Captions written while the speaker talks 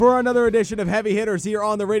for another edition of Heavy Hitters here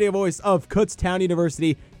on the radio voice of Kutztown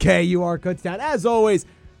University, KUR Kutztown. As always,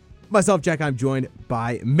 myself, Jack, I'm joined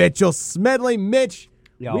by Mitchell Smedley. Mitch,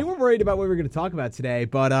 we were worried about what we were going to talk about today,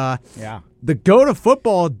 but the GOAT of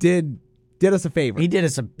football did us a favor. He did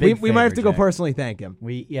us a big favor. We might have to go Jack. personally thank him.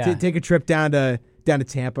 Take a trip down to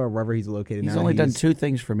Tampa or wherever he's located now. He's only done two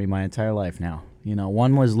things for me my entire life now. You know,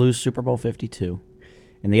 one was lose Super Bowl 52,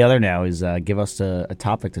 and the other now is give us a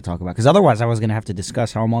topic to talk about. Because otherwise, I was going to have to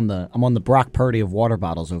discuss how I'm on the Brock Purdy of water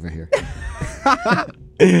bottles over here.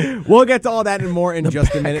 We'll get to all that and more in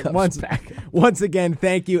just a minute. Once again,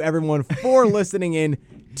 thank you everyone for listening in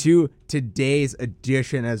to today's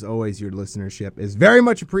edition. As always, your listenership is very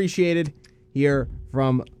much appreciated here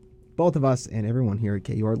from both of us and everyone here at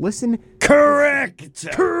KUR. Listen. Correct.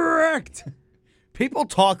 People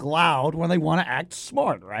talk loud when they want to act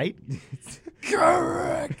smart, right?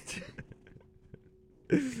 Correct.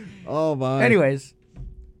 Oh my. Anyways.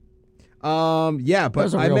 But that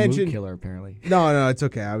was a real I mentioned mood killer apparently. No, it's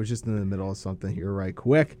okay. I was just in the middle of something here right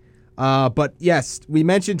quick. But yes, we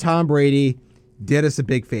mentioned Tom Brady did us a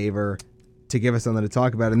big favor to give us something to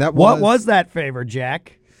talk about, and that What was that favor,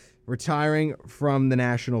 Jack? Retiring from the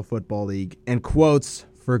National Football League, and quotes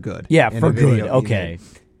for good. Yeah, for good. Okay.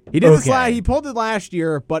 He did this he pulled it last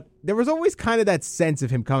year, but there was always kind of that sense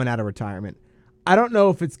of him coming out of retirement. I don't know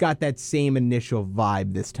if it's got that same initial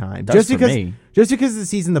vibe this time. Just because of the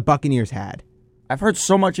season the Buccaneers had. I've heard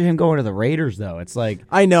so much of him going to the Raiders, though. It's like,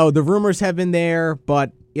 I know the rumors have been there,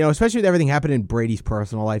 but especially with everything happening in Brady's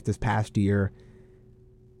personal life this past year,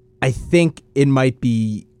 I think it might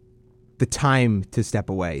be the time to step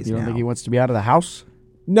away. You don't think he wants to be out of the house?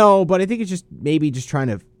 No, but I think it's just maybe just trying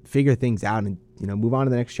to figure things out and move on to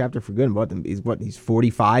the next chapter for good. And he's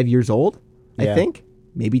 45 years old, I think.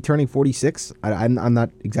 Maybe turning 46. I'm not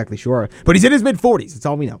exactly sure. But he's in his mid-40s. That's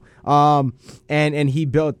all we know. And he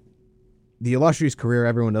built the illustrious career.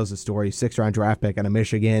 Everyone knows the story. 6th-round draft pick out of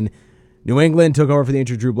Michigan. New England took over for the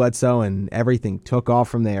injured Drew Bledsoe, and everything took off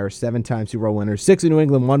from there. 7-time Super Bowl winners. 6 in New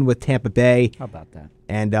England, 1 with Tampa Bay. How about that?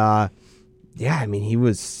 And, he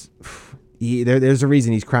was... there's a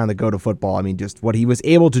reason he's crowned the GOAT of football. I mean, just what he was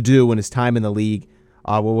able to do in his time in the league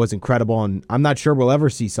was incredible, and I'm not sure we'll ever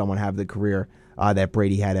see someone have the career that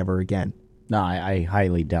Brady had ever again. No, I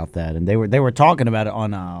highly doubt that. And they were talking about it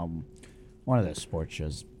on one of those sports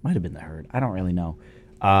shows. Might have been The Herd. I don't really know.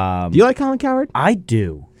 Do you like Colin Cowherd? I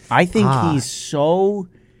do. I think he's so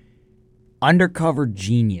undercover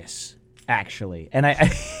genius, actually. And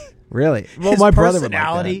I really? Well, my brother would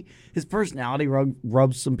like that. His personality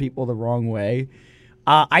rubs some people the wrong way.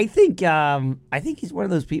 I think he's one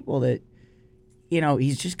of those people that,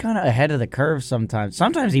 he's just kind of ahead of the curve sometimes.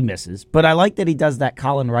 Sometimes he misses, but I like that he does that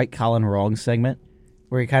Colin right, Colin wrong segment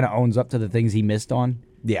where he kind of owns up to the things he missed on.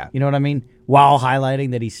 Yeah. You know what I mean? While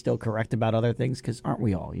highlighting that he's still correct about other things, because aren't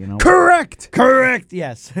we all, Correct! Correct,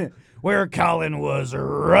 yes. Where Colin was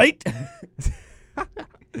right.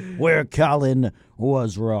 Where Colin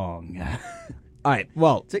was wrong. All right,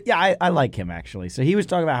 well. So, yeah, I like him, actually. So he was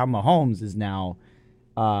talking about how Mahomes is now,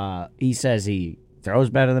 he says he throws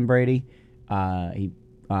better than Brady. He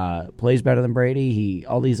plays better than Brady.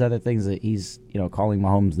 All these other things that he's, calling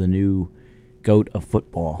Mahomes the new GOAT of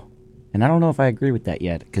football. And I don't know if I agree with that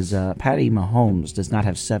yet, because Patty Mahomes does not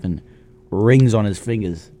have 7 rings on his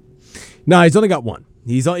fingers. No, he's only got 1.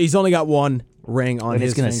 He's only got 1 ring on his finger.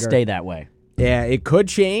 It's going to stay that way. Yeah, it could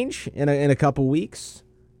change in a couple weeks,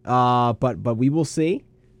 but we will see.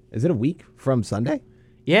 Is it a week from Sunday?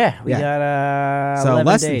 Yeah, we got so 11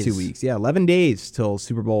 less days. than 2 weeks. Yeah, 11 days till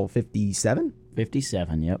Super Bowl 57.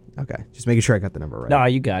 57, yep. Okay, just making sure I got the number right. No,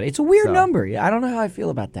 you got it. It's a weird number. I don't know how I feel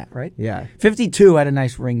about that, right? Yeah. 52 had a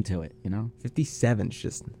nice ring to it, 57's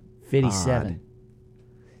just 57. Odd.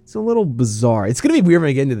 It's a little bizarre. It's going to be weird when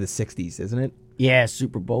we get into the 60s, isn't it? Yeah,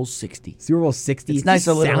 Super Bowl 60. Super Bowl 60. It's nice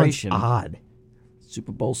alliteration. Odd.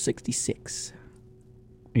 Super Bowl 66.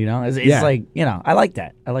 It's like, I like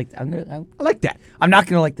that. I like that. I'm not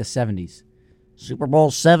going to like the 70s. Super Bowl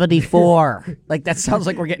 74. Like, that sounds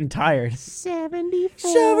like we're getting tired.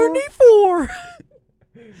 74.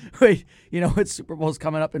 Wait, what Super Bowl's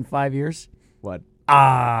coming up in 5 years? What?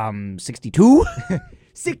 62?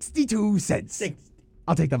 62 cents.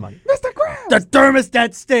 I'll take that money. Mr. Krabs! The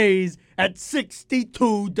thermostat stays at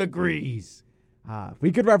 62 degrees.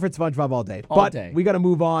 We could reference SpongeBob all day. All day. We got to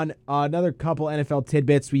move on. Another couple NFL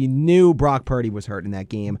tidbits. We knew Brock Purdy was hurt in that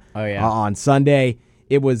game on Sunday.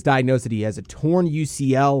 It was diagnosed that he has a torn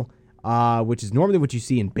UCL, which is normally what you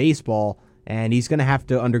see in baseball, and he's going to have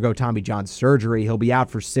to undergo Tommy John surgery. He'll be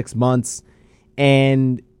out for 6 months,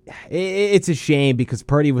 and it's a shame because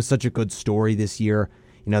Purdy was such a good story this year.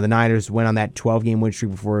 The Niners went on that 12-game win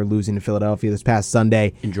streak before losing to Philadelphia this past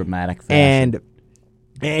Sunday. In dramatic fashion.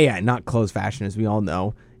 And, not close fashion, as we all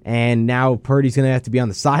know. And now Purdy's going to have to be on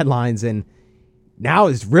the sidelines, and now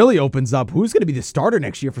it really opens up who's going to be the starter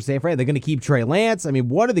next year for San Fran. They're going to keep Trey Lance. I mean,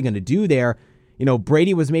 what are they going to do there?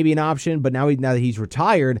 Brady was maybe an option, but now that he's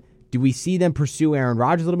retired, do we see them pursue Aaron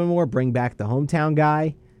Rodgers a little bit more, bring back the hometown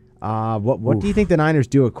guy? What do you think the Niners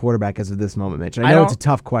do at quarterback as of this moment, Mitch? I know it's a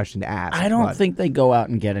tough question to ask. I don't think they go out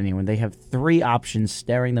and get anyone. They have 3 options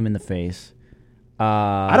staring them in the face.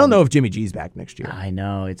 I don't know if Jimmy G's back next year. I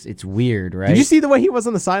know. It's weird, right? Did you see the way he was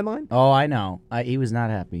on the sideline? Oh, I know. He was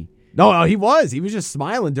not happy. No, he was. He was just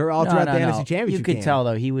smiling throughout the NFC Championship You could game. tell,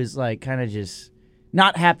 though. He was kind of just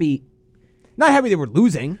not happy. Not happy they were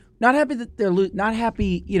losing. Not happy that they're not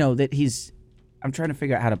happy, that he's... I'm trying to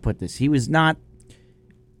figure out how to put this. He was not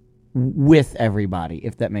with everybody,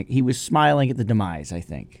 if that makes... He was smiling at the demise, I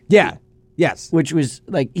think. Yeah. Yes. Which was,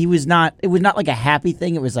 he was not... It was not like a happy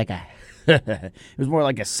thing. It was like a... it was more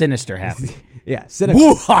like a sinister happy. Yeah,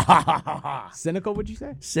 cynical. Cynical, would you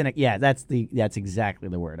say? Cynic. Yeah, that's exactly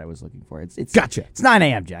the word I was looking for. It's gotcha. It's 9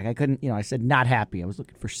 a.m., Jack. I couldn't. I said not happy. I was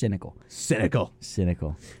looking for cynical. Cynical.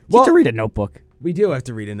 Well, to read a notebook. We do have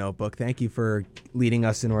to read a notebook. Thank you for leading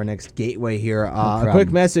us into our next gateway here. No a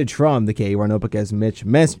quick message from the KUR Notebook, as Mitch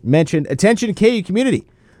mentioned. Attention, KU community.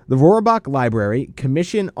 The Rohrbach Library,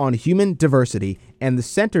 Commission on Human Diversity, and the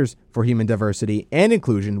Centers for Human Diversity and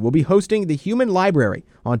Inclusion will be hosting the Human Library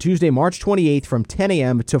on Tuesday, March 28th from 10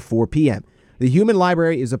 a.m. to 4 p.m. The Human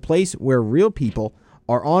Library is a place where real people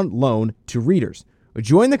are on loan to readers.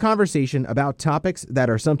 Join the conversation about topics that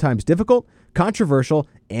are sometimes difficult, controversial,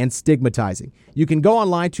 and stigmatizing. You can go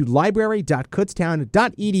online to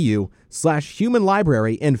library.kutztown.edu/human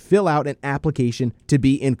library and fill out an application to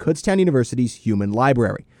be in Kutztown University's Human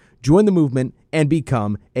Library. Join the movement and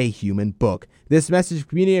become a human book. This message of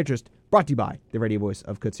community interest brought to you by the radio voice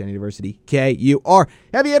of Kutztown University, KUR.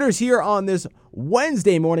 Heavy hitters here on this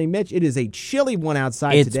Wednesday morning. Mitch, it is a chilly one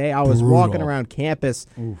outside today. I was walking around campus.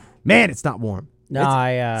 Oof. Man, it's not warm. No,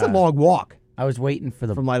 it's a long walk. I was waiting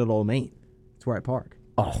for from Lytle to Old Main. That's where I park.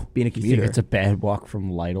 Oh, being a commuter. You think it's a bad walk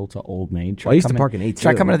from Lytle to Old Main? I used to park in 8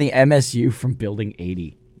 Try coming to the MSU from Building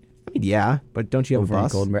 80. I mean, yeah, but don't you have a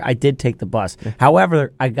bus? I did take the bus.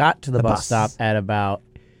 However, I got to the bus stop at about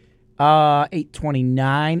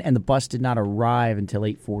 8:29, and the bus did not arrive until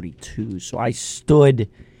 8:42. So I stood,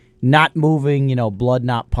 not moving, blood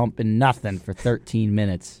not pumping, nothing for 13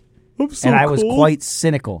 minute. And I was quite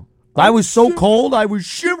cynical. I was so cold, I was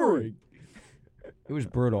shivering. It was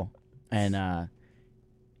brutal. And, I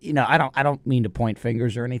don't mean to point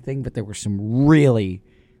fingers or anything, but there were some really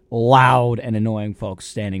loud and annoying folks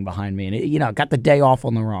standing behind me. And, it, got the day off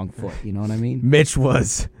on the wrong foot. You know what I mean? Mitch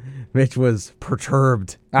was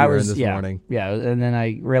perturbed this morning. Yeah, and then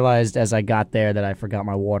I realized as I got there that I forgot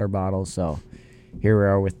my water bottle. So here we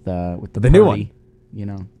are with the Purdy, new one.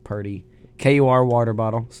 Purdy KUR water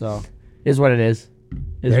bottle. So is what it is.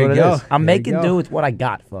 I'm making do with what I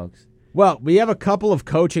got, folks. Well, we have a couple of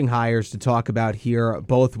coaching hires to talk about here,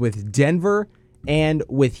 both with Denver and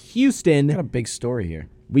with Houston. Got a big story here.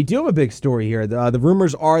 We do have a big story here. The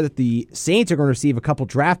rumors are that the Saints are going to receive a couple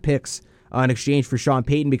draft picks in exchange for Sean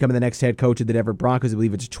Payton becoming the next head coach of the Denver Broncos. I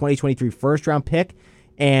believe it's a 2023 first-round pick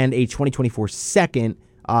and a 2024 second,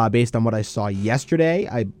 based on what I saw yesterday.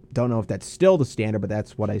 I don't know if that's still the standard, but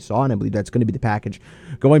that's what I saw, and I believe that's going to be the package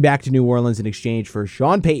going back to New Orleans in exchange for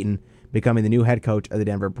Sean Payton becoming the new head coach of the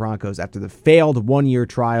Denver Broncos after the failed one-year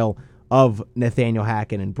trial of Nathaniel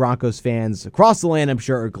Hackett. And Broncos fans across the land, I'm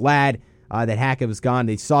sure, are glad that Hackett was gone.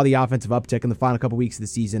 They saw the offensive uptick in the final couple weeks of the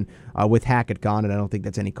season with Hackett gone, and I don't think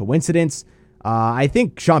that's any coincidence. I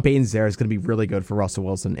think Sean Payton's there is going to be really good for Russell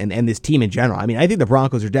Wilson and this team in general. I mean, I think the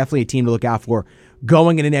Broncos are definitely a team to look out for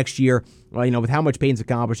going into next year. With how much Payton's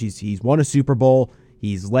accomplished, he's won a Super Bowl.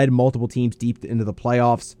 He's led multiple teams deep into the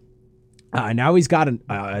playoffs. Now he's got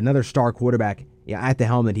another star quarterback at the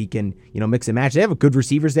helm that he can mix and match. They have good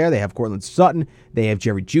receivers there. They have Cortland Sutton. They have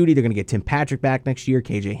Jerry Jeudy. They're going to get Tim Patrick back next year.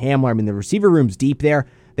 KJ Hamler. I mean, the receiver room's deep there.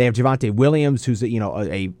 They have Javonte Williams, who's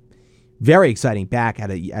a very exciting back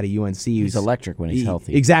out of UNC. He's electric when he's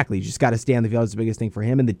healthy. Exactly. You just got to stay on the field. That's the biggest thing for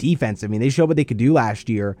him. And the defense. I mean, they showed what they could do last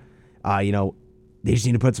year. They just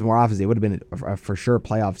need to put some more offense. They would have been a for sure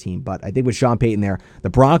playoff team. But I think with Sean Payton there,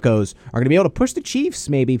 the Broncos are going to be able to push the Chiefs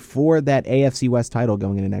maybe for that AFC West title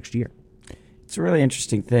going into next year. It's a really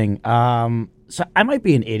interesting thing. So I might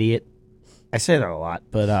be an idiot. I say that a lot,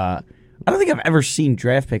 but I don't think I've ever seen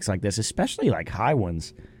draft picks like this, especially like high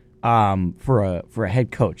ones, for a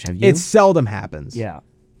head coach. Have you? It seldom happens. Yeah,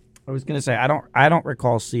 I was gonna say I don't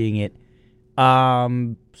recall seeing it.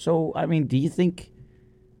 So I mean, do you think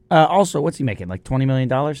Also, what's he making? Like $20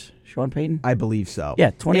 million, Sean Payton? I believe so.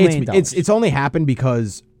 Yeah, $20 million. It's only happened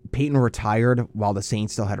because Peyton retired while the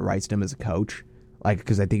Saints still had rights to him as a coach, like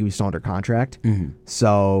because I think he was still under contract.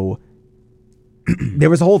 So there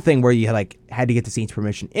was a whole thing where you had to get the Saints'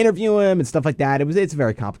 permission, interview him, and stuff like that. It's a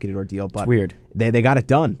very complicated ordeal, but it's weird. They got it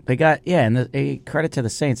done. They got credit to the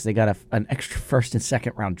Saints. They got an extra first and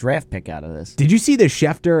second round draft pick out of this. Did you see the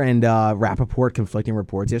Schefter and Rappaport conflicting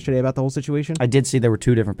reports yesterday about the whole situation? I did see there were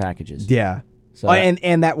two different packages. Yeah. So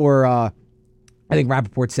and that were I think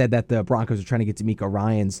Rappaport said that the Broncos were trying to get D'Amico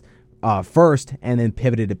Ryans first, and then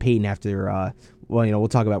pivoted to Peyton after. We'll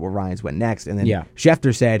talk about where Ryans went next, and then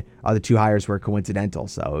Schefter said the two hires were coincidental.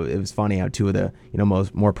 So it was funny how two of the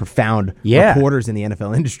more profound reporters in the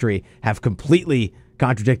NFL industry have completely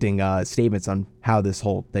contradicting statements on how this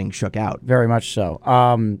whole thing shook out. Very much so.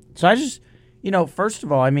 So I just, first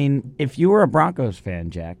of all, I mean, if you were a Broncos fan,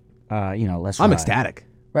 Jack, let's. I'm ecstatic.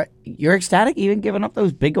 Right, you're ecstatic, even giving up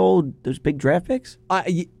those big draft picks.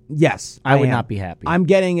 Yes, I would not be happy. I'm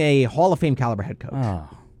getting a Hall of Fame caliber head coach.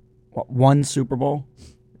 One Super Bowl.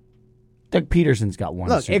 Doug Peterson's got one.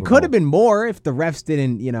 Look, Super it Bowl. could have been more if the refs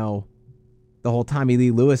didn't, the whole Tommy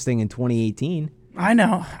Lee Lewis thing in 2018. I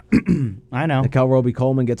know. I know. Nickel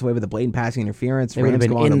Roby-Coleman gets away with a blatant passing interference. They would have Rams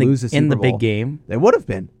been go on to lose the Super in the Bowl. big game. They would have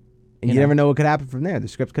been. And you never know what could happen from there. The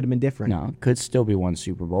scripts could have been different. No, it could still be one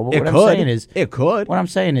Super Bowl. But It could. What I'm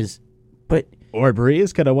saying is, but or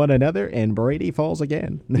Breeze could have won another, and Brady falls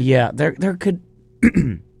again. Yeah, there could.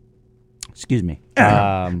 Excuse me.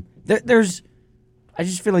 There's. I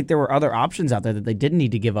just feel like there were other options out there that they didn't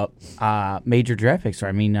need to give up major draft picks for.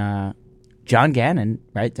 I mean, John Gannon,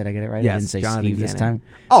 right? Did I get it right? Yes, I didn't say Jonathan Steve Gannon. this time.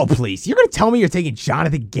 Oh, please. You're going to tell me you're taking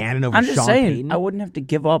Jonathan Gannon over I'm just Sean saying, Payton? I wouldn't have to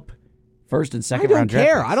give up first and I second don't round draft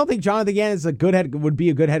care. picks. I don't think Jonathan Gannon would be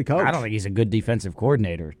a good head coach. I don't think he's a good defensive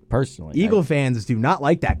coordinator, personally. Eagle fans do not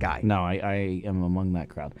like that guy. No, I am among that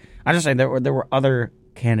crowd. I'm just saying there were other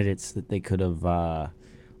candidates that they could have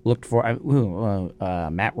looked for.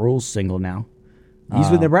 Matt Rule's single now. He's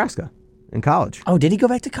with Nebraska in college. Oh, did he go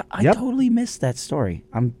back to I Yep. totally missed that story.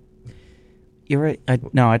 You're right. I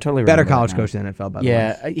totally Better remember college that now. coach in the NFL, by the way.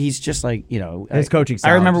 Yeah, he's just like, His coaching I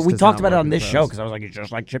style remember just we does talked not about it work on in the this show pros. because I was like, he's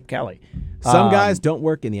just like Chip Kelly. Some guys don't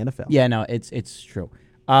work in the NFL. Yeah, no, it's true.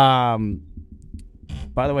 By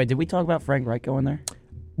the way, did we talk about Frank Reich going there?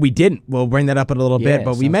 We didn't. We'll bring that up in a little bit,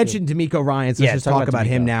 but we sounds mentioned D'Amico Ryans. Let's just talk about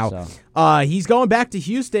him now. He's going back to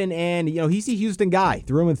Houston, and he's a Houston guy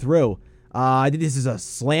through and through. I think this is a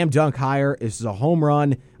slam dunk hire. This is a home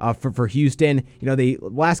run for Houston. The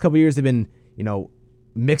last couple of years they've been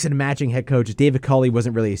mixing and matching head coaches. David Culley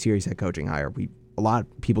wasn't really a serious head coaching hire. A lot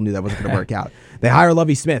of people knew that wasn't going to work out. They hire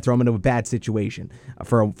Lovie Smith, throw him into a bad situation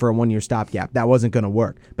for a 1-year stopgap. That wasn't going to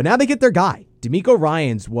work. But now they get their guy. D'Amico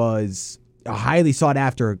Ryans was a highly sought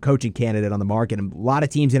after coaching candidate on the market, and a lot of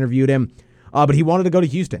teams interviewed him. But he wanted to go to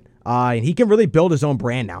Houston, and he can really build his own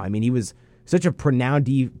brand now. I mean, he was such a renowned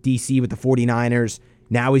DC with the 49ers.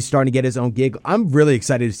 Now he's starting to get his own gig. I'm really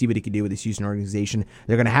excited to see what he can do with this Houston organization.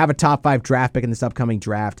 They're going to have a top 5 draft pick in this upcoming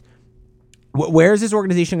draft. Where is this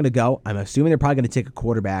organization going to go? I'm assuming they're probably going to take a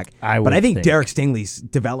quarterback. But I think Derek Stingley's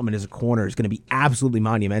development as a corner is going to be absolutely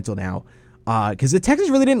monumental now. Because the Texans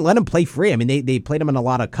really didn't let him play free. I mean, they played him in a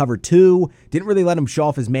lot of cover 2. Didn't really let him show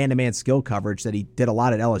off his man-to-man skill coverage that he did a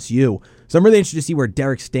lot at LSU. So I'm really interested to see where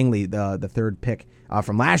Derek Stingley, the third pick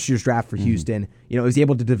from last year's draft for Houston, is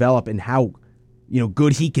able to develop and how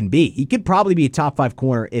good he can be. He could probably be a top 5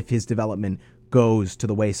 corner if his development goes to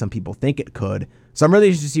the way some people think it could. So I'm really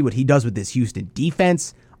interested to see what he does with this Houston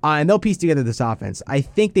defense. And they'll piece together this offense. I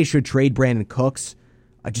think they should trade Brandon Cooks.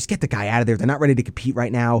 Just get the guy out of there. They're not ready to compete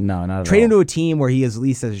right now. No, not at Trade all. him to a team where he at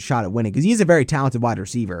least has a shot at winning because he's a very talented wide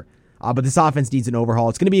receiver. But this offense needs an overhaul.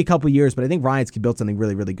 It's going to be a couple of years, but I think Ryans can build something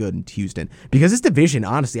really, really good in Houston because this division,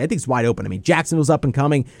 honestly, I think it's wide open. I mean, Jacksonville's up and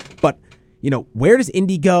coming, but where does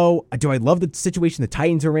Indy go? Do I love the situation the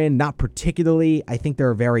Titans are in? Not particularly. I think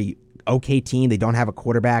they're a very okay team. They don't have a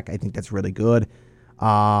quarterback. I think that's really good.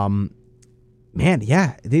 Give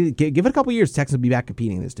it a couple of years. Texans will be back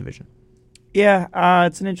competing in this division. Yeah,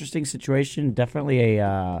 it's an interesting situation. Definitely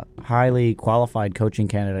a highly qualified coaching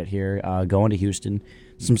candidate here going to Houston.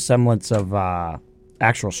 Some semblance of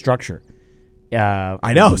actual structure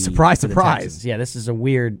I know. Surprise, for the surprise. Texans. Yeah, this is a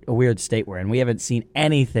weird state we're in. We haven't seen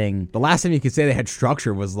anything. The last time you could say they had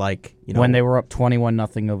structure was like, when they were up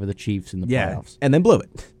 21-0 over the Chiefs in the playoffs. And then blew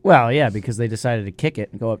it. Well, yeah, because they decided to kick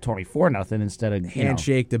it and go up 24-0 instead of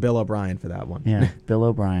handshake to Bill O'Brien for that one. Yeah, Bill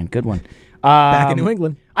O'Brien, good one. Back in New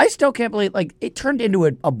England. I still can't believe it turned into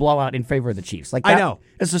a blowout in favor of the Chiefs. I know.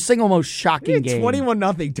 It's the single most shocking game.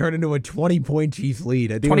 21-0 turned into a 20-point Chiefs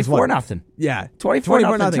lead. I think 24-0. Yeah.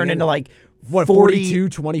 24-0 turned into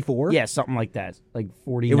 42-24? Yeah, something like that. Like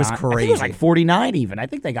 49. It was crazy. I think it was like 49 even. I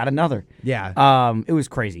think they got another. Yeah. It was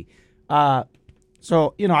crazy.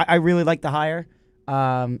 So, I really like the hire.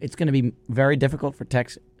 It's going to be very difficult for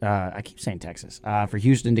Texas. I keep saying Texas. For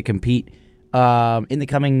Houston to compete in the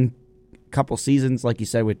coming couple seasons, like you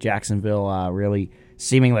said, with Jacksonville really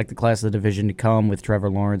seeming like the class of the division to come with Trevor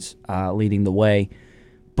Lawrence leading the way.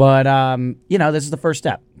 But, this is the first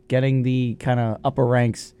step, getting the kind of upper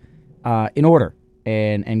ranks in order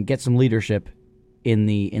and get some leadership in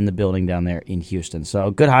the building down there in Houston.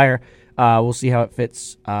 So good hire. We'll see how it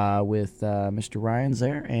fits with Mr. Ryans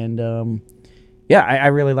there. And, I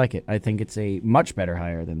really like it. I think it's a much better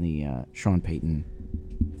hire than the Sean Payton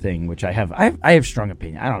thing, which I have strong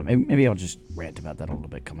opinion. I don't know. Maybe I'll just rant about that a little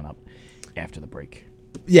bit coming up after the break.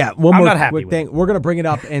 Yeah, I'm not happy quick with thing. We're going to bring it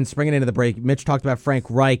up and spring it into the break. Mitch talked about Frank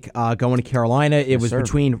Reich going to Carolina. It was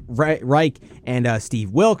between Reich and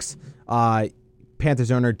Steve Wilks.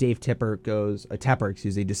 Panthers owner Dave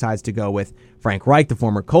Tepper decides to go with Frank Reich, the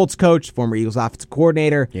former Colts coach, former Eagles offensive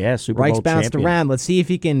coordinator. Yeah, Super Bowl Reich's bounced champion. around. Let's see if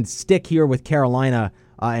he can stick here with Carolina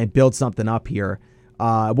and build something up here.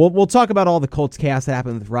 We'll talk about all the Colts chaos that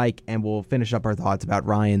happened with Reich, and we'll finish up our thoughts about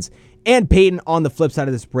Ryans and Payton on the flip side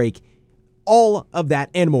of this break. All of that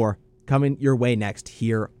and more coming your way next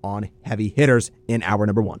here on Heavy Hitters in hour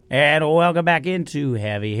number 1. And welcome back into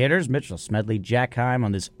Heavy Hitters. Mitchell Smedley, Jack Heim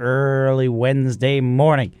on this early Wednesday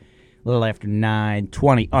morning, a little after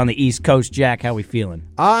 9:20 on the East Coast. Jack, how we feeling?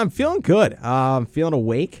 I'm feeling good. I'm feeling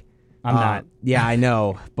awake. I'm not. Yeah, I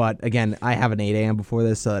know. But again, I have an 8 a.m. before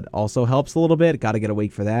this, so it also helps a little bit. Got to get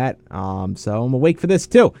awake for that. So I'm awake for this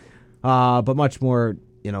too. But much more,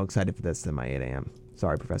 excited for this than my 8 a.m.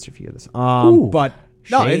 Sorry, Professor, if you hear this. But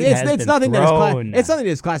no, it's nothing that his class. It's nothing that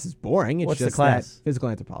his class is boring. It's What's just the class? Physical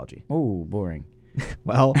anthropology. Oh, boring.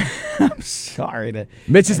 Well, I'm sorry to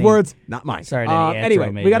Mitch's words, not mine. Sorry to any anyway,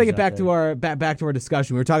 we got to get majors back to our back to our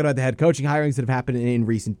discussion. We were talking about the head coaching hirings that have happened in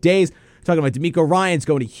recent days. Talking about D'Amico Ryans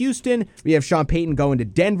going to Houston. We have Sean Payton going to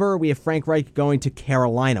Denver. We have Frank Reich going to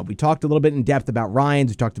Carolina. We talked a little bit in depth about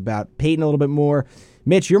Ryans. We talked about Payton a little bit more.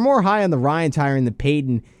 Mitch, you're more high on the Ryans hiring than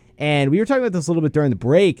Payton. And we were talking about this a little bit during the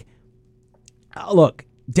break. Look,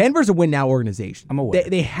 Denver's a win-now organization. I'm aware.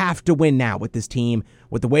 They have to win now with this team,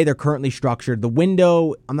 with the way they're currently structured. The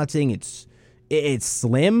window, I'm not saying it's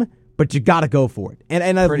slim, but you got to go for it.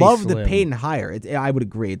 And I love the Payton hire. I would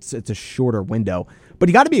agree. It's a shorter window. But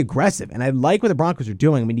you got to be aggressive. And I like what the Broncos are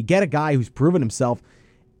doing. I mean, you get a guy who's proven himself.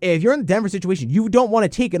 If you're in the Denver situation, you don't want to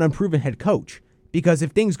take an unproven head coach. Because if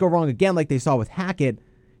things go wrong again, like they saw with Hackett,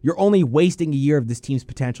 you're only wasting a year of this team's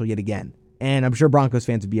potential yet again. And I'm sure Broncos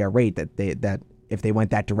fans would be irate that if they went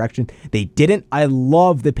that direction. They didn't. I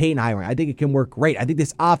love the Payton hiring. I think it can work great. I think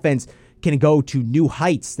this offense can go to new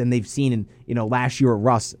heights than they've seen in last year at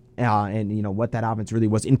Russ and what that offense really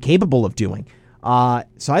was incapable of doing.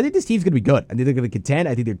 So I think this team's going to be good. I think they're going to contend.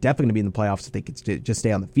 I think they're definitely going to be in the playoffs if they could just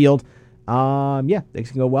stay on the field. Things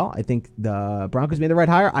can go well. I think the Broncos made the right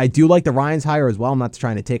hire. I do like the Ryans hire as well. I'm not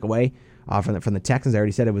trying to take away from the Texans. I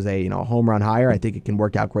already said it was a home run hire. I think it can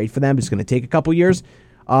work out great for them. It's going to take a couple years.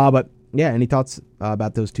 But yeah, any thoughts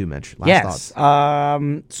about those two, Mitch? Last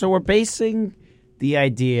thoughts. So we're basing the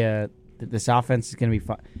idea that this offense is going to be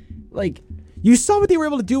fun. Like, you saw what they were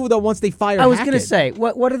able to do though once they fired I was Hackett. going to say,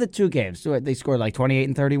 what are the two games? So they scored like 28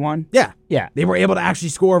 and 31? Yeah. Yeah. They were able to actually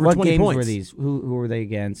score over 20 points. What games were these? Who were they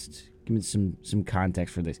against? Give me some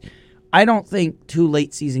context for this. I don't think two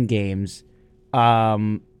late season games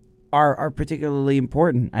are particularly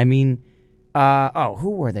important. I mean, who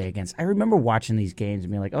were they against? I remember watching these games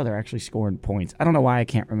and being like, oh, they're actually scoring points. I don't know why I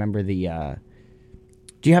can't remember the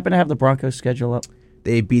do you happen to have the Broncos schedule up?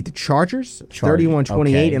 They beat the Chargers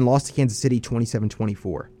 31-28 and lost to Kansas City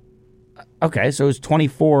 27-24. Okay, so it was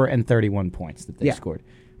 24 and 31 points that they scored.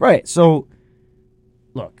 Right, so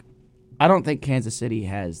look, I don't think Kansas City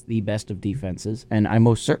has the best of defenses, and I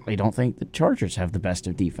most certainly don't think the Chargers have the best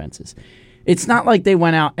of defenses. It's not like they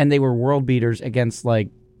went out and they were world beaters against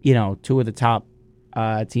two of the top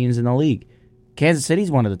teams in the league. Kansas City's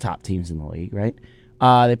one of the top teams in the league, right?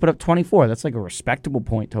 They put up 24. That's like a respectable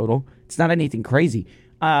point total. It's not anything crazy.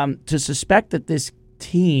 To suspect that this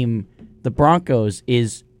team, the Broncos,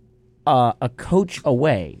 is a coach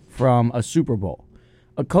away from a Super Bowl,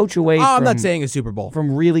 a coach away. I'm not saying a Super Bowl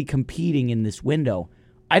from really competing in this window.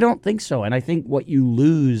 I don't think so, and I think what you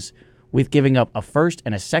lose with giving up a first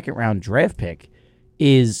and a second round draft pick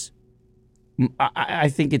is, I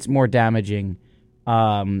think it's more damaging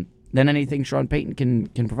than anything Sean Payton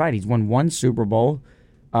can provide. He's won one Super Bowl,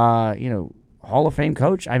 Hall of Fame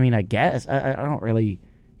coach. I mean, I guess I don't really.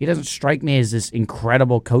 He doesn't strike me as this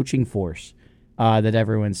incredible coaching force that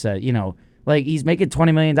everyone said. Like he's making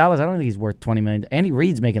 $20 million. I don't think he's worth $20 million. Andy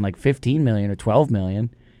Reid's making like $15 million or $12 million.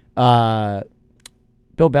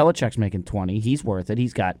 Bill Belichick's making 20. He's worth it.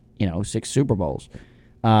 He's got 6 Super Bowls.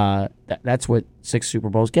 That's what 6 Super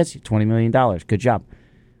Bowls gets you, $20 million. Good job.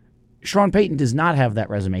 Sean Payton does not have that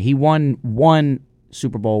resume. He won one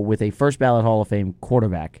Super Bowl with a first ballot Hall of Fame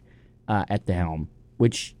quarterback at the helm,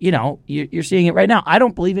 which, you're seeing it right now. I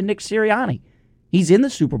don't believe in Nick Sirianni. He's in the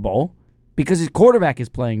Super Bowl because his quarterback is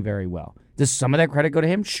playing very well. Does some of that credit go to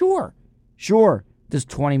him? Sure. Does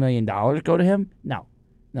 $20 million go to him? No.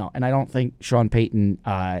 And I don't think Sean Payton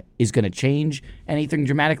is going to change anything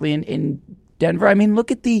dramatically in Denver. I mean,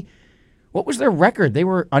 look at what was their record? They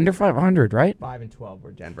were under 500, right? 5-12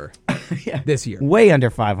 were Denver yeah. this year. Way under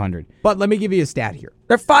 500. But let me give you a stat here.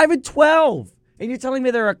 They're 5-12. And you're telling me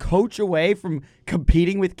they're a coach away from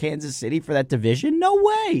competing with Kansas City for that division? No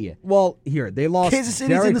way. Well, here, they lost Kansas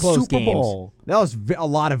City's very in the close Super games. Bowl. They lost a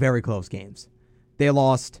lot of very close games. They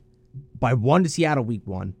lost by 1 to Seattle week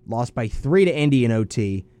 1, lost by 3 to Indy in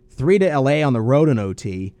OT, 3 to LA on the road in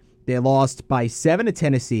OT. They lost by 7 to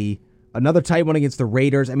Tennessee, another tight one against the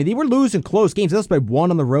Raiders. I mean, they were losing close games. They lost by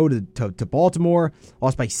 1 on the road to Baltimore,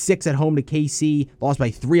 lost by 6 at home to KC, lost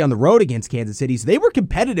by 3 on the road against Kansas City. So they were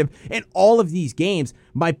competitive in all of these games.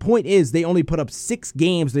 My point is they only put up 6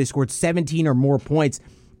 games. They scored 17 or more points.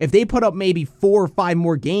 If they put up maybe 4 or 5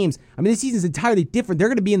 more games, I mean, this season's entirely different. They're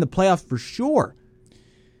going to be in the playoffs for sure.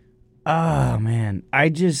 Oh, man.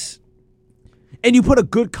 And you put a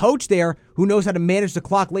good coach there who knows how to manage the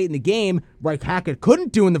clock late in the game, like Hackett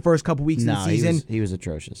couldn't do in the first couple weeks of the season. He was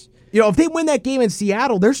atrocious. If they win that game in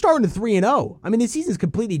Seattle, they're starting to 3-0. I mean, the season's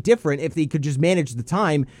completely different if they could just manage the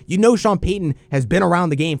time. Sean Payton has been around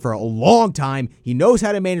the game for a long time. He knows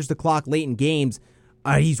how to manage the clock late in games.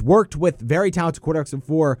 He's worked with very talented quarterbacks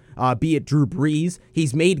before, be it Drew Brees.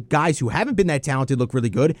 He's made guys who haven't been that talented look really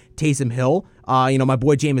good. Taysom Hill. My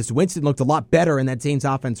boy Jameis Winston looked a lot better in that Saints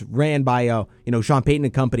offense ran by, Sean Payton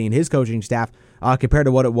and company and his coaching staff compared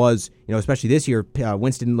to what it was, especially this year.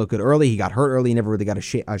 Winston didn't look good early. He got hurt early. He never really got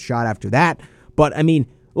a shot after that. But, I mean,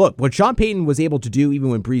 look, what Sean Payton was able to do, even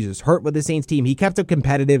when Brees was hurt with the Saints team, he kept them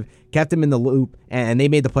competitive, kept them in the loop, and they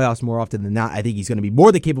made the playoffs more often than not. I think he's going to be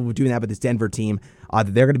more than capable of doing that with this Denver team.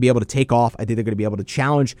 That they're going to be able to take off. I think they're going to be able to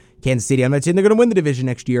challenge Kansas City. I'm not saying they're going to win the division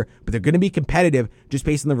next year, but they're going to be competitive just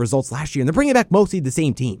based on the results last year. And they're bringing back mostly the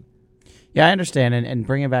same team. Yeah, I understand. And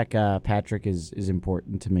bringing back Patrick is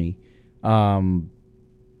important to me.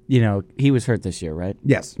 He was hurt this year, right?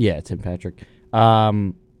 Yes. Yeah, Tim Patrick.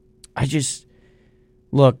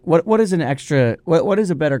 Look, what is an extra? What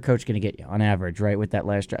is a better coach going to get you on average? Right, with that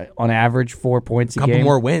last on average 4 points a game, couple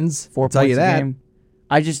more wins. 4 I'll tell you that.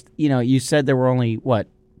 A game. You said there were only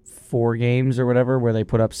 4 games or whatever where they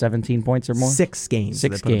put up 17 points or more. 6 games.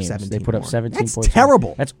 6 games. They put up 17 That's points. That's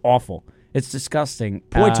terrible. That's awful. It's disgusting.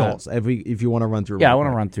 Point totals. If you want to run through. Yeah, I want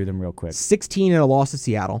to run through them real quick. 16 in a loss to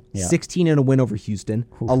Seattle. Yeah. 16 in a win over Houston.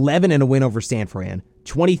 Oof. 11 in a win over San Fran.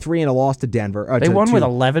 23 in a loss to Denver. They won with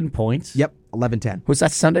 11 points? Yep, 11-10. Was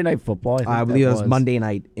that Sunday Night Football? I believe it was Monday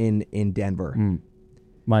night in Denver.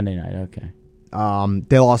 Monday night, okay.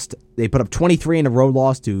 They put up 23 in a road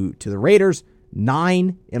loss to the Raiders.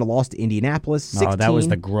 9 in a loss to Indianapolis. 16. Oh, that was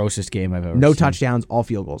the grossest game I've ever seen. No touchdowns, all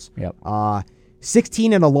field goals. Yep.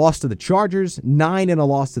 16 in a loss to the Chargers. 9 in a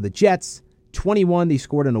loss to the Jets. 21 they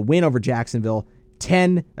scored in a win over Jacksonville.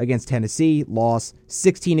 10 against Tennessee, loss.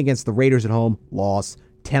 16 against the Raiders at home, loss.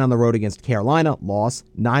 10 on the road against Carolina, loss.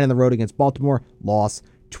 9 on the road against Baltimore, loss.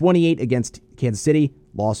 28 against Kansas City,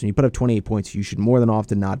 loss. When you put up 28 points, you should more than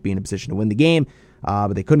often not be in a position to win the game.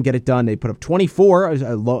 But they couldn't get it done. They put up 24,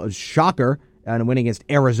 a shocker, and a win against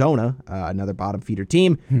Arizona, another bottom feeder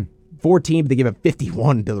team. 14, but they give up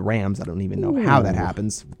 51 to the Rams. I don't even know how that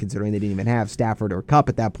happens, considering they didn't even have Stafford or Kupp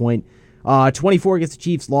at that point. 24 against the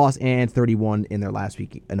Chiefs, loss, and 31 in their last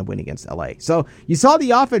week in a win against LA. So you saw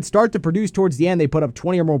the offense start to produce towards the end. They put up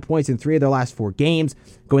 20 or more points in 3 of their last 4 games.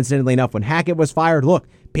 Coincidentally enough, when Hackett was fired, look,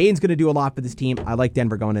 Payton's going to do a lot for this team. I like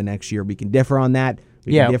Denver going into next year. We can differ on that.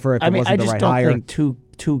 We can differ if it wasn't the right hire. I just don't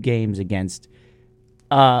think two games against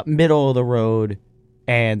middle of the road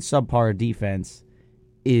and subpar defense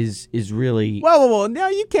is really. Well, no,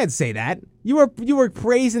 you can't say that. You were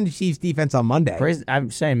praising the Chiefs' defense on Monday. I'm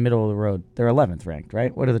saying middle of the road. They're 11th ranked,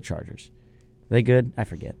 right? What are the Chargers? Are they good? I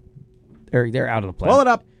forget. They're out of the playoffs. Pull it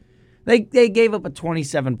up. They gave up a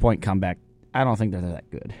 27-point comeback. I don't think they're that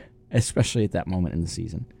good, especially at that moment in the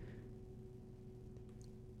season.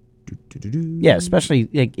 Yeah, especially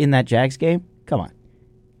like in that Jags game. Come on,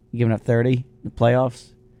 you giving up 30 in the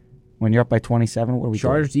playoffs when you're up by 27. What are we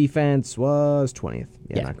Chargers doing? defense was 20th.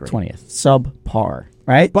 Yeah, not great. 20th, subpar,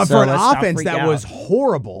 right? But So for an let's not offense freak that out. was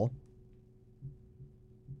horrible,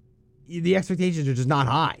 the expectations are just not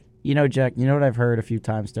high. You know, Jack. You know what I've heard a few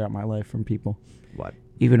times throughout my life from people. What?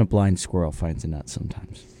 Even a blind squirrel finds a nut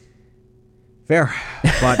sometimes. Fair,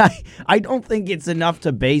 but I don't think it's enough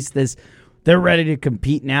to base this. They're ready to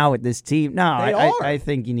compete now with this team. No, They are. I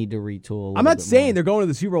think you need to retool. I'm not saying they're going to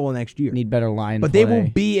the Super Bowl next year. need better line, but play. they will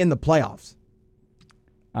be in the playoffs.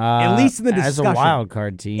 At least in the as discussion. a wild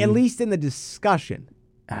card team. At least in the discussion.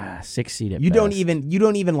 6 seed. At You don't best.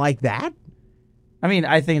 even like that? I mean,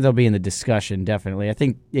 I think they'll be in the discussion. Definitely. I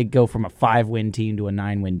think it go from a 5-win team to a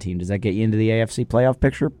 9-win team. Does that get you into the AFC playoff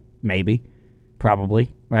picture? Maybe, probably.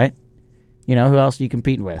 Right. You know who else are you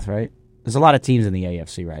competing with? Right. There's a lot of teams in the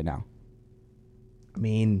AFC right now. I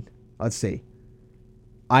mean, let's see.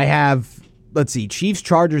 Let's see, Chiefs,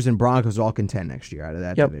 Chargers, and Broncos all contend next year out of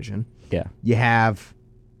that division. Yeah. You have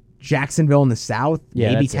Jacksonville in the South, Yeah,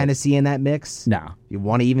 maybe that's it. Tennessee in that mix. No. You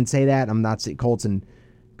want to even say that? I'm not saying Colts and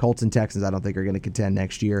Texans I don't think are going to contend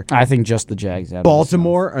next year. I think just the Jags. Out Not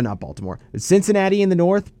Baltimore. Cincinnati in the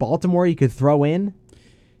North. Baltimore you could throw in.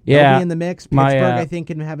 Yeah. They'll be in the mix. Pittsburgh, I think,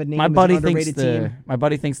 can have a name as an underrated team. My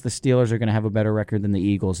buddy thinks the Steelers are going to have a better record than the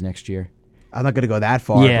Eagles next year. I'm not going to go that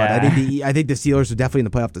far, Yeah. but I think the Steelers are definitely in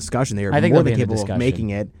the playoff discussion. They are I think more they'll than be in the capable of discussion. making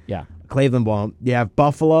it. Yeah. Cleveland won't. You have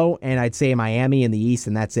Buffalo, and I'd say Miami in the East,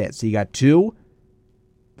 and that's it. So you got 2,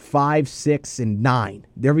 5, 6, and 9.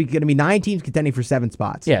 There are going to be 9 teams contending for 7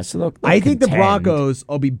 spots. Yeah, so they'll I think the contend. Broncos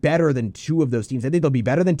will be better than 2 of those teams. I think they'll be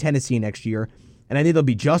better than Tennessee next year, and I think they'll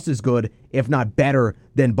be just as good, if not better,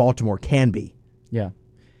 than Baltimore can be. Yeah.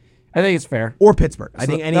 I think it's fair. Or Pittsburgh. I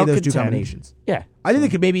So think any of they'll those two contend. combinations. Yeah. I think they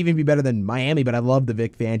could maybe even be better than Miami, but I love the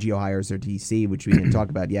Vic Fangio hires their DC, which we didn't talk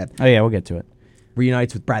about yet. Oh, yeah, we'll get to it.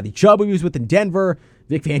 Reunites with Bradley Chubb, who he was with in Denver.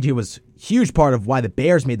 Vic Fangio was a huge part of why the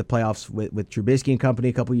Bears made the playoffs with Trubisky and company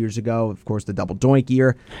a couple years ago. Of course, the double doink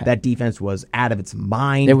year. That defense was out of its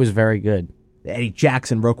mind. It was very good. Eddie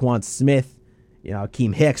Jackson, Roquan Smith,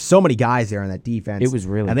 Akeem Hicks, so many guys there in that defense. It was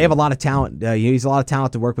really and they have a lot of talent. He's a lot of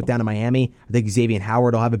talent to work with down in Miami. I think Xavier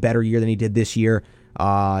Howard will have a better year than he did this year.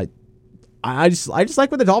 I just like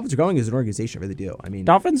where the Dolphins are going as an organization. I really do. I mean,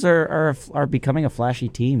 Dolphins are becoming a flashy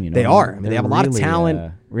team. They are. I mean, they have a lot of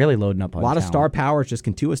talent. Really loading up on a lot of talent. star power. It's just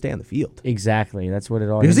can Tua stay on the field? Exactly. That's what it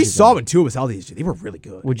all Because they hinges saw on. when Tua was healthy, they were really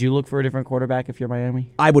good. Would you look for a different quarterback if you're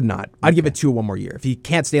Miami? I would not. I'd give it Tua one more year. If he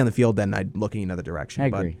can't stay on the field, then I'd look in another direction. I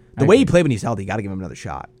But agree. the way he played when he's healthy, you got to give him another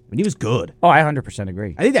shot. I mean, he was good. Oh, I 100%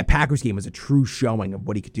 agree. I think that Packers game was a true showing of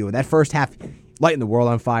what he could do. In that first half, lighting the world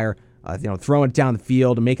on fire, throwing it down the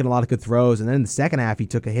field and making a lot of good throws. And then in the second half, he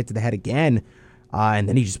took a hit to the head again, and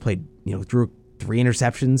then he just played, threw 3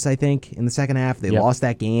 interceptions, I think, in the second half. They lost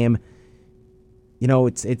that game.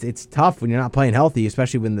 It's tough when you're not playing healthy,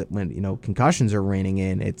 especially when concussions are raining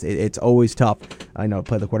in. It's always tough. I know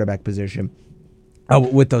play the quarterback position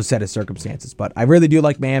with those set of circumstances. But I really do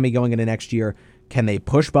like Miami going into next year. Can they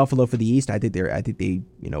push Buffalo for the East? I think they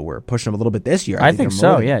were pushing them a little bit this year. I think they're so.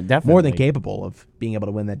 more than- Yeah, definitely. more than capable of being able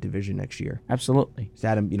to win that division next year. Absolutely. Just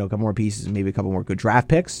add them, a couple more pieces, maybe a couple more good draft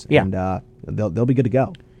picks, Yeah. and they'll be good to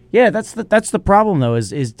go. Yeah, that's the problem though.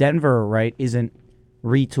 Is Denver right? Isn't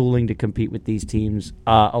retooling to compete with these teams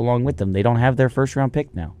along with them? They don't have their first round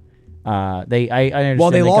pick now. I understand.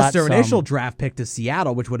 Well, they lost got their some- initial draft pick to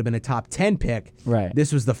Seattle, which would have been a top 10 pick. Right.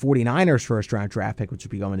 This was the 49ers' first round draft pick, which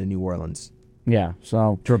would be going to New Orleans Yeah.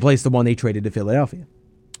 So to replace the one they traded to Philadelphia.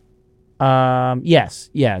 yes,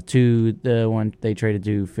 yeah, to the one they traded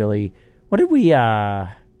to Philly. What did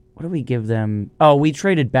we give them? Oh, we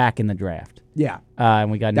traded back in the draft. Yeah.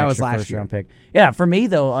 And we got an That was extra last first year. round pick. Yeah, for me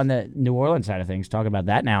though, on the New Orleans side of things, talking about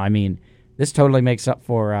that now, I mean, this totally makes up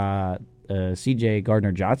for C.J.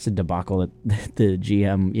 Gardner-Johnson debacle that the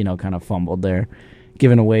GM, kind of fumbled there,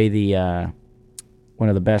 giving away the one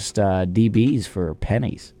of the best DBs for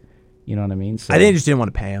pennies. You know what I mean? So, I think they just didn't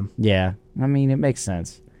want to pay him. yeah, I mean, it makes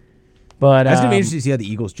sense. But That's going to be interesting to see how the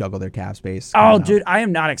Eagles juggle their cap space. oh, dude, I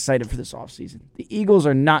am not excited for this offseason. The Eagles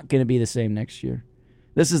are not going to be the same next year.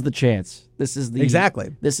 This is the chance. This is the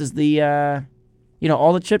Exactly. This is the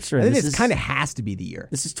all the chips are in. I think This this is kind of has to be the year.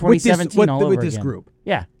 this is With this- 2017 all over with this again. group.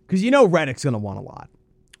 Yeah, Because Reddick's going to want a lot.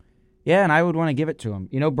 Yeah, and I would want to give it to him.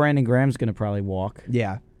 You know, Brandon Graham's going to probably walk.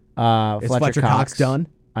 Yeah. Fletcher, Is Fletcher Cox done?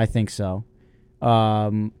 I think so. I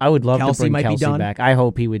would love Kelsey to bring might be Kelsey done. back. I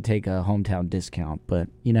hope he would take a hometown discount, but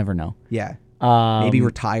you never know. Yeah. Um, Maybe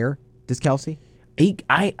retire. Does Kelsey?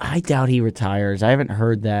 I doubt he retires. I haven't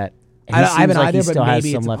heard that. He I seems haven't like either, he but still has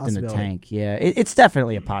maybe some it's a left in the possibility. tank. Yeah, it's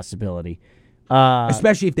definitely a possibility.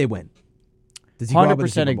 Especially if they win. Does he go out with a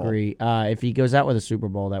 100% Super Bowl? agree. If he goes out with a Super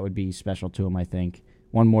Bowl, that would be special to him, I think.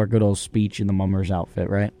 One more good old speech in the Mummers outfit,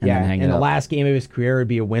 right? And Yeah, then hang and it the up. last game of his career would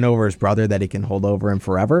be a win over his brother that he can hold over him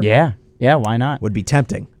forever. Yeah, why not? Would be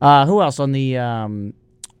tempting. Who else on the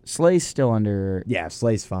Slay's still under? Yeah,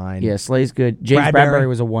 Slay's fine. Yeah, Slay's good. James Bradbury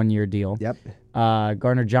was a 1-year deal. Yep.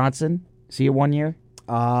 Gardner Johnson, is he a 1 year?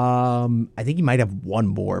 I think he might have one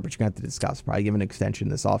more, but you're going to have to discuss. Probably give an extension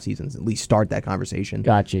this offseason, at least start that conversation.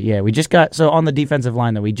 Gotcha. Yeah, we just got so on the defensive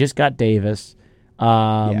line though. We just got Davis.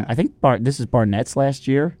 I think this is Barnett's last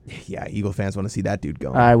year. Yeah, Eagle fans want to see that dude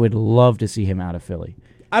go. I would love to see him out of Philly.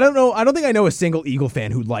 I don't know. I don't think I know a single Eagle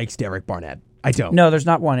fan who likes Derek Barnett. I don't. No, there's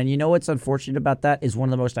not one. And you know what's unfortunate about that is one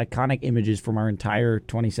of the most iconic images from our entire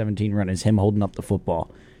 2017 run is him holding up the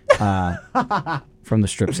football from the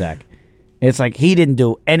strip sack. It's like he didn't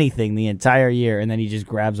do anything the entire year, and then he just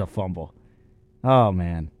grabs a fumble. Oh,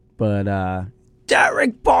 man. But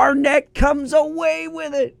Derek Barnett comes away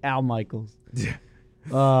with it. Al Michaels.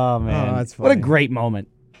 Oh, man. Oh, that's What a funny. great moment.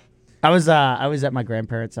 I was at my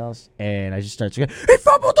grandparents' house, and I just started saying, he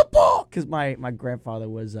fumbled the ball! Because my grandfather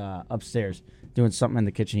was upstairs doing something in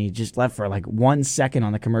the kitchen. He just left for like 1 second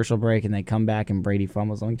on the commercial break, and they come back, and Brady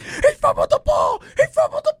fumbles. I'm like, he fumbled the ball! He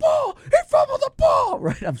fumbled the ball! He fumbled the ball!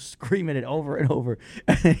 Right? I'm screaming it over and over.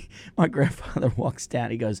 And my grandfather walks down.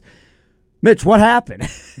 He goes, Mitch, what happened?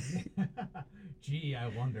 Gee, I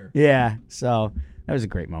wonder. Yeah, so that was a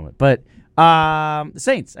great moment. But the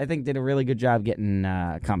Saints, I think, did a really good job getting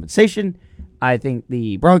compensation. I think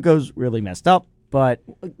the Broncos really messed up. But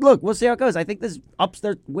look, we'll see how it goes. I think this ups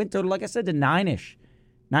their win total, like I said, to 9-ish.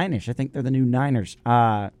 9-ish. I think they're the new Niners,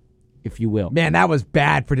 if you will. Man, that was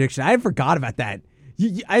bad prediction. I forgot about that.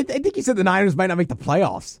 I think you said the Niners might not make the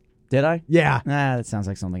playoffs. Did I? Yeah, That sounds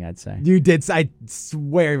like something I'd say. you did. I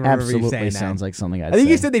swear I remember you Absolutely saying that. sounds like something I'd I think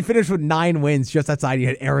say. you said they finished with 9 wins just outside. You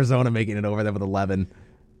had Arizona making it over them with 11.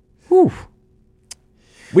 Whew.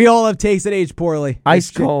 We all have takes that age poorly. Ice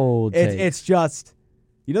It's ju- cold It's, takes. it's just,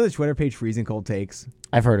 you know the Twitter page Freezing Cold Takes?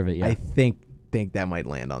 I've heard of it, yeah. I think that might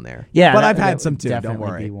land on there. Yeah, but that- I've that had would some too. Don't definitely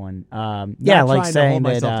worry. Be one. Not Yeah, like trying to saying hold that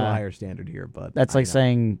myself to a higher standard here, but that's I like know.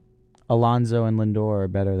 saying Alonzo and Lindor are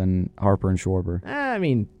better than Harper and Schwarber. I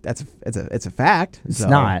mean, it's a fact. It's so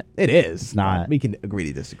not. It is. It's not. We can agree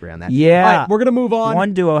to disagree on that. Yeah. All right, we're gonna move on.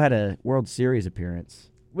 One duo had a World Series appearance.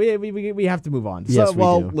 We have to move on. Yes, so, we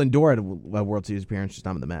well, do. Lindor had a World Series appearance, just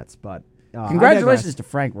not with the Mets. But Congratulations to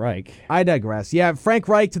Frank Reich. I digress. Yeah, Frank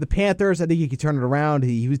Reich to the Panthers. I think he could turn it around.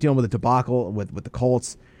 He was dealing with a debacle with the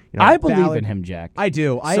Colts. You know, I believe Ballard- in him, Jack. I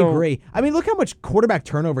do. I So- agree. I mean, look how much quarterback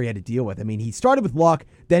turnover he had to deal with. I mean, he started with Luck,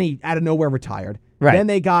 then he out of nowhere retired. Right. Then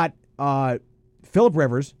they got Phillip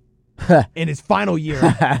Rivers in his final year,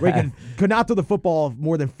 where he could not throw the football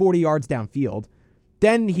more than 40 yards downfield.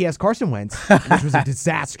 Then he has Carson Wentz, which was a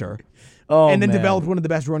disaster. Oh, and then man. developed one of the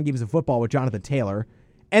best run games of football with Jonathan Taylor.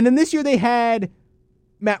 And then this year they had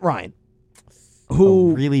Matt Ryan,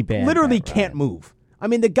 who A really bad literally Matt Ryan. can't move. I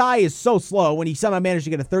mean, the guy is so slow when he somehow managed to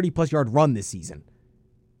get a 30-plus yard run this season.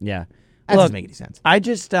 Yeah. That Look, doesn't make any sense. I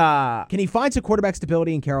just Can he find some quarterback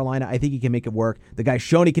stability in Carolina? I think he can make it work. The guy's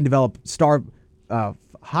shown he can develop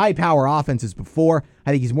high-power offenses before.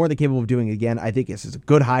 I think he's more than capable of doing it again. I think this is a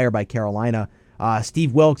good hire by Carolina.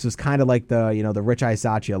 Steve Wilkes was kind of like the Rich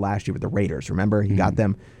Isaccia last year with the Raiders. Remember? He got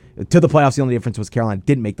them to the playoffs. The only difference was Carolina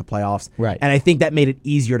didn't make the playoffs. Right. And I think that made it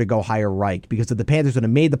easier to go hire Reich, because if the Panthers would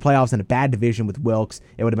have made the playoffs in a bad division with Wilkes,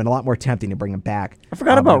 it would have been a lot more tempting to bring him back. I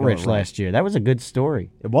forgot about by going Rich Reich. last year. That was a good story.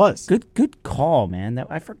 It was. Good call, man.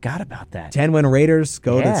 I forgot about that. 10-win Raiders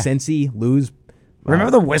go to Yeah. Cincy, lose.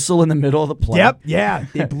 Remember the whistle in the middle of the play? Yep, yeah.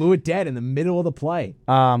 They blew it dead in the middle of the play.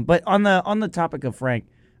 But on the topic of Frank,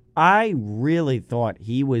 I really thought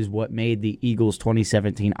he was what made the Eagles'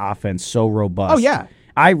 2017 offense so robust. Oh, yeah.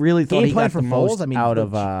 I really thought Game he plan got for the Foles, most I mean, out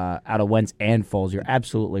of Wentz and Foles. You're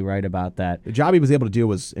absolutely right about that. The job he was able to do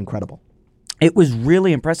was incredible. It was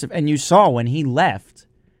really impressive, and you saw when he left,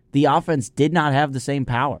 the offense did not have the same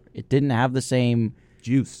power. It didn't have the same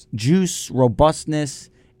juice, robustness.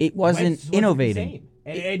 It wasn't innovating.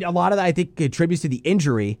 And a lot of that, I think, contributes to the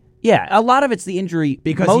injury Yeah, a lot of it's the injury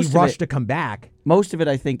because most he of rushed it- to come back. Most of it,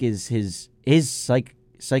 I think, is his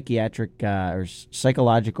psychiatric or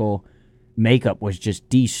psychological makeup was just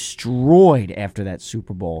destroyed after that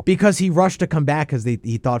Super Bowl. Because he rushed to come back because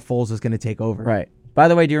he thought Foles was going to take over. Right. By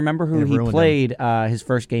the way, do you remember who And it he ruined played his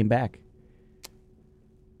first game back?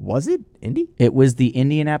 Was it Indy? It was the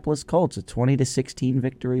Indianapolis Colts, a 20-16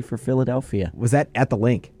 victory for Philadelphia. Was that at the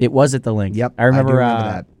Link? It was at the Link. Yep, I remember, I do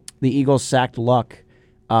remember that. The Eagles sacked Luck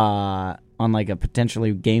on like a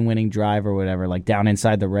potentially game-winning drive or whatever, like down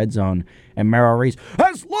inside the red zone, and Merrill Reese,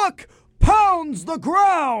 as Luck pounds the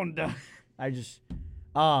ground.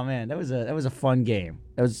 Oh man, that was a fun game.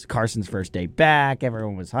 That was Carson's first day back.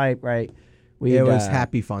 Everyone was hyped, right? It was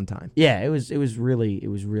happy fun time. Yeah, it was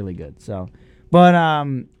really good. So, but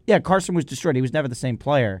yeah, Carson was destroyed. He was never the same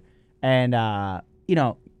player, and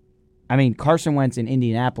Carson Wentz in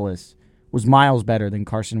Indianapolis was miles better than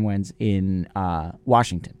Carson Wentz in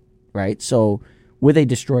Washington, right? So, with a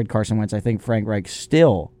destroyed Carson Wentz, I think Frank Reich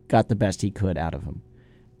still got the best he could out of him,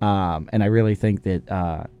 and I really think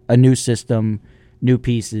that a new system, new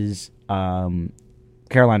pieces.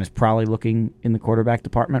 Carolina's probably looking in the quarterback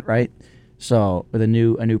department, right? So with a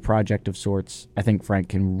new project of sorts, I think Frank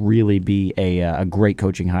can really be a great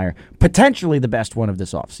coaching hire, potentially the best one of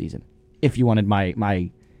this offseason, if you wanted my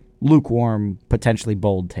lukewarm, potentially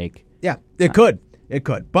bold take. Yeah, it could. It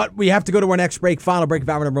could. But we have to go to our next break, final break of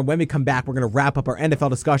hour number. When we come back, we're going to wrap up our NFL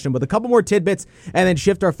discussion with a couple more tidbits and then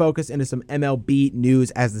shift our focus into some MLB news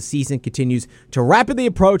as the season continues to rapidly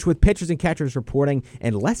approach, with pitchers and catchers reporting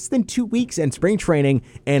in less than 2 weeks and spring training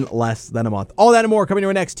in less than a month. All that and more coming to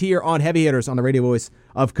our next here on Heavy Hitters on the radio voice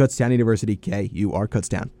of Kutztown University, KUR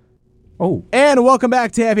Kutztown. Oh. And welcome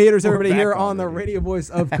back to Heavy Hitters, everybody, here on the radio voice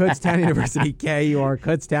of Kutztown University, KUR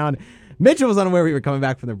Kutztown. Mitchell was unaware we were coming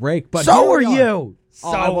back from the break, but so were you.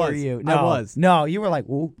 I were you. No, I was. No, you were like,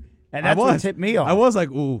 ooh. And that's what tipped me off. I was like,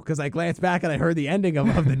 ooh, because I glanced back and I heard the ending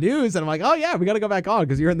of the news, and I'm like, oh, yeah, we got to go back on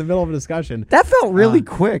because you're in the middle of a discussion. That felt really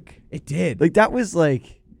quick. It did. Like, that was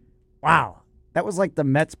like, wow. That was like the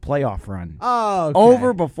Mets playoff run. Oh, okay.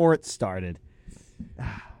 Over before it started.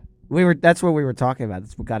 That's what we were talking about.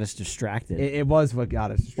 That's what got us distracted. It was what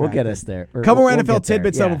got us distracted. We'll get us there. Couple more NFL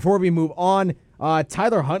tidbits, though, before we move on.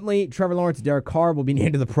 Tyler Huntley, Trevor Lawrence, and Derek Carr will be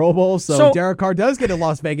named to the Pro Bowl, so Derek Carr does get a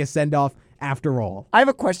Las Vegas send-off after all. I have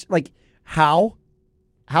a question. Like, how?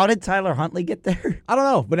 How did Tyler Huntley get there? I don't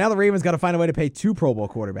know, but now the Ravens got to find a way to pay 2 Pro Bowl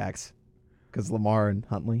quarterbacks because Lamar and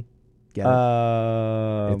Huntley. Get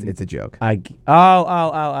it? It's a joke. Yeah, I get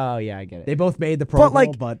it. They both made the Pro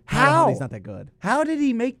Bowl, but how? Huntley's not that good. How did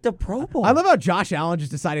he make the Pro Bowl? I love how Josh Allen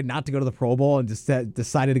just decided not to go to the Pro Bowl and just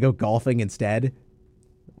decided to go golfing instead.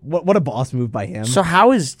 What a boss move by him. So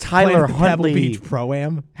how is Tyler Huntley Pebble Beach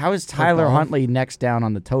Pro-Am? How is Tyler Huntley next down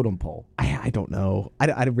on the totem pole? I don't know.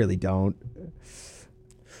 I really don't.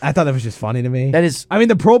 I thought that was just funny to me. That is. I mean,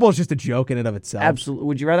 the Pro Bowl is just a joke in and of itself. Absolutely.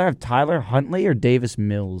 Would you rather have Tyler Huntley or Davis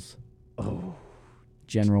Mills? Oh,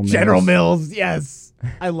 General Mills. General Mills. Yes,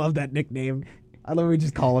 I love that nickname. I love when we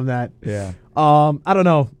just call him that. Yeah. I don't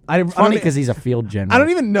know. It's funny because he's a field general. I don't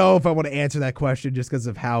even know if I want to answer that question just because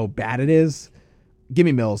of how bad it is. Give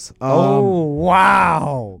me Mills. Oh,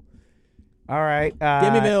 wow. All right.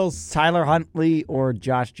 Give me Mills. Tyler Huntley or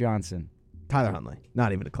Josh Johnson? Tyler Huntley.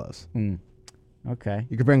 Not even close. Okay.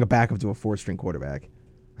 You could bring a backup to a 4-string quarterback.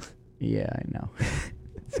 Yeah, I know.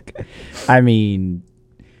 I mean,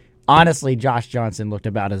 honestly, Josh Johnson looked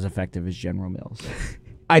about as effective as General Mills.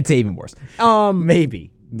 I'd say even worse.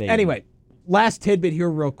 Maybe. Anyway, last tidbit here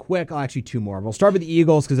real quick. Actually, 2 more. We'll start with the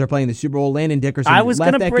Eagles because they're playing the Super Bowl. Landon Dickerson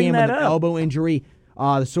left that game with an elbow injury.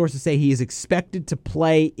 The sources say he is expected to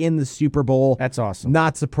play in the Super Bowl. That's awesome.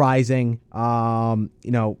 Not surprising.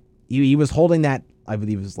 He was holding that, I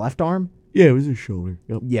believe, his left arm. Yeah, it was his shoulder.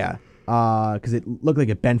 Yep. Yeah. Because it looked like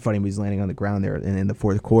it bent funny when he was landing on the ground there in the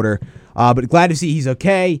fourth quarter. But glad to see he's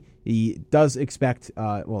okay. He does expect,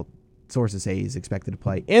 sources say he's expected to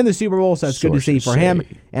play in the Super Bowl, so that's good to see for him,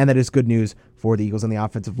 and that is good news for the Eagles on the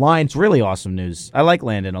offensive line. It's really awesome news. I like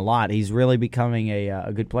Landon a lot. He's really becoming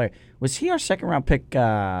a good player. Was he our second-round pick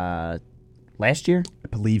last year? I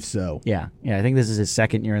believe so. Yeah. I think this is his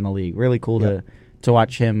second year in the league. Really cool to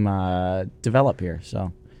watch him develop here.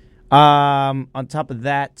 So, on top of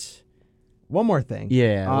that, one more thing.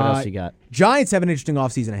 Yeah, what else you got? Giants have an interesting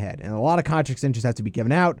offseason ahead, and a lot of contract extensions have to be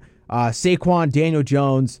given out. Saquon, Daniel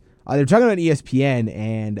Jones. They're talking about ESPN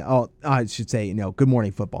and I should say, Good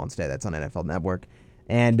Morning Football instead. That's on NFL Network.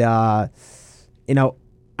 And I'd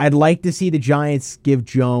like to see the Giants give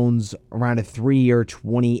Jones around a 3-year,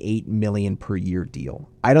 $28 million per year deal.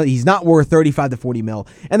 He's not worth $35 to $40 million.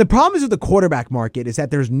 And the problem is with the quarterback market is that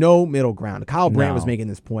there's no middle ground. Kyle Brandt was making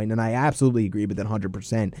this point, and I absolutely agree with it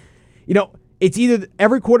 100%. It's either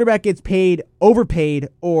every quarterback gets paid, overpaid,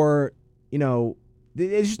 or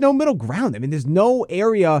There's just no middle ground. I mean, there's no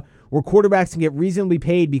area where quarterbacks can get reasonably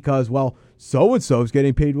paid because, well, so-and-so is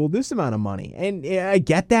getting paid, well, this amount of money. And I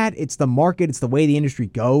get that. It's the market. It's the way the industry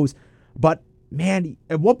goes. But, man,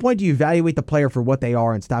 at what point do you evaluate the player for what they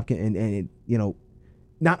are and stop and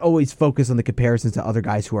not always focus on the comparisons to other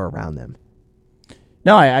guys who are around them?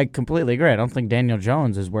 No, I completely agree. I don't think Daniel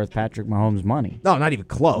Jones is worth Patrick Mahomes' money. No, not even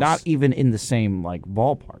close. Not even in the same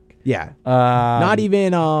ballpark. Yeah. Not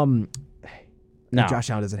even no. Josh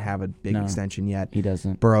Allen doesn't have a big extension yet. He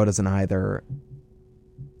doesn't. Burrow doesn't either.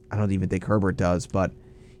 I don't even think Herbert does, but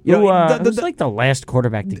who's like the last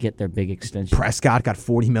quarterback to get their big extension? Prescott got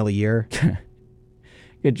 $40 million a year.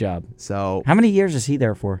 Good job. So how many years is he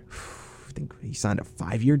there for? I think he signed a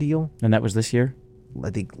 5-year deal. And that was this year? I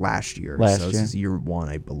think last year. This is year 1,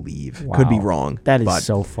 I believe. Wow. Could be wrong. That is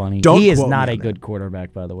so funny. He is not a good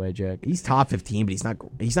quarterback, by the way, Jack. He's top 15, but he's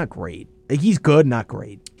not great. Like, he's good, not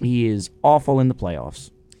great. He is awful in the playoffs.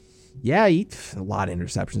 Yeah, a lot of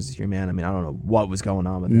interceptions this year, man. I mean, I don't know what was going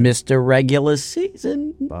on with him. Mr. Regular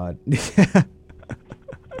Season. But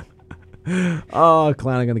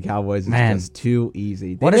clowning on the Cowboys is just too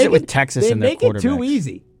easy. What is it with Texas and their quarterbacks? They make it too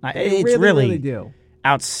easy. It's really do.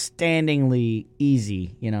 Outstandingly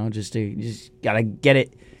easy, just gotta get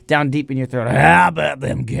it down deep in your throat. How about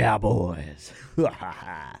them Cowboys?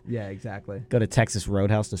 Yeah, exactly. Go to Texas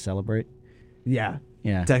Roadhouse to celebrate. Yeah.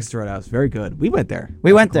 Yeah. Texas Roadhouse, very good. We went there.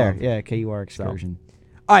 We went there. Yeah, KUR excursion.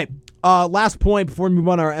 All right. Last point before we move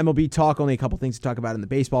on to our MLB talk. Only a couple things to talk about in the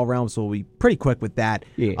baseball realm, so we'll be pretty quick with that.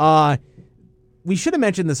 Yeah. We should have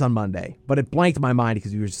mentioned this on Monday, but it blanked my mind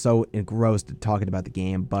because we were so engrossed in talking about the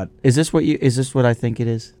game. But is this what I think it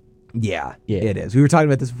is? Yeah, it is. We were talking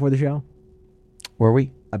about this before the show. Were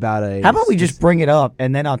we? How about we just bring it up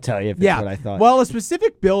and then I'll tell you if it's what I thought. Well, a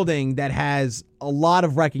specific building that has a lot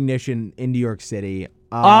of recognition in New York City.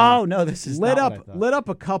 This is lit up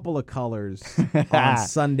a couple of colors on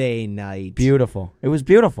Sunday night. Beautiful. It was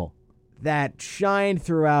beautiful. That shined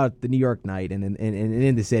throughout the New York night and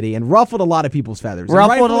in the city and ruffled a lot of people's feathers.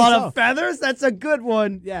 Ruffled a lot of feathers? That's a good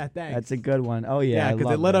one. Yeah, thanks. That's a good one. Oh, yeah. Yeah,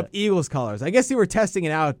 because it lit up Eagles colors. I guess they were testing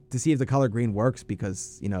it out to see if the color green works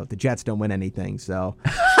because, the Jets don't win anything. So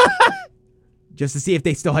just to see if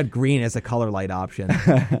they still had green as a color light option.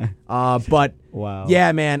 But wow.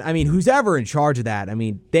 Yeah, man. I mean, who's ever in charge of that? I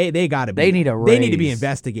mean, they got to be. They need a raise. They need to be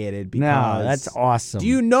investigated because no, that's awesome. Do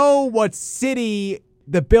you know what city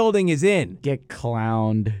the building is in? Get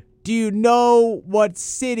clowned. Do you know what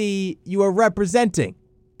city you are representing?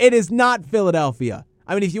 It is not Philadelphia.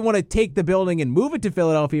 I mean, if you want to take the building and move it to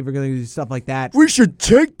Philadelphia, if we're going to do stuff like that, we should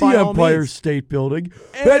take the by all Empire means. State Building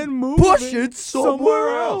and move push it somewhere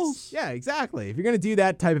else. Yeah, exactly. If you're going to do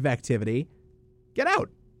that type of activity, get out.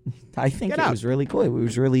 I think it was really cool. It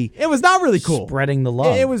was not really cool. Spreading the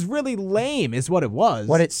love. It was really lame is what it was.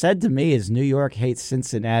 What it said to me is New York hates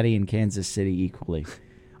Cincinnati and Kansas City equally.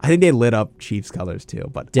 I think they lit up Chiefs colors too,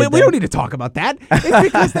 but we they? don't need to talk about that. It's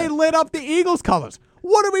because they lit up the Eagles colors.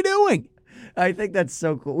 What are we doing? I think that's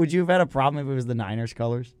so cool. Would you have had a problem if it was the Niners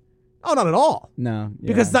colors? Oh, not at all. No. Yeah.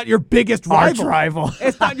 Because it's not your biggest rival. Arch rival.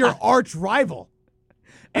 It's not your arch rival.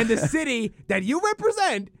 And the city that you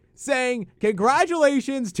represent saying,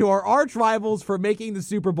 congratulations to our arch rivals for making the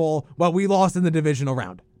Super Bowl while we lost in the divisional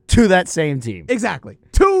round. To that same team. Exactly.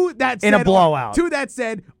 To that in a blowout. To that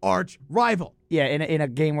said arch rival. Yeah, in a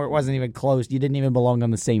game where it wasn't even close. You didn't even belong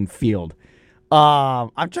on the same field.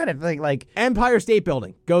 I'm trying to think Empire State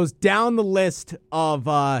Building goes down the list of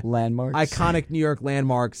landmarks, iconic New York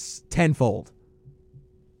landmarks tenfold.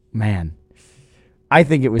 Man, I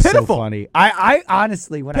think it was Pitiful. so funny. I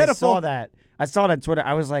honestly, when Pitiful. I saw that on Twitter,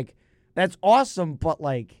 I was like, that's awesome, but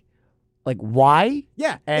why?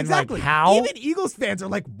 Yeah, and exactly. How? Even Eagles fans are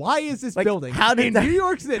like, why is this building how did in New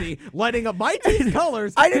York City lighting up my team's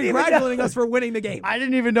colors, congratulating us for winning the game? I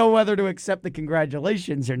didn't even know whether to accept the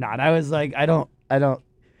congratulations or not. I was like, I don't.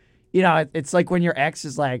 It's like when your ex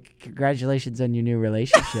is like, congratulations on your new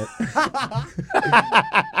relationship.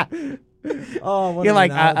 You're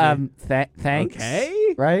like, thanks.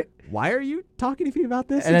 Okay. Right? Why are you talking to me about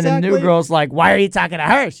this? And then the new girl's like, why are you talking to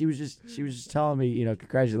her? She was just telling me,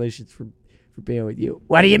 congratulations for being with you.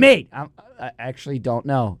 What do you mean? I actually don't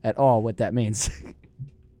know at all what that means.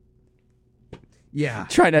 Yeah.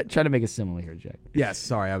 Trying to make a simile here, Jack. Yes,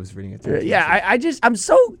 sorry, I was reading it too. Yeah, I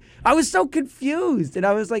was so confused, and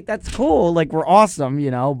I was like, that's cool, we're awesome,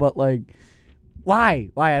 but why?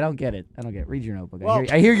 I don't get it. Read your notebook. Well,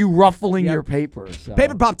 I hear you ruffling your paper. So.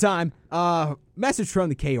 Paper pop time. Message from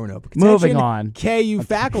the KU notebook. Moving on. KU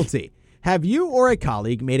faculty. Have you or a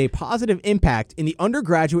colleague made a positive impact in the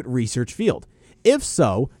undergraduate research field? If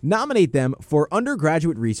so, nominate them for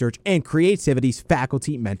Undergraduate Research and Creativity's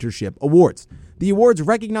Faculty Mentorship Awards. The awards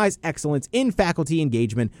recognize excellence in faculty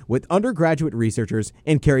engagement with undergraduate researchers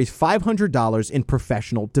and carries $500 in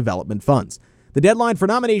professional development funds. The deadline for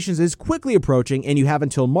nominations is quickly approaching, and you have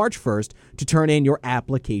until March 1st to turn in your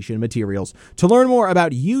application materials. To learn more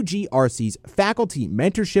about UGRC's Faculty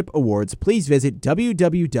Mentorship Awards, please visit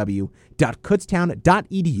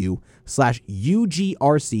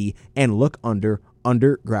www.kutztown.edu/UGRC and look under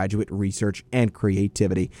Undergraduate Research and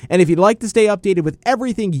Creativity. And if you'd like to stay updated with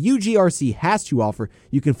everything UGRC has to offer,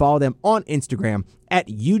 you can follow them on Instagram at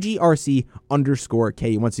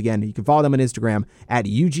UGRC_KU. Once again, you can follow them on Instagram at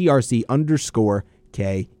UGRC_KU.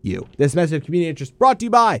 This message of community interest brought to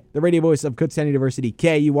you by the radio voice of Kutztown University,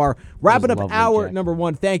 KUR. Wrapping up lovely, hour Jack. number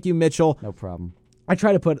 1. Thank you, Mitchell. No problem. I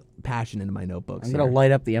try to put passion into my notebooks. I'm going to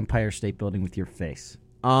light up the Empire State Building with your face.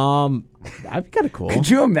 That'd be kind of cool. Could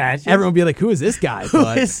you imagine? Everyone would be like, who is this guy? Who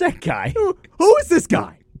But is that guy? who is this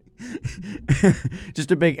guy?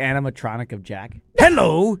 Just a big animatronic of Jack.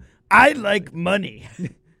 Hello, I like money.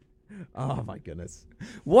 Oh, my goodness.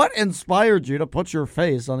 What inspired you to put your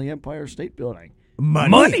face on the Empire State Building?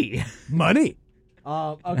 Money.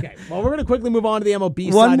 Okay. Well, we're going to quickly move on to the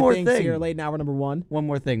MLB One side more of things thing. here late in hour number 1. One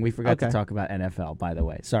more thing. We forgot to Okay. talk about NFL, by the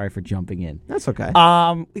way. Sorry for jumping in. That's okay.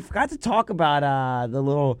 We forgot to talk about the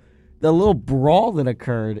little brawl that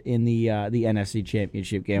occurred in the NFC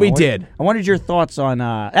Championship game. We did. I wanted your thoughts on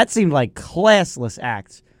that. Seemed like classless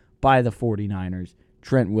acts by the 49ers,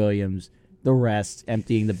 Trent Williams, the rest,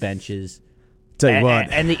 emptying the benches. Tell you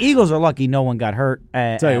what. And the Eagles are lucky no one got hurt.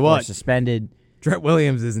 Tell you or what. suspended. Trent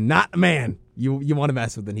Williams is not a man you want to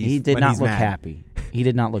mess with when He did when not he's look mad. happy. He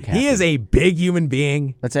did not look happy. He is a big human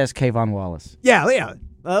being. Let's ask Kayvon Wallace. Yeah.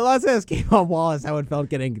 Let's ask Kayvon Wallace how it felt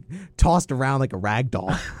getting tossed around like a rag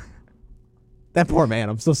doll. That poor man.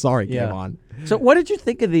 I'm so sorry, Yeah. Kayvon. So, what did you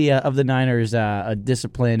think of the Niners'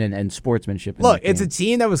 discipline and sportsmanship? In Look, that it's a game?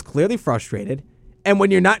 team that was clearly frustrated. And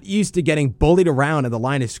when you're not used to getting bullied around at the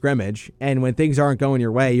line of scrimmage, and when things aren't going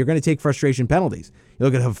your way, you're going to take frustration penalties. You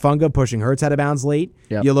look at Hufanga pushing Hurts out of bounds late.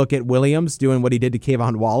 Yep. You look at Williams doing what he did to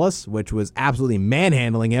Kayvon Wallace, which was absolutely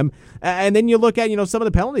manhandling him. And then you look at some of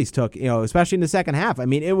the penalties took, especially in the second half. I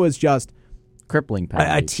mean, it was just crippling a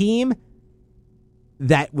penalties. team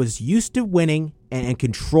that was used to winning and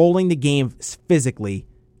controlling the game physically,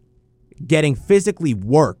 getting physically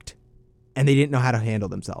worked, and they didn't know how to handle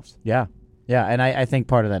themselves. Yeah, and I think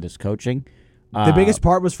part of that is coaching. The biggest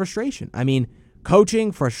part was frustration. I mean,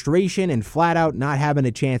 coaching, frustration, and flat out not having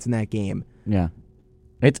a chance in that game. Yeah,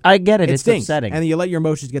 I get it. It's stinks. upsetting. And you let your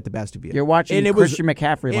emotions get the best of you. You're watching and Christian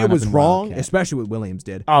McCaffrey. line It up was in wrong, Wildcat. especially what Williams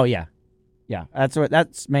did. Oh yeah.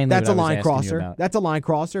 That's mainly That's what a I was line asking you crosser. about. That's a line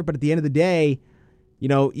crosser. But at the end of the day,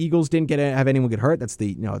 Eagles didn't have anyone get hurt. That's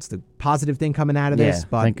the it's the positive thing coming out of this. Yeah,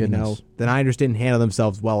 But thank goodness. the Niners didn't handle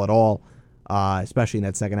themselves well at all, especially in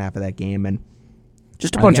that second half of that game. And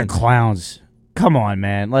Just a bunch Again. of clowns. Come on,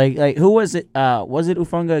 man. Like who was it? Was it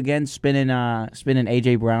Ufunga again spinning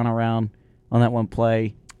AJ Brown around on that one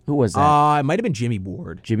play? Who was that? it might have been Jimmy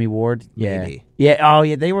Ward. Jimmy Ward? Yeah. Maybe. Yeah. Oh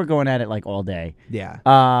yeah, they were going at it like all day. Yeah.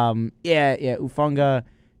 Yeah, Ufunga,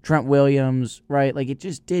 Trent Williams, right? Like it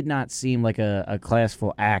just did not seem like a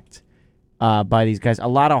classful act by these guys. A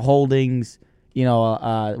lot of holdings,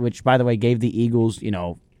 which by the way gave the Eagles,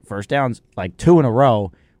 first downs like 2 in a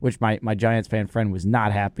row, which my Giants fan friend was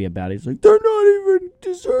not happy about. He's like, they're not even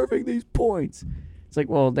deserving these points. It's like,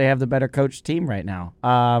 well, they have the better coached team right now.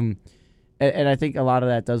 And I think a lot of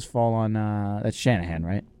that does fall on that's Shanahan,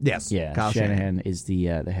 right? Yes. Yeah, Kyle Shanahan is the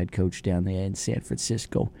head coach down there in San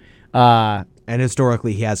Francisco. And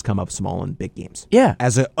historically, he has come up small in big games. Yeah,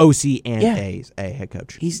 As an OC and Yeah. a head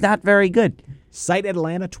coach. he's not very good. Cite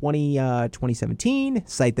Atlanta 2017.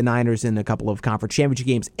 Cite the Niners in a couple of conference championship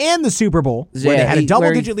games and the Super Bowl, where they Yeah, had a where he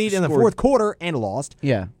double-digit lead in the scored. fourth quarter and lost.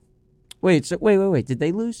 Yeah. Wait. Did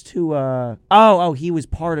they lose to? Oh, he was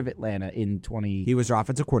part of Atlanta in He was their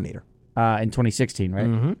offensive coordinator. in 2016, right?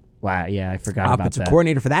 Mhm. Wow. Yeah, I forgot about Offensive that.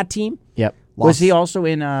 coordinator for that team. Yep. Lost- Was he also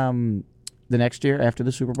in the next year after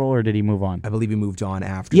the Super Bowl, or did he move on? I believe he moved on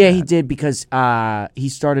after Yeah, that. he did because he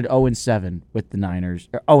started 0-7 with the Niners,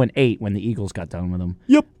 or 0-8 when the Eagles got done with him.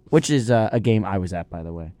 Yep. Which is a game I was at, by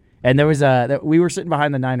the way. And there was we were sitting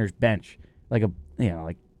behind the Niners bench, like a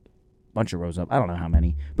bunch of rows up. I don't know how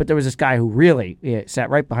many, but there was this guy who really sat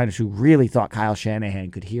right behind us, who really thought Kyle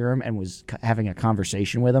Shanahan could hear him and was having a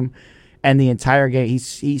conversation with him. And the entire game,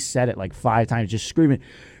 he said it like 5 times, just screaming,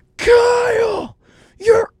 "Kyle,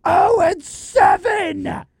 you're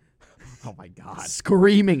 0-7!" Oh, my God.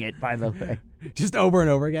 Screaming it, by the way. Just over and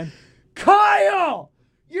over again. Kyle,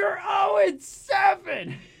 you're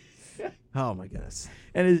 0-7. Oh my goodness.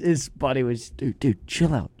 And his buddy was, dude,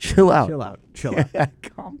 chill out. Chill out. Chill out.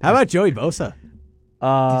 Calm How about Joey Bosa?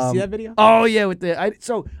 Did you see that video? Oh, yeah.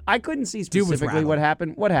 So I couldn't see Dude was specifically what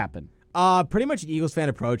happened. What happened? Pretty much an Eagles fan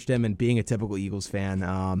approached him, and being a typical Eagles fan,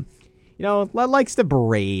 likes to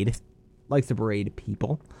berate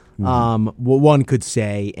people. What one could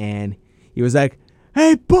say, and he was like,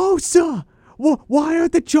 "Hey, Bosa, why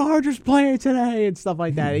aren't the Chargers playing today?" and stuff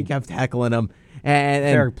like that. He kept heckling him. And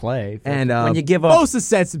Fair play. And when you give up, Bosa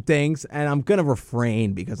said some things, and I'm gonna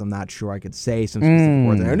refrain because I'm not sure I could say some specific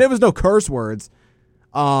words there. And there was no curse words.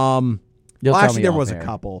 You'll tell Actually, me there off was air. a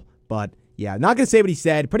couple, but yeah, not gonna say what he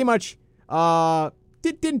said. Pretty much,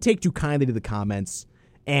 didn't take too kindly to the comments,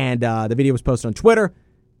 and the video was posted on Twitter.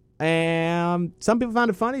 And some people found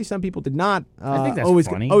it funny, some people did not. I think that's always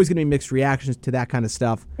funny. Always gonna be mixed reactions to that kind of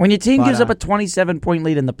stuff. When your team But, gives up a 27-point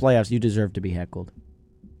lead in the playoffs, you deserve to be heckled.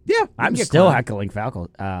 Yeah, I'm still heckling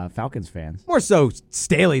Falcons fans. more so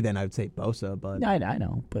Staley than I would say Bosa, but I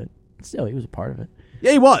know, but still, he was a part of it.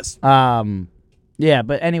 yeah, he was. Yeah,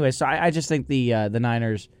 but anyway, so I just think the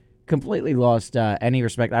Niners completely lost any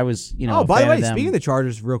respect. I was, Oh, by the a fan way, of them. speaking of the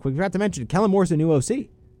Chargers, real quick, we forgot to mention Kellen Moore's the new OC.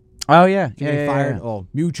 Oh yeah, Getting fired. Oh,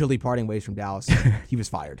 mutually parting ways from Dallas. He was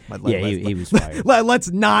fired. He was fired.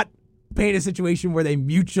 Let's not paint a situation where they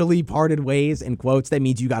mutually parted ways. In quotes, that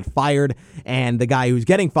means you got fired, and the guy who's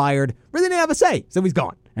getting fired really didn't have a say, so he's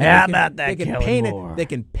gone. And How they can- about that, They can Kellen paint Moore? it. They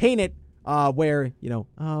can paint it where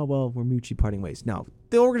we're mutually parting ways. No,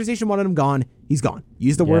 the organization wanted him gone. He's gone.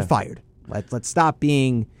 Use the word Yeah. fired. Let's stop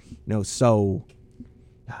being so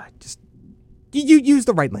just. You use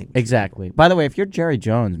the right language. Exactly. By the way, if you're Jerry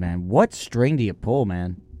Jones, man, what string do you pull,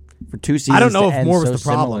 man? For 2 seasons, I don't know to if end Moore was so the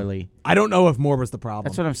problem. similarly. I don't know if Moore was the problem.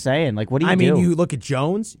 That's what I'm saying. Like, what do you I do? mean, you look at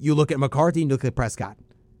Jones, you look at McCarthy, and you look at Prescott.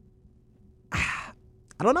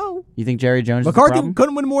 I don't know. You think Jerry Jones is the McCarthy problem?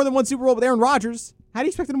 couldn't win more than one Super Bowl with Aaron Rodgers. How do you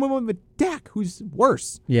expect him to win one with Dak, who's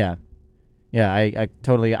worse? Yeah. Yeah, I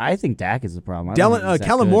totally. I think Dak is the problem. I don't think he's that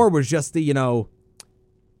Kellen good. Moore was just the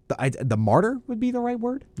martyr would be the right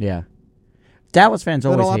word. Yeah. Dallas fans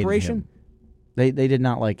always Little hated operation. him. They did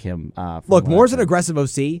not like him. From Look, the Moore's last an time. aggressive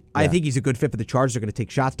OC. I Yeah. think he's a good fit for the Chargers. They're going to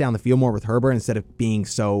take shots down the field more with Herbert instead of being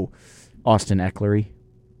so Austin Ecklery.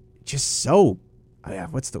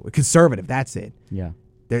 what's the conservative? That's it. Yeah.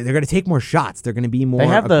 They're going to take more shots. They're going to be more They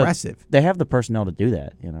have aggressive. They have the personnel to do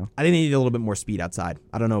that, I think they need a little bit more speed outside.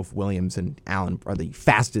 I don't know if Williams and Allen are the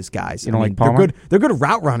fastest guys. You don't like they're Palmer? good. They're good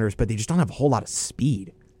route runners, but they just don't have a whole lot of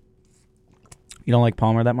speed. You don't like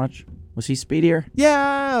Palmer that much? Was he speedier?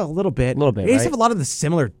 Yeah, a little bit. A little bit, They just right? have a lot of the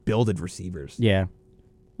similar builded receivers. Yeah.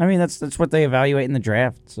 I mean, that's what they evaluate in the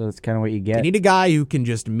draft, so that's kind of what you They get. need a guy who can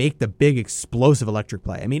just make the big explosive electric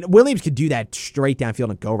play. I mean, Williams could do that straight downfield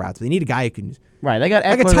and go routes, but they need a guy who can, Right, they got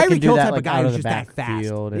like a Eckler that can Tyreek do Hill that, type like, of guy out who's of the just that fast.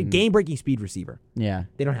 backfield. A game-breaking speed receiver. Yeah,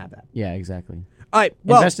 They don't have that. yeah, exactly. All right,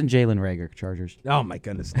 well. Invest in Jalen Reagor, Chargers. Oh my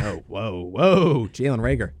goodness! No, whoa, Jalen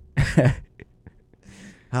Reagor.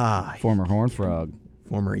 Former Horned Frog.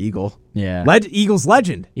 Former Eagle. Yeah. Eagles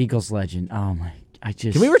legend. Eagles legend. Oh, my.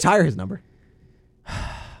 Can we retire his number?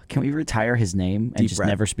 Can we retire his name and Deep just breath.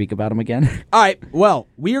 never speak about him again? All right, well,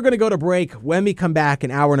 we are going to go to break. When we come back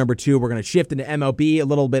in hour number 2, we're going to shift into MLB, a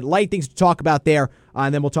little bit light things to talk about there,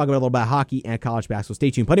 and then we'll talk about a little bit of hockey and college basketball.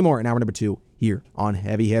 Stay tuned. Plenty more in hour number 2 here on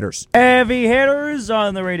Heavy Hitters. Heavy Hitters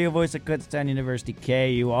on the radio voice of Kutztown University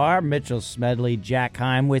KUR. Mitchell Smedley, Jack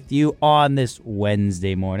Heim with you on this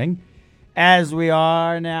Wednesday morning. As we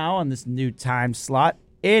are now on this new time slot,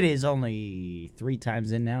 it is only 3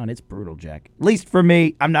 times in now, and it's brutal, Jack. At least for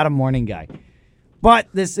me, I'm not a morning guy. But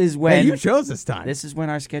this is when Hey, you chose this time. this is when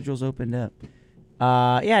our schedules opened up.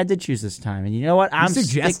 Yeah, I did choose this time, and you know what? I'm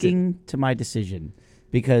suggested. sticking to my decision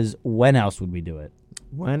because when else would we do it?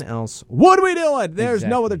 When else would we do it? There's no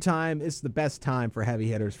Exactly. other time. It's the best time for Heavy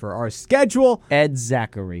Hitters for our schedule. Ed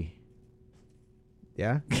Zachary.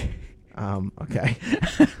 Yeah? Okay.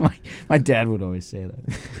 my dad would always say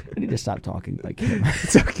that. I need to stop talking like him.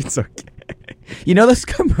 It's okay. It's okay. You know those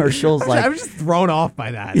commercials I like was just thrown off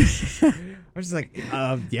by that. I was just like,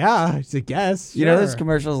 yeah, I guess. you know those sure.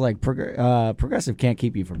 commercials like progressive can't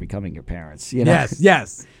keep you from becoming your parents. You know?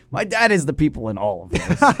 Yes. My dad is the people in all of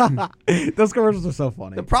those. Those commercials are so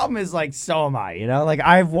funny. The problem is like so am I. You know, like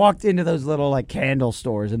I've walked into those little like candle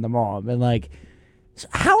stores in the mall and been like, so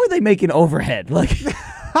how are they making overhead? Like.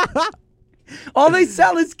 All they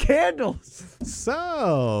sell is candles.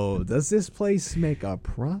 So, does this place make a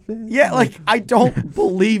profit? Yeah, like I don't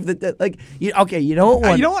believe that. Like, okay, you know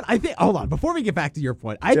what? You know what? I think. Hold on. Before we get back to your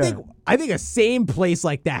point, I Sure. think a same place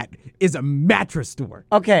like that is a mattress store.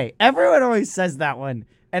 Okay, everyone always says that one,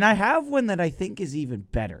 and I have one that I think is even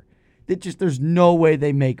better. There's no way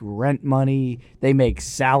they make rent money, they make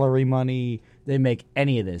salary money, they make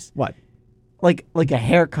any of this. What? Like a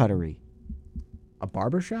haircuttery. A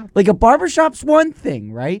barbershop? Like a barbershop's one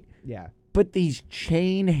thing, right? Yeah. But these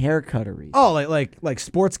chain haircutteries. Oh, like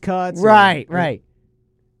sports cuts? Right.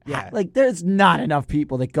 Yeah. Like there's not enough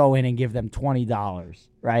people that go in and give them $20,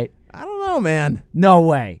 right? I don't know, man. No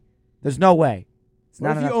way. There's no way. It's What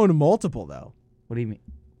not if enough. you own multiple, though? What do you mean?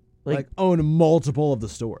 Like own multiple of the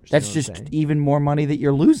stores. That's you know what just I'm saying? even more money that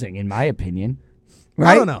you're losing, in my opinion.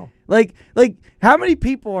 Right? I don't know. Like how many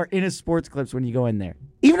people are in a Sports Clips when you go in there?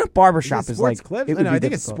 Even a barbershop is like sports clips? it would No, be I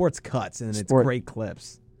think it's difficult. sports cuts, and then Sport- it's great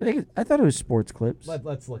clips. I thought it was Sports Clips.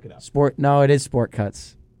 Let's look it up. No, it is Sport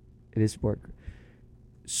Cuts. It is Sport.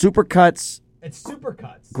 Super Cuts, It's super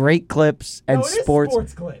cuts. Great Clips, and no, it is Sports.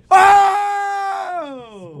 sports clips.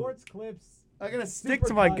 Oh! Sports clips. I'm gonna stick Super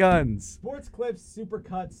to my Cuts, guns. Sports clips, super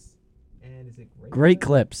cuts, and is it great? Great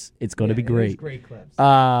Clips. It's going to be Yeah, it is great. great clips.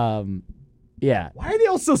 Yeah. Why are they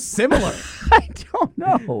all so similar? I don't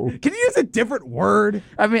know. Can you use a different word?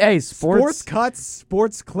 I mean, hey, Sports cuts,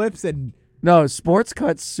 sports clips, and No, Sports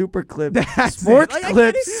Cuts, Super Clips, that's Sports it. Like,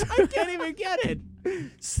 Clips, I can't even get it.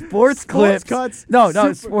 Sports Clips. Cuts. No,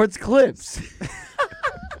 Super- Sports Clips.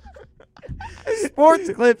 Sports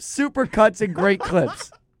Clips, Super Cuts, and Great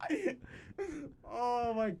Clips.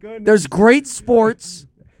 Oh my goodness. There's great sports,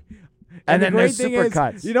 and the then great there's thing Super is,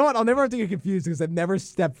 Cuts. You know what? I'll never have to get confused because I've never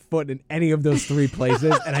stepped foot in any of those three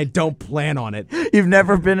places, and I don't plan on it. You've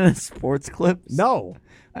never been in a Sports Clips? No.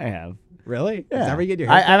 I have. Really? Is Yeah. that where you get your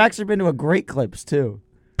I've haircut? actually been to a Great Clips too.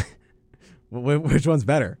 Which one's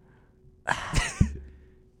better?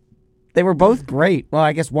 They were both great. Well,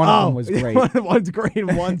 I guess one of them was great. One's great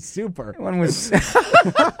and one's super. One was.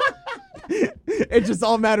 It just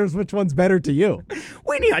all matters which one's better to you.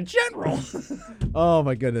 We need a general. Oh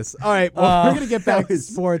my goodness. All right, well, we're gonna get back to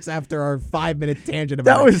sports after our 5-minute tangent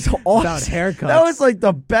about That was about awesome. haircuts. That was like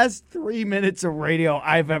the best 3 minutes of radio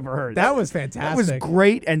I've ever heard. that was That fantastic. was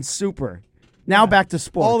great and super. Now back to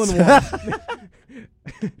sports. All in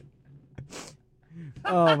one.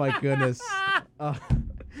 Oh my goodness.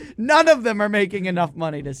 None of them are making enough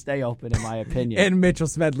money to stay open, in my opinion. In Mitchell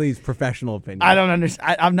Smedley's professional opinion. I don't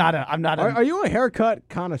understand. I'm not Are you a haircut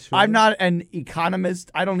connoisseur? I'm not an economist.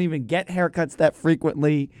 I don't even get haircuts that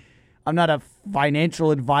frequently. I'm not a financial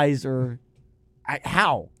advisor.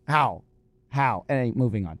 How? Anyway,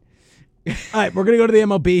 moving on. All right, we're going to go to the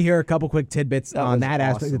MLB here. A couple quick tidbits on was that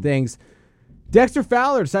aspect awesome. of things. Dexter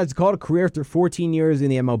Fowler decides to call it a career after 14 years in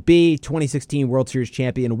the MLB. 2016 World Series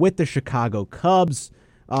champion with the Chicago Cubs.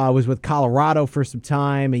 Was with Colorado for some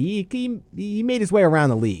time. He made his way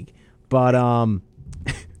around the league. But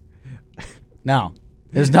No,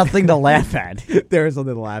 there's nothing to laugh at. there is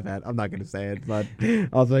something to laugh at. I'm not going to say it, but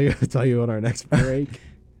I'll tell you on our next break.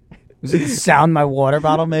 Was it the sound my water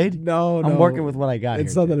bottle made? No. I'm working with what I got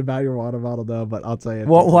It's here. something about your water bottle, though, but I'll tell you.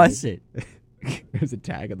 What was it? There's a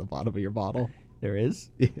tag at the bottom of your bottle. There is?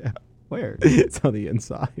 Yeah. Where? It's on the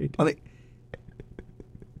inside.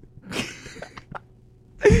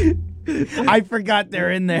 I forgot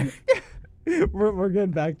they're in there. We're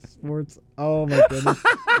getting back to sports. Oh, my goodness.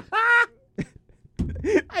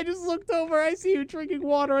 I just looked over. I see you drinking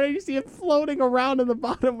water, and I see it floating around in the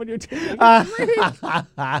bottom when you're taking a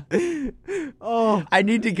drink. Oh, I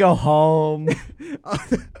need to go home.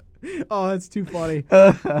 oh, that's too funny.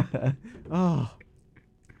 Oh.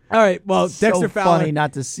 All right. Well, Dexter so Fowler. funny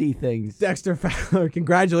not to see things. Dexter Fowler,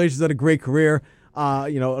 congratulations on a great career.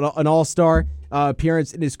 An all-star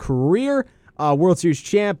appearance in his career. World Series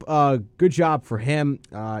champ. Good job for him.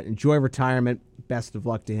 Enjoy retirement. Best of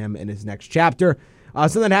luck to him in his next chapter.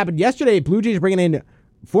 Something that happened yesterday. Blue Jays bringing in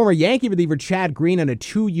former Yankee reliever Chad Green on a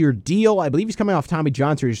 2-year deal. I believe he's coming off Tommy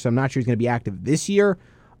John surgery, so I'm not sure he's going to be active this year.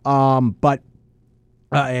 But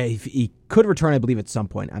he could return, I believe, at some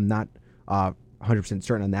point. I'm not 100%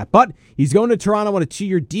 certain on that. But he's going to Toronto on a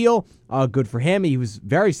 2-year deal. Good for him. He was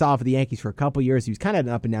very solid for the Yankees for a couple years. He was kind of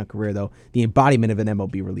an up-and-down career, though. The embodiment of an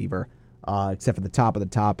MLB reliever, except for the top of the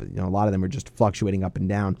top. A lot of them are just fluctuating up and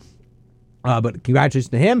down. But congratulations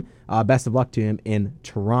to him. Best of luck to him in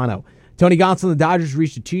Toronto. Tony Gonsolin, the Dodgers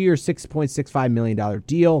reached a 2-year, $6.65 million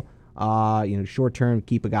deal. Short-term,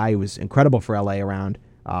 keep a guy who was incredible for LA around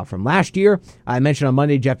from last year. I mentioned on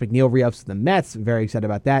Monday Jeff McNeil re-ups with the Mets. Very excited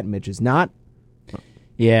about that. Mitch is not.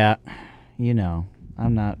 Yeah,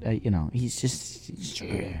 I'm not. He's just.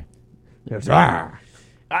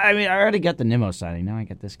 I mean, I already got the Nimmo signing. Now I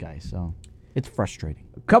got this guy, so it's frustrating.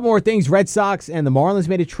 A couple more things. Red Sox and the Marlins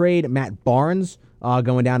made a trade. Matt Barnes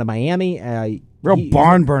going down to Miami. Real He's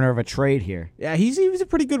barn burner of a trade here. Yeah, he was a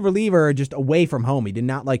pretty good reliever just away from home. He did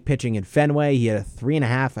not like pitching in Fenway. He had a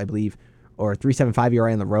 3.5, I believe, or 3.75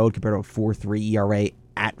 ERA on the road compared to a 4.3 ERA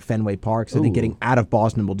at Fenway Park. So I think getting out of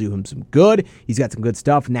Boston will do him some good. He's got some good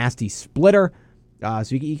stuff. Nasty splitter.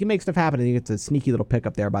 So he can make stuff happen. I think it's a sneaky little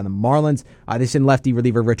pickup there by the Marlins. They send lefty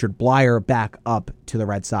reliever Richard Blyer back up to the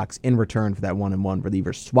Red Sox in return for that 1-1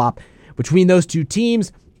 reliever swap. Between those two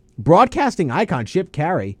teams, broadcasting icon Chip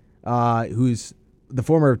Carey, who's the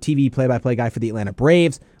former TV play-by-play guy for the Atlanta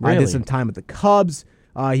Braves, did some time with the Cubs.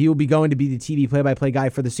 He will be going to be the TV play-by-play guy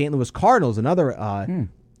for the St. Louis Cardinals, another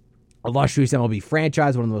illustrious MLB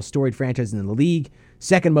franchise, one of the most storied franchises in the league,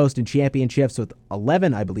 second most in championships with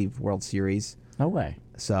 11, I believe, World Series. No way.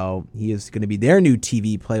 So he is going to be their new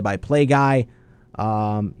TV play-by-play guy.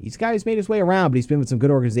 He's a guy who's made his way around, but he's been with some good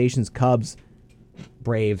organizations, Cubs,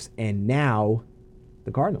 Braves, and now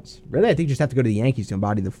the Cardinals. Really, I think you just have to go to the Yankees to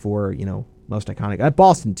embody the four, most iconic.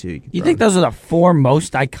 Boston, too. You think those are the four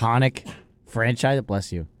most iconic franchise?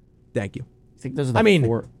 Bless you. Thank you. You think those are the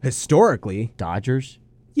four? Historically. Dodgers?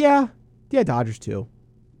 Yeah, Dodgers, too.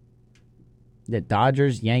 The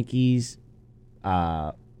Dodgers, Yankees,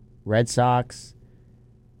 Red Sox.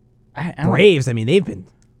 Braves, they've been...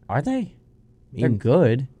 Are they? They're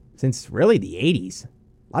good. Since really the 80s. A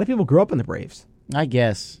lot of people grew up in the Braves. I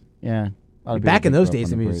guess, yeah. Back in those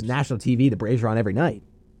days, it was national TV. The Braves were on every night.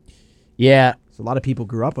 Yeah. So a lot of people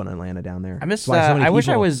grew up on Atlanta down there. I miss. I wish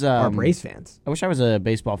I was are Braves fans. I wish I was a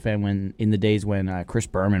baseball fan in the days when Chris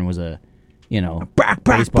Berman was a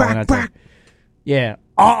back. Yeah.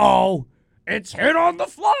 It's hit on the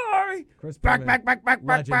fly. Chris back.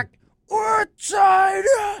 We're tied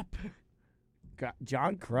up.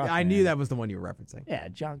 John Kruk. Yeah, I knew that was the one you were referencing. Yeah,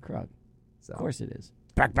 John Kruk. So. Of course it is.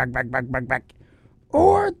 Back.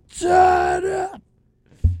 Or tied up.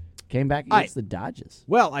 Came back against the Dodgers.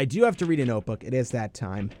 Well, I do have to read a notebook. It is that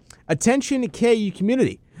time. Attention KU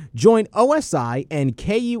community. Join OSI and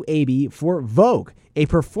KUAB for Vogue, a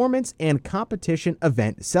performance and competition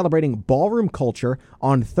event celebrating ballroom culture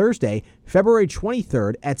on Thursday, February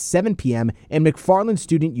 23rd at 7 p.m. in McFarland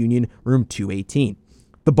Student Union, room 218.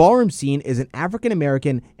 The ballroom scene is an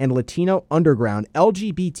African-American and Latino underground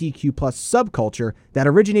LGBTQ plus subculture that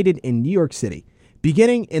originated in New York City.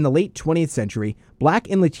 Beginning in the late 20th century, Black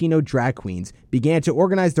and Latino drag queens began to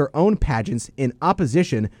organize their own pageants in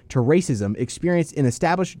opposition to racism experienced in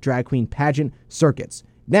established drag queen pageant circuits.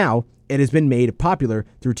 Now, it has been made popular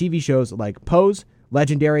through TV shows like Pose,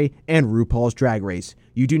 Legendary, and RuPaul's Drag Race.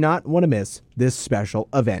 You do not want to miss this special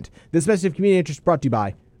event. This message of community interest brought to you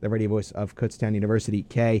by the radio voice of Kutztown University,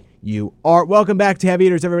 KUR. Welcome back to Heavy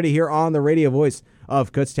Hitters, everybody, here on the radio voice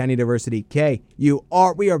of Kutztown University,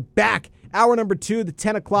 KUR. We are back. Hour number 2, the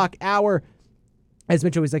 10 o'clock hour, as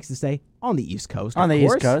Mitch always likes to say, on the East Coast. On the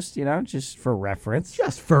East Coast, just for reference.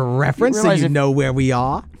 Just for reference, so you know where we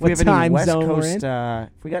are, what time zone we're in.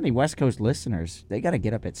 If we got any West Coast listeners, they got to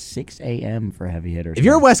get up at 6 a.m. for Heavy Hitters. If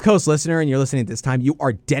you're a West Coast listener and you're listening at this time, you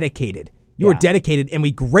are dedicated. You are dedicated, and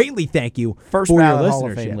we greatly thank you for your listenership. Hall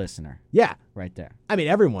of Fame listener. Yeah. Right there.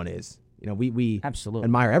 Everyone is. We absolutely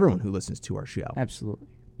admire everyone who listens to our show. Absolutely.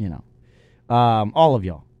 All of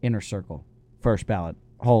y'all, Inner Circle, First Ballot,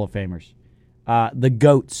 Hall of Famers. The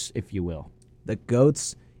GOATs, if you will. The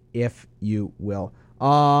GOATs, if you will.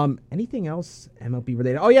 Anything else MLB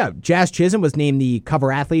related? Oh, yeah. Jazz Chisholm was named the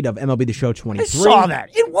cover athlete of MLB The Show 23. I saw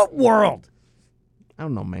that. In what world? I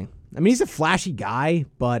don't know, man. He's a flashy guy,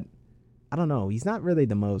 but I don't know. He's not really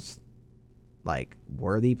the most,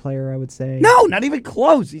 worthy player, I would say. No, not even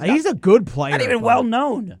close. He's a good player. Not even well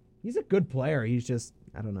known. He's a good player. He's just,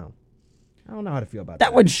 I don't know. I don't know how to feel about that.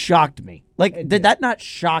 That one shocked me. Did that not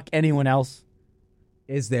shock anyone else?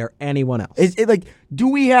 Is there anyone else? Do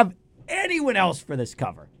we have anyone else for this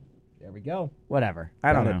cover? There we go. Whatever.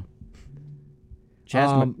 I don't know.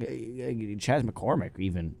 Chaz McCormick,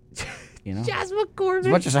 even. Chaz McCormick. As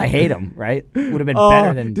much as I hate him, right? Would have been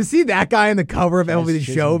better than. To see that guy on the cover of MLB The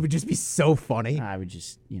Show would just be so funny. I would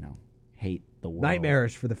just, hate the world.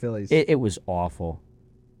 Nightmarish for the Phillies. It was awful.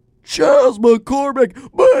 Chaz McCormick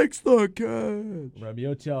makes the catch.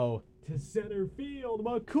 Realmuto to center field.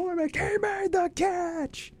 McCormick, he made the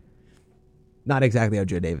catch. Not exactly how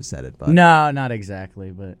Joe Davis said it, but no, not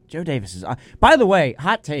exactly. But Joe Davis is. By the way,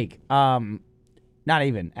 hot take. Not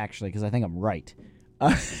even actually, because I think I'm right.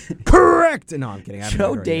 Correct. No, I'm kidding.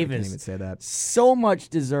 Joe Davis. I can't even say that. So much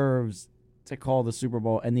deserves to call the Super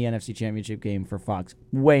Bowl and the NFC Championship game for Fox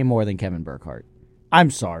way more than Kevin Burkhardt.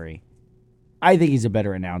 I'm sorry. I think he's a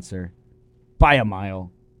better announcer by a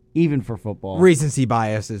mile. even for football. Recency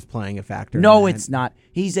bias is playing a factor. No, in that. it's not.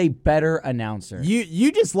 He's a better announcer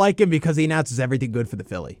You just like him because he announces everything good for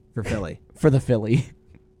Philly. for the Philly.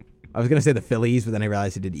 I was gonna say the Phillies, but then I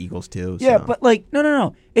realized he did Eagles too. Yeah, so. but like,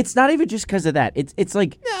 no. It's not even just because of that. It's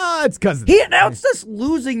like No, it's because he announced us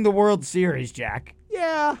losing the World Series, Jack.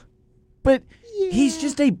 Yeah. But he's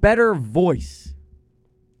just a better voice.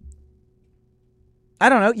 I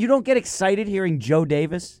don't know. You don't get excited hearing Joe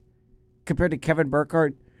Davis compared to Kevin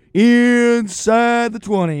Burkhardt inside the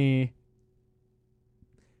 20.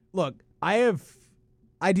 Look, I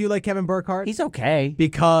do like Kevin Burkhardt. He's okay.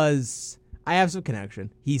 Because I have some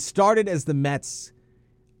connection. He started as the Mets,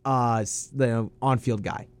 the on-field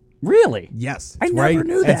guy. Really? Yes, I it's where never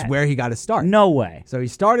knew that. That's where he got his start. No way. So he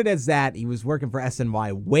started as that. He was working for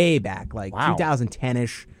SNY way back, like Wow.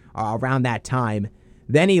 2010-ish, around that time.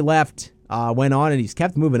 Then he left, went on, and he's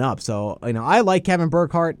kept moving up. So I like Kevin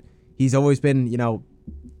Burkhardt. He's always been,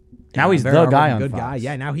 Now he's very the guy on good Fox. guy.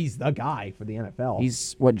 Yeah, now he's the guy for the NFL.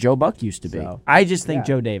 He's what Joe Buck used to be. So, I just think yeah.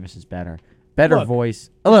 Joe Davis is better. Better Look,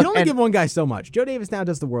 voice. you Look, can only and give one guy so much. Joe Davis now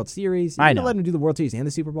does the World Series. You I can know. let him do the World Series and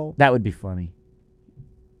the Super Bowl. that would be funny.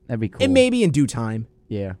 That'd be cool. It may be in due time.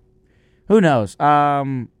 Yeah. Who knows? I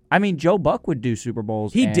mean, Joe Buck would do Super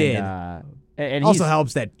Bowls. He and, did. And Also he's-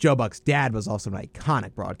 helps that Joe Buck's dad was also an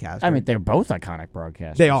iconic broadcaster. I mean, they're both iconic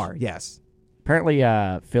broadcasters. they are, yes. Apparently,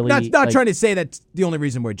 Philly. Not like- trying to say that's the only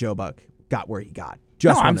reason where Joe Buck got where he got.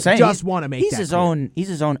 No, I'm saying just want to make he's that his clear. own. He's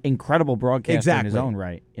his own incredible broadcaster in Exactly. his own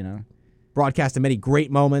right. Broadcasted many great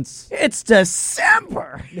moments. It's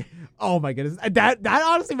December. Oh my goodness, that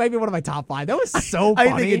honestly might be one of my top 5. That was so funny.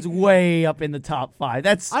 I think it's way up in the top 5.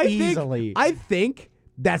 That's easily. I think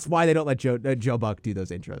that's why they don't let Joe Buck do those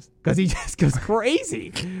intros because he just goes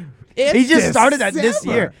crazy. he just started that this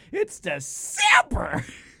December. year. It's December.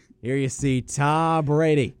 Here you see Tom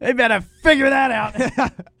Brady. They better figure that out.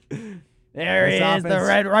 There This he is, the offense-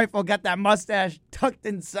 red rifle, got that mustache tucked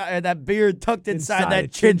inside, that beard tucked inside Inside that a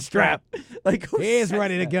chin chin strap. Like who He is says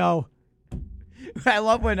ready to that? go. I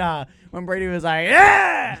love when Brady was like,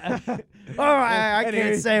 "Yeah." Oh, I And can't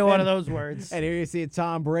here- say one of those words. And here you see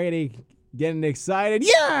Tom Brady getting excited.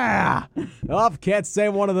 Yeah! Oh, can't say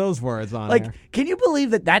one of those words on Like, there. can you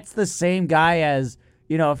believe that that's the same guy as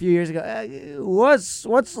a few years ago?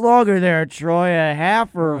 What's longer there, Troy? A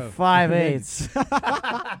half or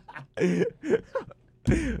 5/8?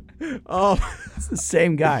 Oh, It's the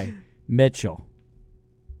same guy. Mitchell.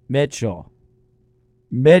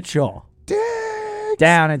 dang!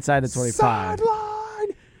 Down inside the 25. Sideline!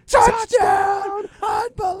 Touchdown!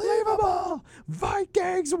 Unbelievable!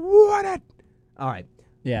 Vikings won it! All right,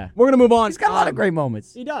 Yeah. we're going to move on. He's got a lot of great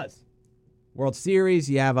moments. He does. World Series,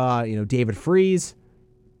 you have, David Freese.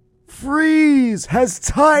 Freeze has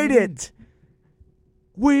tied it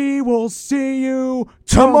We will see you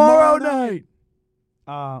tomorrow night.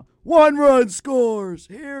 1 run scores.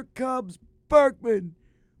 Here comes Berkman.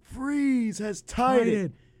 Freeze has tied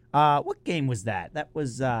it. What game was that? That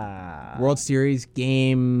was World Series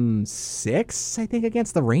Game 6, I think,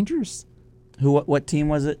 against the Rangers. who? What team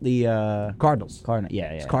was it? The Cardinals. Cardinals.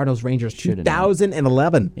 Yeah. Cardinals Rangers Should've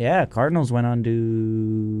 2011. Yeah, Cardinals went on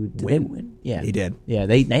to did they Win. win? Yeah, They did. Yeah,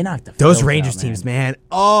 they knocked the Those filth Rangers out, teams, man.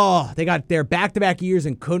 Oh, they got their back-to-back years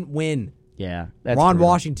and couldn't win. Yeah, that's Ron brutal.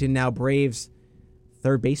 Washington, now Braves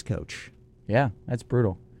third base coach. Yeah, that's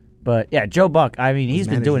brutal. But yeah, Joe Buck. I mean, he's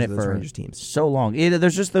been doing it managers of those for Rangers teams. so long.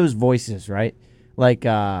 There's just those voices, right? Like,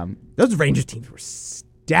 Those Rangers teams were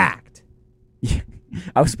stacked.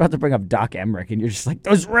 I was about to bring up Doc Emmerich, and you're just like,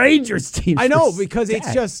 those Rangers teams. I know, were because it's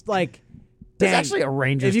stacked. just like, There's dang, actually a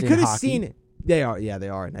Rangers if you team could have hockey. seen it. They are,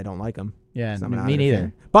 and I don't like them. Yeah, I'm an me Islander neither.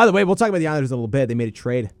 fan. By the way, we'll talk about the Islanders a little bit. They made a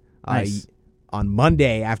trade Nice. on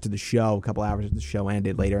Monday after the show, a couple hours after the show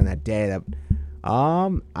ended later in that day. That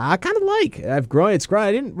I kind of like. I've grown. It's grown.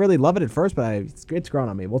 I didn't really love it at first, but it's grown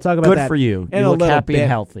on me. We'll talk about Good that. for you. in You a look little happy bit. and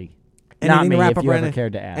healthy. Not Anything me, to wrap if up you our ever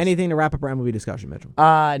cared to ask. Anything to wrap up our MLB discussion, Mitchell?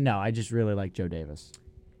 No, I just really like Joe Davis.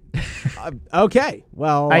 Okay.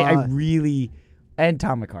 Well, I really, and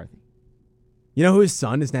Tom McCarthy. you know whose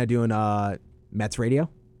son is now doing Mets radio?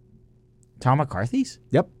 Tom McCarthy's?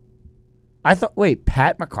 Yep. Wait,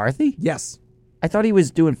 Pat McCarthy? Yes. I thought he was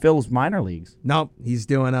doing Phil's minor leagues. No, he's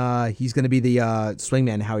doing. He's going to be the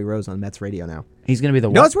swingman Howie Rose on Mets radio now. He's going to be the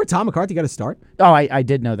You know what? that's where Tom McCarthy got to start. Oh, I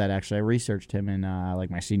did know that, actually. I researched him in like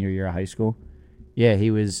my senior year of high school. Yeah, I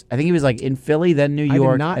think he was like in Philly, then New did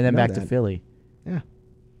York, not and then know back to that. Philly. Yeah.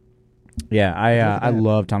 Yeah, I that.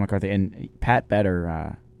 love Tom McCarthy, and Pat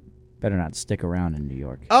better not stick around in New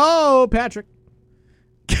York. Oh, Patrick.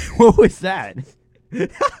 What was that?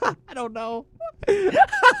 I don't know. We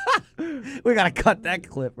gotta cut that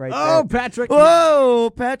clip right Oh, there. Patrick.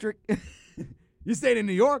 Whoa, Patrick. You stayed in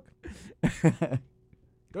New York.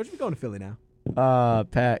 Don't you be going to Philly now?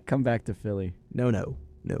 Pat, come back to Philly. No.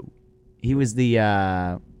 He was the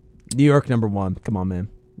New York #1. Come on, man.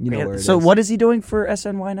 You know where it is. So what is he doing for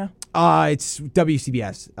SNY now? It's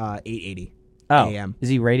WCBS 880 Oh, AM. is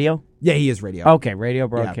he radio? Yeah, he is radio. Okay, radio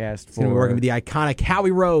broadcast He's going to be working with the iconic Howie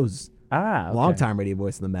Rose, okay. longtime radio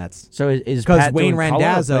voice of the Mets. So is Because Pat Wayne doing color or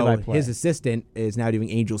Randazzo, play-by-play? his assistant, is now doing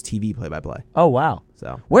Angels TV play-by-play. Oh wow.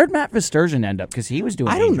 So Where'd Matt Vesturgeon end up? Because he was doing.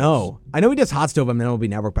 I don't Angels. know. I know he does Hot Stove on MLB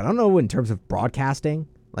Network, but I don't know in terms of broadcasting,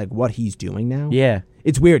 like what he's doing now. Yeah.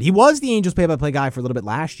 It's weird. He was the Angels play-by-play guy for a little bit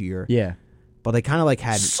last year, Yeah. but they kind of like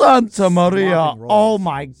had Santa Maria. swapping roles, Oh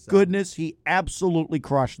my so. goodness, he absolutely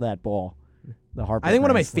crushed that ball. The Harper. I think one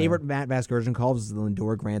of my Grand Slam. favorite Matt Vasgersian calls was the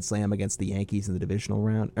Lindor Grand Slam against the Yankees in the divisional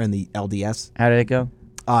round, or in the LDS. How did it go?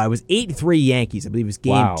 It was 8-3 Yankees. I believe it was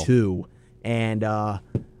game Wow. 2. And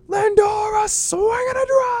Lindor a swing and a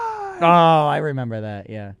drive. Oh, I remember that.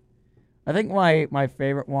 Yeah. I think my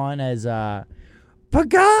favorite one is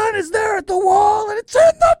Pagan is there at the wall and it's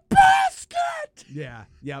in the basket. Yeah.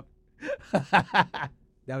 Yep. That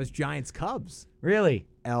was Giants Cubs. Really?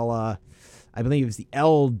 I believe it was the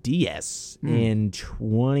LDS in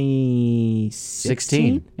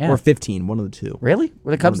 2016 Yeah. or 15, one of the two. Really?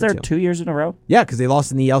 Were the Cubs One there of the two. 2 years in a row? Yeah, because they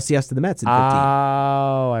lost in the LCS to the Mets in 15.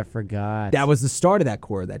 Oh, I forgot. That was the start of that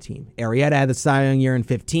core of that team. Arrieta had the Cy Young year in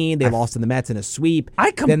 15. They lost in the Mets in a sweep.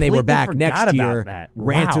 I Then they were completely back forgot next about year, that.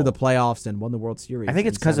 ran Wow. through the playoffs, and won the World Series. I think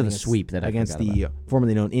it's in 'cause of the 7 sweep that I against forgot the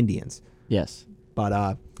formerly known Indians. Yes.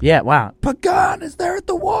 But Yeah, wow. Pagan is there at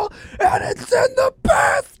the wall and it's in the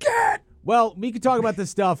basket. well, we could talk about this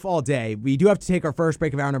stuff all day. We do have to take our first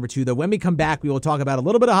break of hour number 2, though. When we come back, we will talk about a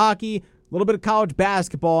little bit of hockey, a little bit of college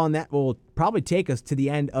basketball, and that will probably take us to the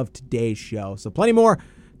end of today's show. So plenty more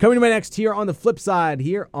coming to my next here on the flip side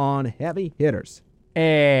here on Heavy Hitters.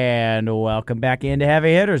 And welcome back into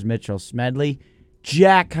Heavy Hitters. Mitchell Smedley,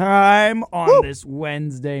 Jack Heim on this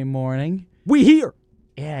Wednesday morning. We here.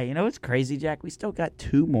 Yeah, you know what's crazy, Jack? We still got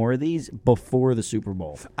 2 more of these before the Super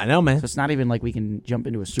Bowl. I know, man. So it's not even like we can jump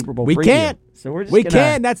into a Super Bowl We preview. can't. So we're just We gonna,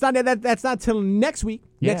 can. That's not till next week.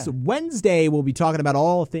 Yeah. Next Wednesday, we'll be talking about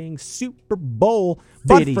all things Super Bowl.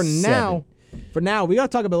 But for 57. now, we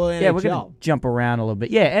got to talk about a little NHL. Yeah, we're going to jump around a little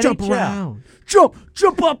bit. Yeah, Jump NHL. around.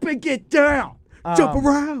 Jump up and get down. Jump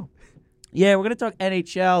around. Yeah, we're going to talk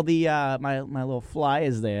NHL. The my little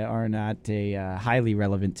Flyers there are not a highly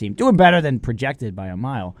relevant team. Doing better than projected by a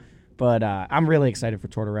mile. But I'm really excited for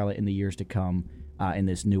Tortorella in the years to come in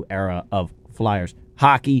this new era of Flyers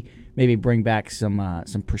hockey. Maybe bring back some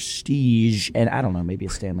prestige, and I don't know, maybe a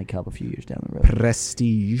Stanley Cup a few years down the road.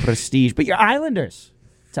 Prestige. But your Islanders,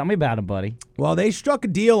 tell me about them, buddy. Well, they struck a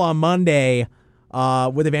deal on Monday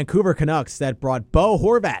with the Vancouver Canucks that brought Bo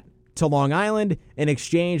Horvat to Long Island. In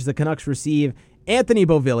exchange, the Canucks receive Anthony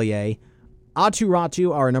Beauvillier, Atu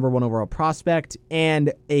Ratu, our number 1 overall prospect,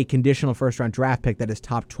 and a conditional first-round draft pick that is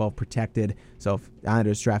top 12 protected. So if the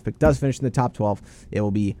Islanders draft pick does finish in the top 12, it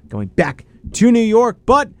will be going back to New York.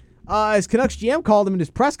 But as Canucks GM called him in his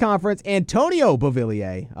press conference, Antonio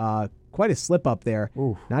Beauvillier, quite a slip-up there.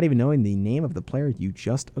 Oof. Not even knowing the name of the player you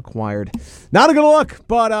just acquired. Not a good look,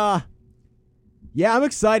 but yeah, I'm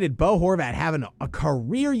excited. Bo Horvat having a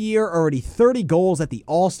career year, already 30 goals at the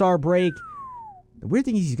All-Star break. The weird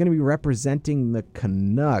thing is he's going to be representing the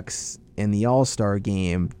Canucks in the All-Star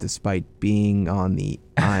game despite being on the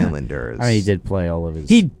Islanders. I mean, he did play all of his.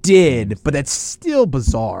 He did, but that's still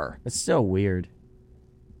bizarre. It's so weird.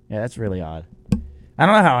 Yeah, that's really odd. I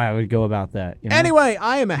don't know how I would go about that. You know? Anyway,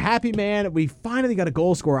 I am a happy man. We finally got a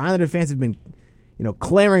goal scorer. Islander fans have been,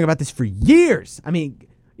 clamoring about this for years. I mean,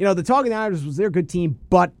 the talking Islanders was their good team,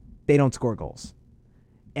 but they don't score goals.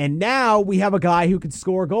 And now we have a guy who can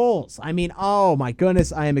score goals. I mean, oh my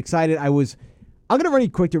goodness, I am excited. I'm going to run you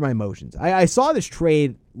quick through my emotions. I saw this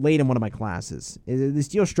trade late in one of my classes. This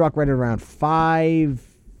deal struck right around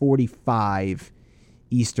 5:45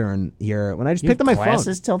 Eastern here when I just You picked up have my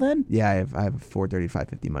classes phone. till then? Yeah, I have 4:30 to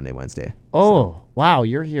 5:50 Monday, Wednesday. Oh, wow,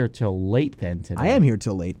 you're here till late then today. I am here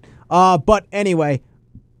till late. But anyway,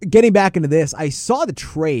 getting back into this, I saw the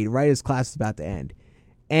trade right as class was about to end.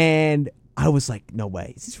 And I was like, no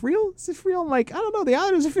way. Is this real? Is this real? I'm like, I don't know. The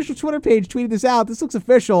Islanders official Twitter page tweeted this out. This looks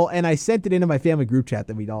official. And I sent it into my family group chat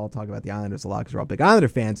that we'd all talk about the Islanders a lot because we're all big Islander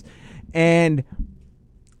fans. And,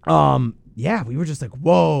 yeah, we were just like,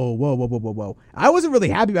 whoa. I wasn't really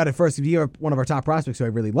happy about it first because you were one of our top prospects who I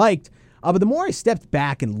really liked. But the more I stepped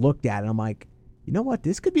back and looked at it, I'm like, you know what?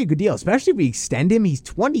 This could be a good deal, especially if we extend him. He's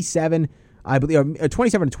 27. I believe,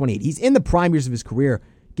 27 to 28. He's in the prime years of his career.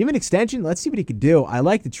 Give him an extension. Let's see what he can do. I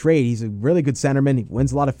like the trade. He's a really good centerman. He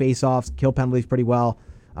wins a lot of faceoffs, kill penalties pretty well,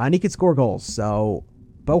 and he can score goals. So,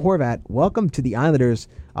 Bo Horvat, welcome to the Islanders.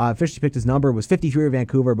 Officially picked his number. It was 53 for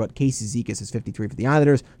Vancouver, but Casey Zekas is 53 for the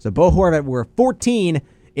Islanders. So, Bo Horvat, we're 14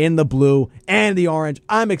 in the blue and the orange.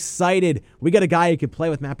 I'm excited. We got a guy who can play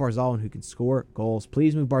with Matt Barzal and who can score goals.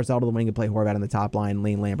 Please move Barzal to the wing and play Horvat on the top line.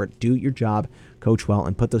 Lane Lambert, do your job, coach well,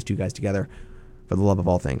 and put those two guys together for the love of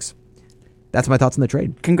all things. That's my thoughts on the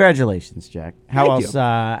trade. Congratulations, Jack. How Thank else? you.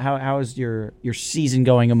 How is your season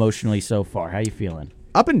going emotionally so far? How you feeling?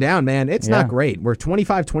 Up and down, man. It's Yeah. not great. We're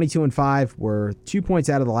 25, 22, and 5. We're 2 points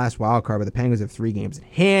out of the last wild card, but the Penguins have 3 games in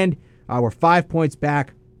hand. We're 5 points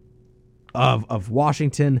back of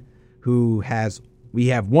Washington, we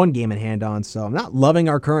have 1 game in hand on. So I'm not loving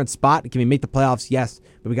our current spot. Can we make the playoffs? Yes,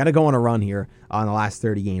 but we got to go on a run here on the last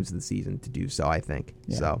 30 games of the season to do so, I think.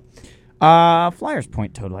 Yeah. So Flyers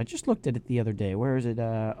point total. I just looked at it the other day. Where is it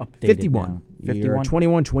updated 51. now? 51,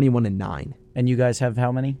 21, 21, and 9. And you guys have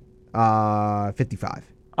how many? 55.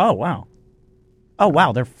 Oh, wow. Oh,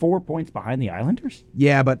 wow. They're 4 points behind the Islanders?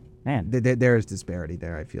 Yeah, but Man. there is disparity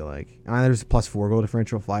there, I feel like. There's a +4 goal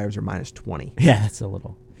differential. Flyers are -20. Yeah, that's a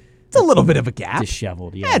little It's a little bit of a gap.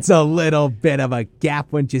 disheveled. Yeah, That's a little bit of a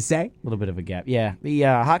gap, wouldn't you say? a little bit of a gap. Yeah, the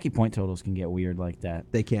hockey point totals can get weird like that.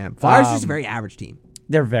 They can. Flyers are just a very average team.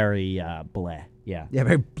 They're very bleh. Yeah. Yeah,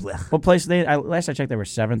 very blech. What place they? Last I checked, they were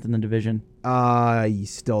 7th in the division.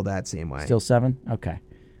 Still that same way. Still 7. Okay.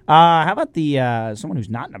 How about the someone who's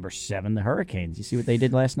not number 7, the Hurricanes? You see what they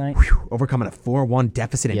did last night? Overcoming a 4-1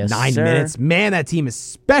 deficit in Yes, 9 sir. minutes. Man, that team is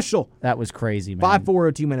special. That was crazy, man.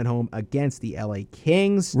 5-4 2 men at home against the LA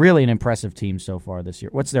Kings. Really an impressive team so far this year.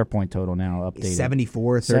 What's their point total now? Updated.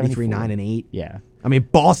 74, 33, 74. 9, and 8. Yeah. I mean,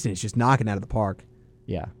 Boston is just knocking out of the park.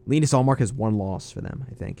 Yeah. Linus Allmark has 1 loss for them,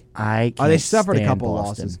 I think. I can't They suffered a stand couple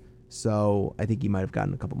Boston. losses. So I think he might have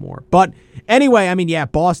gotten a couple more. But anyway, I mean, yeah,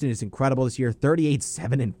 Boston is incredible this year.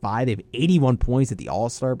 38-7-5. They have 81 points at the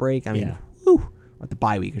All-Star break. I mean, Yeah. whew, at the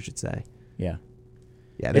bye week, I should say. Yeah.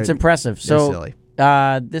 Yeah, It's impressive. they're So silly.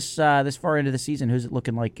 this far into the season, who's it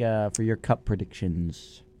looking like for your cup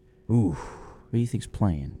predictions? Ooh, Who do you think's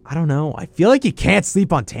playing? I don't know. I feel like you can't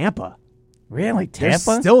sleep on Tampa. Really? They're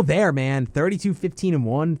Tampa? still there, man.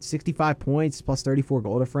 32-15-1, 65 points, plus 34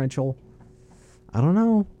 goal differential. I don't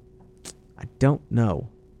know.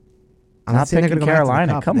 I'm Not saying they're picking gonna go back to the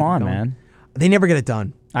Carolina. cup. Come They're on, going- man. They never get it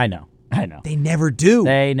done. I know. They never do.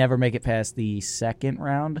 They never make it past the second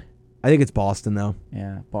round. I think it's Boston, though.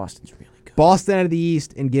 Yeah, Boston's really good. Boston out of the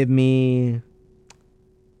East, and give me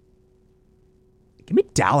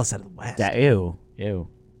Dallas out of the West. Ew.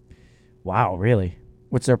 Wow, really?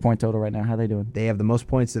 What's their point total right now? How are they doing? They have the most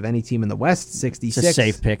points of any team in the West, 66. It's a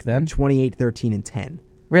safe pick then. 28, 13, and 10.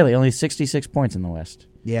 Really, only 66 points in the West.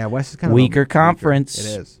 Yeah, West is kind of Weaker conference.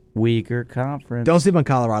 It is. Weaker conference. Don't sleep on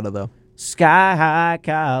Colorado, though. Sky High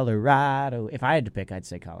Colorado. If I had to pick, I'd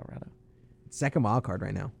say Colorado. Second wild card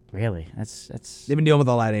right now. Really? That's They've been dealing with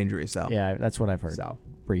a lot of injuries, so. yeah, that's what I've heard. So.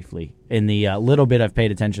 Briefly. In the little bit I've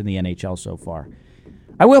paid attention to the NHL so far.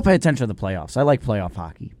 I will pay attention to the playoffs. I like playoff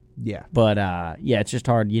hockey. Yeah. But yeah, it's just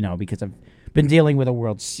hard, because I've been dealing with a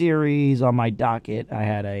World Series on my docket. I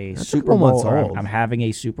had a That's a Super couple Bowl. months or old. I'm having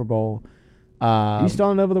a Super Bowl. you still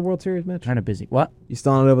on over the World Series, Mitch? Kind of busy. What? You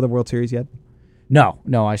still on over the World Series yet? No.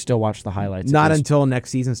 I still watch the highlights. Not at least, until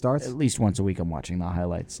next season starts? at least once a week. I'm watching the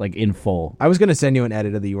highlights, like in full. I was going to send you an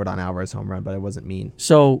edit of the Yordan Alvarez home run, but I wasn't mean.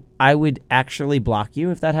 So I would actually block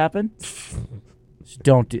you if that happened. Just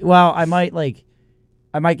don't do. Well, I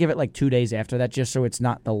might give it like 2 days after that, just so it's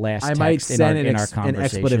not the last. I might text send in our an conversation.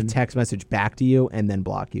 expletive text message back to you and then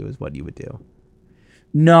block you is what you would do.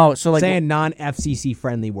 No, so like Saying non-FCC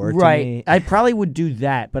friendly word to right. me. I probably would do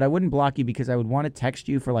that, but I wouldn't block you because I would want to text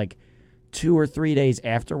you for like 2 or 3 days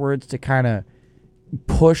afterwards to kind of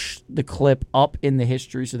push the clip up in the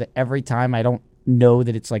history so that every time I don't know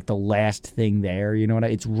that it's like the last thing there,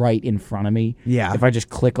 it's right in front of me. Yeah. If I just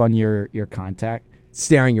click on your contact.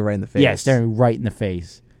 Staring you right in the face. Yeah, staring right in the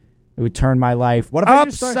face. It would turn my life What if I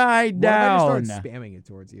just start- upside What if I down. just start spamming it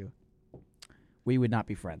towards you? We would not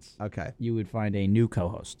be friends. Okay. You would find a new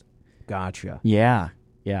co-host. Gotcha. Yeah.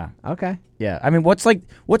 Okay. Yeah. I mean, what's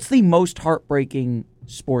the most heartbreaking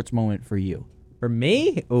sports moment for you? For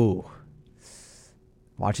me, ooh,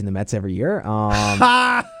 watching the Mets every year.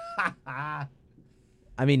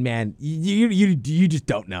 I mean, man, you just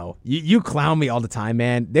don't know. You clown me all the time,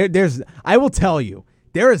 man. I will tell you,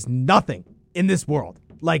 there is nothing in this world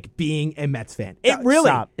like being a Mets fan. It really.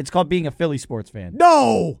 Stop. It's called being a Philly sports fan.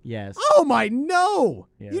 No. Yes. Oh my no.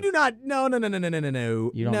 Yes. You do not. No. You don't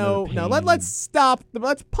know the No. pain. Let's stop.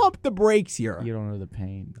 Let's pump the brakes here. You don't know the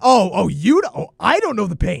pain. I don't know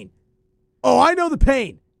the pain. Oh, I know the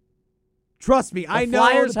pain. Trust me, I The know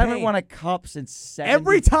Flyers the haven't pain. won a cup since 75.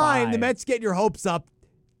 Every time the Mets get your hopes up,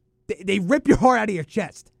 they rip your heart out of your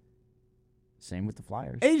chest. Same with the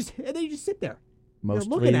Flyers. And you just sit there. Mostly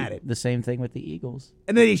looking at it. the same thing with the Eagles.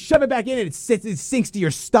 And then they shove it back in and it sinks to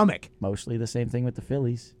your stomach. Mostly the same thing with the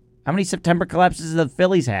Phillies. How many September collapses have the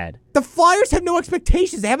Phillies had? The Flyers have no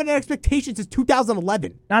expectations. They haven't had expectations since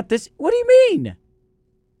 2011. Not this. What do you mean?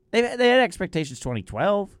 They had expectations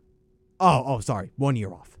 2012. Oh, sorry. 1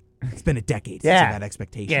 year off. It's been a decade since Yeah. I've had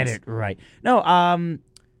expectations. Get it right. No,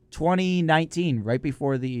 2019, right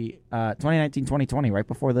before the 2020, right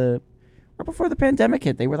before the pandemic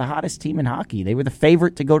hit, they were the hottest team in hockey. They were the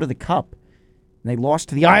favorite to go to the Cup, and they lost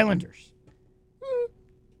to the Islanders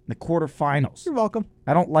in the quarterfinals. You're welcome.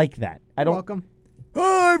 I don't like that. I You're don't. welcome.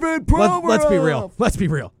 Ivan Let's be real. Let's be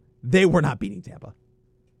real. They were not beating Tampa.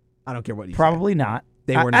 I don't care what you say. Probably not.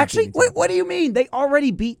 They were not actually. beating Wait, Tampa. what do you mean? They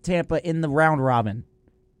already beat Tampa in the round robin.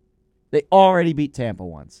 They already beat Tampa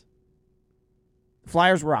once. The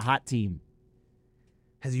Flyers were a hot team.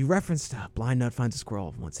 As you referenced, Blind Nut finds a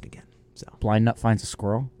squirrel once and again. So Blind Nut finds a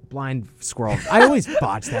squirrel. blind squirrel. I always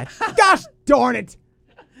botch that. Gosh darn it!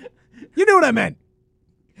 You knew what I meant.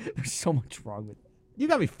 There's so much wrong with that. You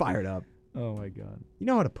got me fired up. Oh my god. You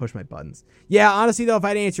know how to push my buttons. Yeah, honestly though, if I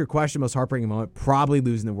had to answer your question, most heartbreaking moment, probably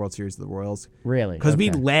losing the World Series to the Royals. Really? Because we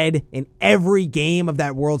Okay. led in every game of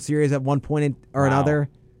that World Series at one point or Wow. another.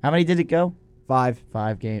 How many did it go? 5.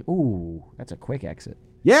 5 games. Ooh, that's a quick exit.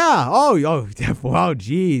 Yeah. Oh,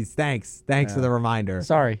 geez. Thanks for the reminder.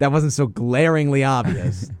 Sorry. That wasn't so glaringly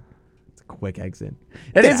obvious. It's a quick exit.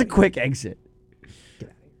 It Get is a outta here. quick exit.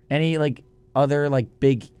 Any other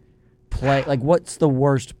big play? What's the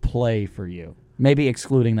worst play for you? Maybe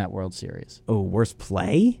excluding that World Series. Oh, worst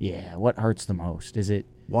play? Yeah. What hurts the most? Is it?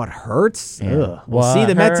 What hurts? Yeah. Ugh. Well, What see,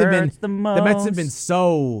 the Mets have hurts the Mets have been most?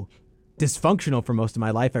 so dysfunctional for most of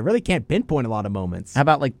my life. I really can't pinpoint a lot of moments. How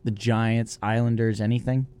about the Giants, Islanders,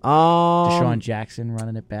 anything? Deshaun Jackson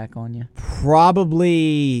running it back on you.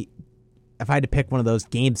 Probably, if I had to pick one of those,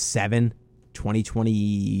 Game 7,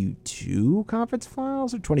 2022 conference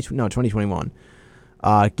finals or 2021.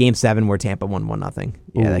 Game 7 where Tampa won 1-0.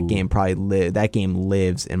 Yeah, that Ooh. game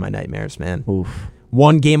lives in my nightmares, man. Oof.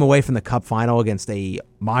 One game away from the Cup final against a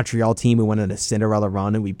Montreal team who went on a Cinderella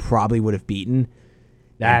run and we probably would have beaten.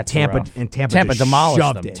 That's Tampa rough. and Tampa just demolished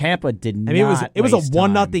shoved them. it. Tampa did not. I mean, it was a waste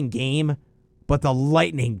 1-0 time. game, but the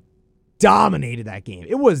Lightning dominated that game.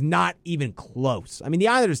 It was not even close. I mean, the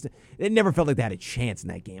Islanders, it never felt like they had a chance in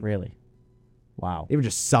that game. Really? Wow. They were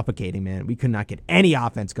just suffocating, man. We could not get any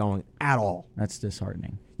offense going at all. That's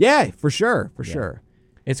disheartening. Yeah, for sure, sure.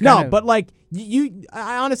 It's No, kind of, but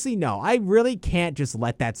I honestly no. I really can't just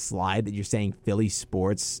let that slide that you're saying Philly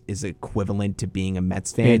sports is equivalent to being a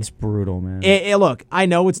Mets fan. it's brutal, man. Look, I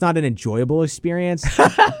know it's not an enjoyable experience,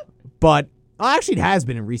 but actually it has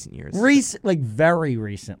been in recent years. Very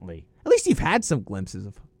recently. At least you've had some glimpses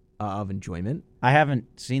of enjoyment. I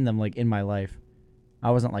haven't seen them in my life. I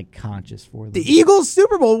wasn't conscious for them. The Eagles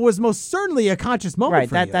Super Bowl was most certainly a conscious moment right.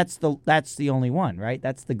 for you. That's the only one. Right.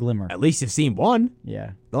 That's the glimmer. At least you've seen one.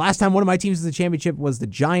 Yeah. The last time one of my teams was the championship was the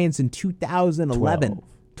Giants in 2011.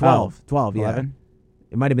 12, yeah. 11?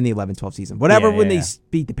 It might have been the 11-12 season. Whatever, Yeah, when yeah, they yeah.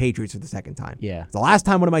 beat the Patriots for the second time. Yeah. The last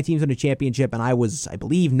time one of my teams won a championship, and I was, I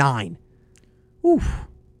believe, 9. Oof.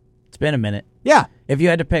 It's been a minute. Yeah. If you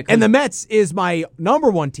had to pick, And the Mets is my number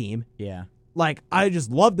one team. yeah. I just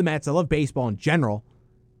love the Mets. I love baseball in general.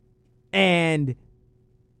 And,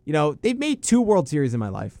 they've made 2 World Series in my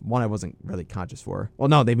life. One I wasn't really conscious for. Well,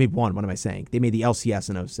 no, they made one. What am I saying? They made the LCS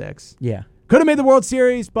in 06. Yeah. Could have made the World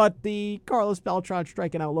Series, but the Carlos Beltran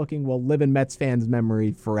striking out looking will live in Mets fans'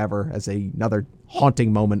 memory forever as another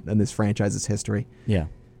haunting moment in this franchise's history. Yeah.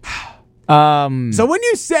 So when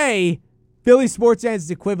you say Philly sports fans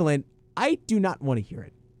is equivalent, I do not want to hear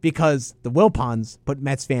it because the Wilpons put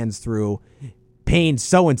Mets fans through pain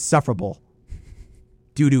so insufferable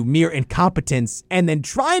due to mere incompetence and then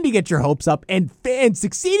trying to get your hopes up and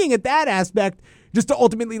succeeding at that aspect just to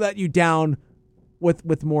ultimately let you down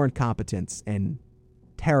with more incompetence and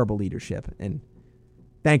terrible leadership. And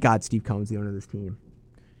thank God Steve Cohen's the owner of this team.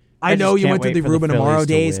 I just know you can't went through wait the for the Ruben Phillies Amaro to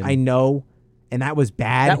days. win. I know. And that was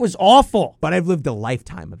bad. That was awful. But I've lived a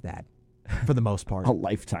lifetime of that for the most part. A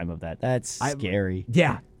lifetime of that. That's scary.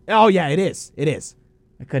 Yeah. Oh, yeah, it is. It is.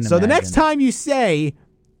 I couldn't So imagine. the next time you say,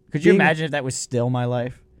 Could you being- imagine if that was still my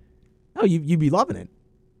life? oh, you'd be loving it.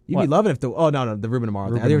 You'd What? be loving if the the Ruben Amaro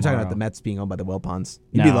thing. I think we were talking about the Mets being owned by the Wilpons.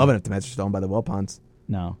 You'd be No. loving if the Mets were still owned by the Wilpons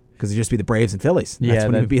No. because it'd just be the Braves and Phillies. Yeah, That's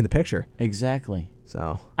when that- he would be in the picture. Exactly.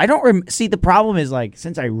 So I don't see the problem is like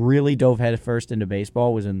since I really dove headfirst into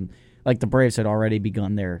baseball was in like the Braves had already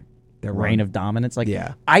begun their Their reign run. of dominance. Like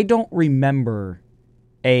Yeah. I don't remember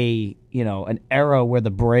an era where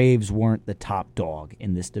the Braves weren't the top dog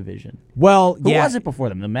in this division. well, Who yeah, was it before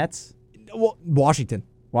them? The Mets? well, Washington.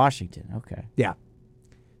 Washington. Okay. Yeah.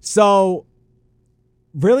 So,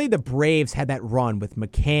 really, the Braves had that run with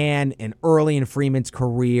McCann and early in Freeman's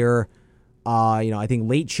career. I think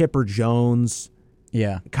late Chipper Jones,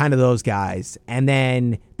 Yeah. kind of those guys. And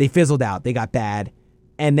then they fizzled out. They got bad.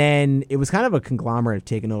 And then it was kind of a conglomerate of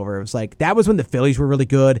taking over. It was like that was when the Phillies were really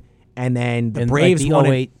good. And then the In, like, Braves the won it.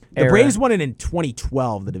 08 The era. Braves won it in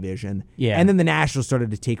 2012, the division. Yeah. And then the Nationals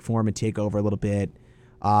started to take form and take over a little bit.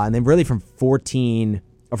 And then really from 13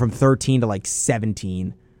 to like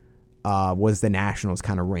 17 was the Nationals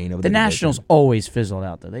kind of reign over The the Nationals division. always fizzled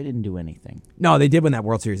out though. They didn't do anything. No, they did win that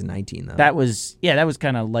World Series in 19 though. That was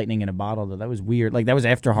kind of lightning in a bottle though. That was weird. Like that was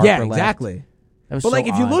after Harper yeah, left. exactly. That was But so like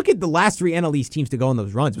if you odd. look at the last 3 NL East teams to go on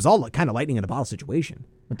those runs, it was all kind of lightning in a bottle situation.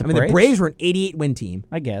 With the the Braves? Braves were an 88 win team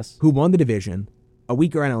I guess. who won the division, a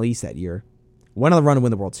weaker NL East that year, went on the run to win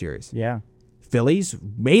the World Series. Yeah. Phillies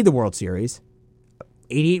made the World Series,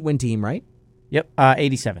 88 win team, right? Yep.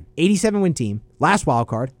 87. 87 win team, last wild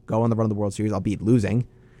card, go on the run of the World Series, albeit losing.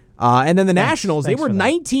 And then the Nationals, Thanks they were for that.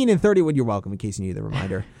 19 and 31. You're welcome, in case you need the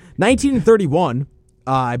reminder. 19 and 31,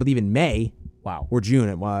 I believe in May Wow. or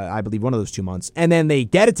June, I believe one of those 2 months. And then they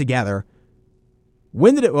get it together,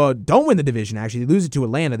 don't win the division, actually. They lose it to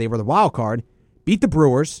Atlanta. They were the wild card, beat the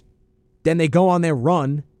Brewers. Then they go on their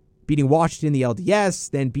run, beating Washington in the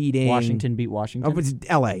LDS, then beating... Washington beat Washington. Oh, it's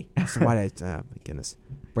L.A. So why did my goodness.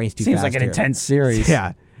 Brain's too Seems fast like an here. intense series.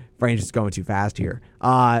 Yeah, brain's just going too fast here.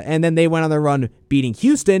 And then they went on their run, beating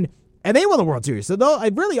Houston, and they won the World Series. So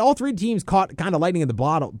really, all 3 teams caught kind of lightning in the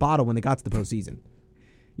bottle when they got to the postseason.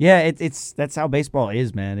 Yeah, it's that's how baseball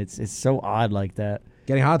is, man. It's so odd like that.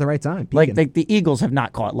 Getting hot at the right time. Like peaking. the Eagles have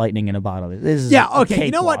not caught lightning in a bottle. This is Yeah, a okay.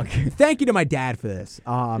 You know what? cakewalk. Thank you to my dad for this. it's a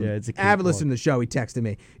avid cakewalk. listener to the show. He texted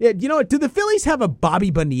me. Yeah, you know what? Do the Phillies have a Bobby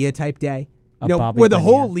Bonilla type day? A Bobby where the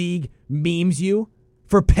Bonilla. whole league memes you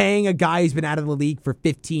for paying a guy who's been out of the league for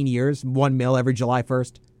 15 years, $1 million every July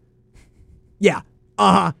 1st? Yeah.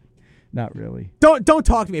 Uh-huh. Not really. Don't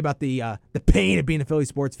talk to me about the pain of being a Philly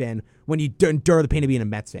sports fan when you endure the pain of being a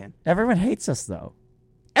Mets fan. Everyone hates us though.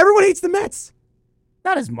 Everyone hates the Mets.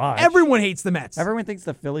 Not as much. Everyone hates the Mets. Everyone thinks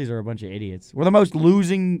the Phillies are a bunch of idiots. We're the most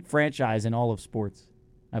losing franchise in all of sports,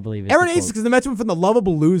 I believe. is Everyone the hates quote. because the Mets went from the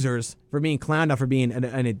lovable losers for being clowned out for being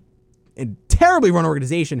a terribly run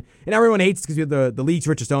organization, and everyone hates because you're the league's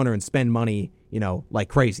richest owner and spend money, like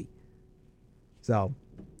crazy. So,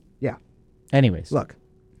 yeah. Anyways, Look,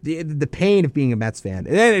 the pain of being a Mets fan,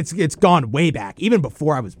 and it's gone way back, even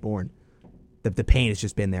before I was born. The pain has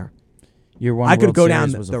just been there. your one I could World go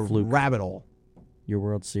Series down was the a fluke. rabbit hole. Your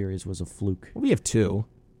World Series was a fluke. We have 2.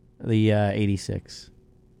 The 86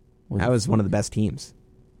 That was one of the best teams.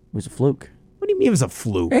 was a fluke. What do you mean it was a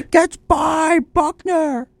fluke? It gets by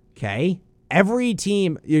Buckner. Okay. Every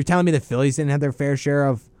team, you're telling me the Phillies didn't have their fair share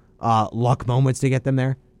of luck moments to get them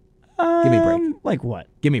there? Give me a break. Like what?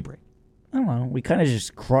 Give me a break. I don't know. We kind of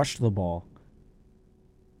just crushed the ball.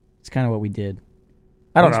 It's kind of what we did.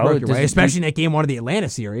 I don't Thanks, know. Broke, you're Does right. it- Especially in that game 1 of the Atlanta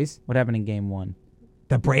series. what happened in Game 1?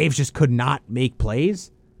 The Braves just could not make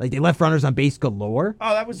plays. Like, they left runners on base galore.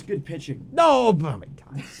 Oh, that was good pitching. No, oh my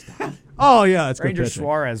God. Stop. Oh, yeah, that's Ranger good pitching.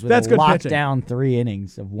 Suarez with That's a good pitching. lockdown 3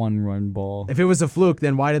 innings of 1-run ball. If it was a fluke,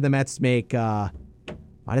 then why did the Mets make the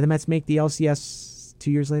LCS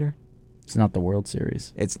 2 years later? It's not the World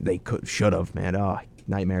Series. They should have, man. Oh,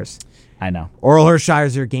 nightmares. I know. Oral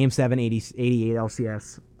Hershiser, Game 7, 88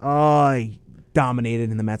 LCS. Oh, he dominated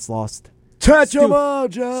and the Mets lost. Touch 'em all,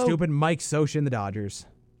 Joe. Stupid Mike Scioscia and the Dodgers.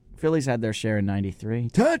 Phillies had their share in 93.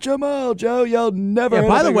 Touch 'em all, Joe. You'll never. Yeah, hit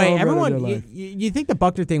by a the big way, home run in everyone, your life. you think the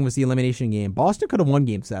Buckner thing was the elimination game. Boston could have won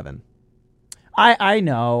Game 7. I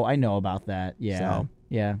know about that. Yeah. So.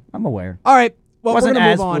 Yeah, I'm aware. All right. Well, Wasn't we're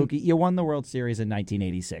going as to move on. fluky. You won the World Series in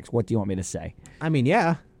 1986. What do you want me to say? I mean,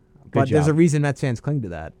 yeah. But there's job. a reason Mets fans cling to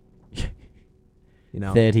that.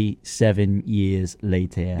 37 years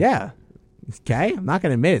later. Yeah. Okay. I'm not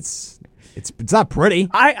going to admit it's not pretty.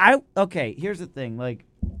 Okay, here's the thing. Like,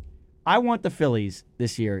 I want the Phillies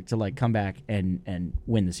this year to like come back and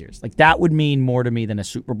win the series. Like that would mean more to me than a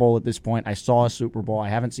Super Bowl at this point. I saw a Super Bowl. I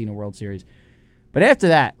haven't seen a World Series. But after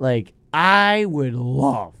that, like I would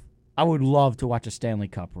love to watch a Stanley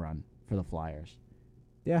Cup run for the Flyers.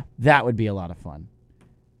 Yeah. That would be a lot of fun.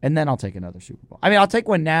 And then I'll take another Super Bowl. I mean, I'll take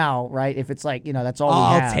one now, right? If it's like, that's all we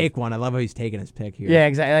I'll have. take one. I love how he's taking his pick here. Yeah,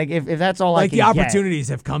 exactly. Like if that's all I Like can the get. opportunities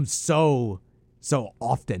have come so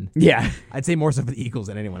often. Yeah. I'd say more so for the Eagles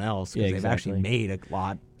than anyone else because Yeah, they've actually exactly. made a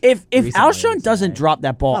lot. If recently, Alshon doesn't so- drop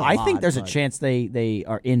that ball, Not a I lot, think there's a but- chance they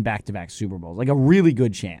are in back-to-back Super Bowls. Like a really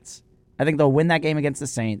good chance. I think they'll win that game against the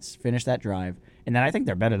Saints, finish that drive, and then I think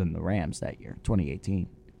they're better than the Rams that year, 2018.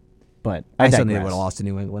 But I still think they digress. would have lost to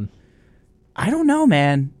New England. I don't know,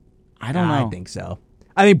 man. I don't know. I think so.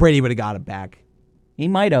 I think Brady would have got it back. He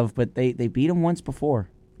might have, but they beat him once before.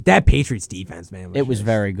 That Patriots defense, man. It was just-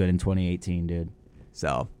 very good in 2018, dude.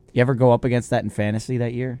 So, You ever go up against that in fantasy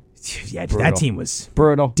that year? yeah, Brutal. that team was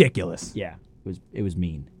Brutal. ridiculous. Yeah, it was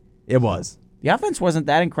mean. It was. The offense wasn't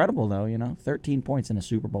that incredible though, 13 points in a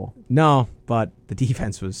Super Bowl. No, but the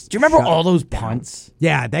defense was. Do you remember shut all those down. punts?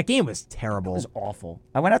 Yeah, that game was terrible. It was awful.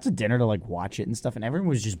 I went out to dinner to watch it and stuff, and everyone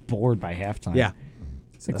was just bored by halftime. Yeah.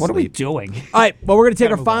 It's like, what are we Asleep. doing? All right, well, we're going to take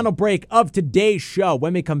Gotta our move final break of today's show.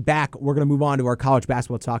 When we come back, we're going to move on to our college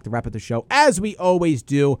basketball talk to wrap up the show, as we always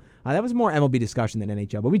do. That was more MLB discussion than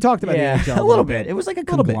NHL, but we talked about the NHL a little bit. It was like a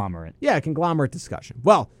little bit. conglomerate. Yeah, a conglomerate discussion.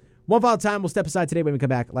 Well, one final time, we'll step aside today when we come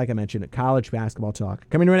back, like I mentioned, college basketball talk.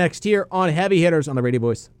 Coming right next here on Heavy Hitters on the radio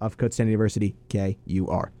voice of Coach State University,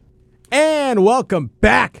 KUR. And welcome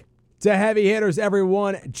back to Heavy Hitters,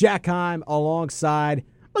 everyone. Jack Heim alongside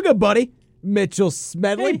my good buddy, Mitchell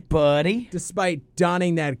Smedley. Hey, buddy. Despite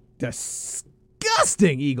donning that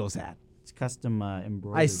disgusting Eagles hat. It's custom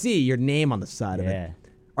embroidered. I see your name on the side of Yeah. it.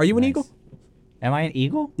 Are you an Nice. Eagle? Am I an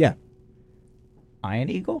Eagle? Yeah. I an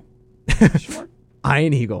Eagle? Sure. I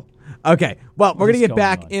an Eagle. Okay. Well, we're going to is get going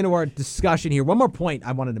back on? into our discussion here. One more point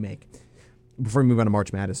I wanted to make before we move on to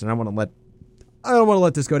March Madness, and I don't want to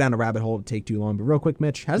let this go down a rabbit hole to take too long. But real quick,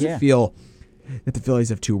 Mitch, how does it feel that the Phillies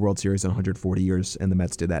have 2 World Series in 140 years, and the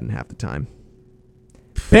Mets did that in half the time?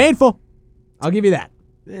 Painful. I'll give you that.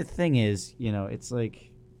 The thing is, it's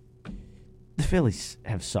like the Phillies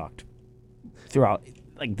have sucked throughout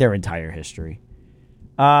their entire history.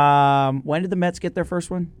 When did the Mets get their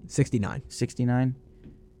first one? 69. 69?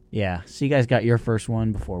 Yeah. So you guys got your first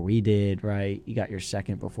one before we did, right? You got your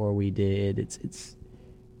second before we did. It's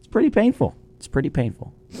pretty painful. It's pretty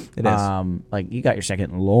painful. It is. You got your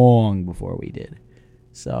second long before we did.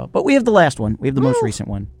 So, but we have the last one. We have the most recent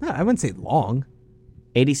one. I wouldn't say long.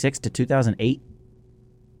 86 to 2008.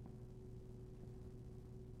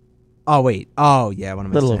 Oh, wait. Oh, yeah. What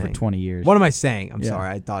am A little I saying? over 20 years. What am I saying? I'm Yeah. sorry.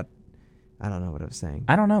 I don't know what I was saying.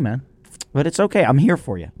 I don't know, man. But it's okay. I'm here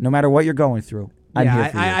for you. No matter what you're going through, I'm here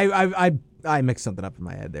for you. I mixed something up in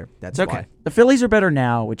my head there. That's It's okay. The Phillies are better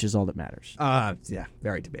now, which is all that matters. Yeah,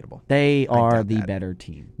 very debatable. They are doubt the that. better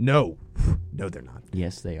team. No, they're not.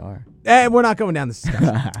 Yes, they are. And we're not going down this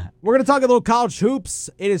discussion. We're going to talk a little college hoops.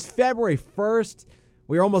 It is February 1st.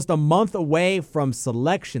 We're almost a month away from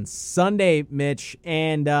Selection Sunday, Mitch.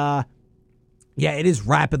 And, it is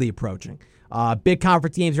rapidly approaching. Big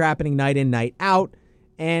conference games are happening night in, night out.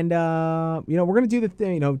 And, we're going to do the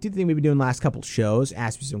thing, do the thing we've been doing the last couple shows,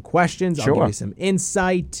 ask you some questions. I'll Sure. give you some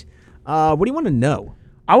insight. What do you want to know?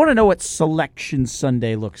 I want to know what Selection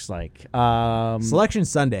Sunday looks like. Selection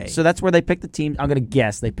Sunday. So that's where they pick the team. I'm going to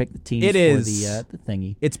guess they pick the teams It for is. the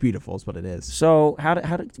thingy. It's beautiful is what it is. So how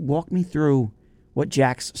to walk me through what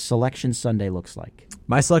Jack's Selection Sunday looks like.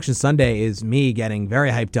 My Selection Sunday is me getting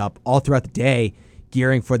very hyped up all throughout the day,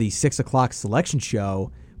 gearing for the 6 o'clock selection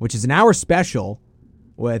show, which is an hour special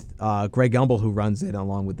with Greg Gumbel, who runs it,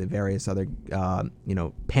 along with the various other,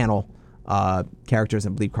 panel characters. I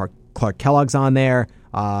believe Clark Kellogg's on there,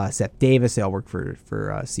 Seth Davis. They all work for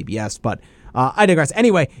CBS, but I digress.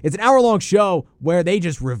 Anyway, it's an hour-long show where they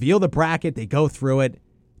just reveal the bracket. They go through it.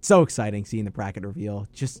 It's so exciting seeing the bracket reveal.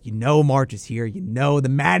 Just, March is here. The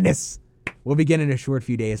madness will begin in a short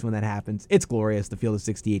few days when that happens. It's glorious. The Field of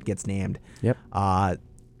 68 gets named. Yep.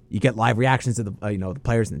 You get live reactions to the the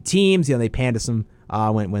players and the teams. They pan to some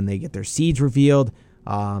when they get their seeds revealed.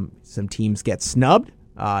 Some teams get snubbed.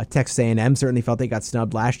 Texas A&M certainly felt they got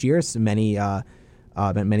snubbed last year. So many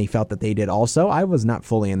felt that they did also. I was not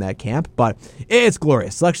fully in that camp, but it's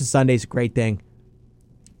glorious. Selection Sunday is a great thing.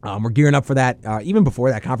 We're gearing up for that. Even before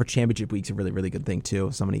that, conference championship week's a really, really good thing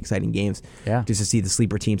too. So many exciting games. Yeah. Just to see the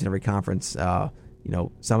sleeper teams in every conference. Some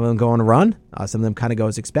of them go on a run. Some of them kind of go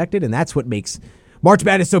as expected, and that's what makes March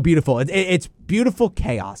Madness so beautiful. It's beautiful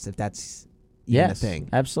chaos, if that's even a thing.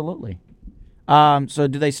 Absolutely. So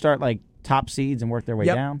do they start top seeds and work their way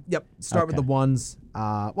down? Yep. Start with Okay. the ones.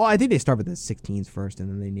 I think they start with the 16s first, and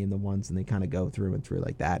then they name the ones, and they kind of go through and through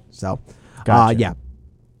like that. So, Gotcha. yeah.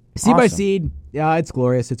 Seed by Awesome. seed, yeah, it's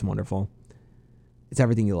glorious. It's wonderful. It's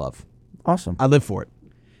everything you love. Awesome. I live for it.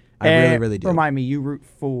 I really, really do. Remind me, you root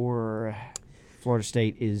for Florida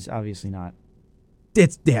State is obviously not.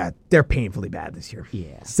 They're painfully bad this year.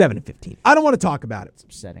 Yeah. 7-15. I don't want to talk about it. It's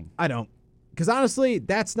upsetting. I don't. Because honestly,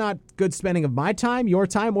 that's not good spending of my time, your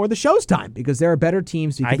time, or the show's time. Because there are better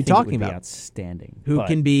teams you I could be think talking it would about be outstanding. who but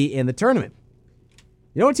can be in the tournament.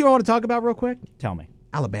 You know what team I want to talk about real quick? Tell me.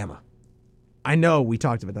 Alabama. I know we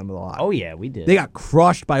talked about them a lot. Oh, yeah, we did. They got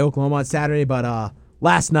crushed by Oklahoma on Saturday, but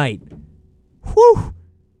last night, whew,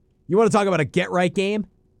 you want to talk about a get-right game?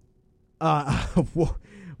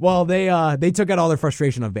 Well, they took out all their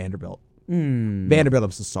frustration on Vanderbilt. Vanderbilt,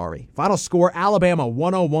 I'm so sorry. Final score, Alabama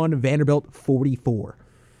 101, Vanderbilt 44.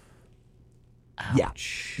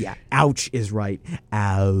 Ouch. Yeah, ouch is right.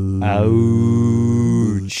 Ouch.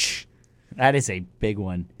 That is a big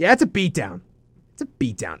one. Yeah, it's a beatdown.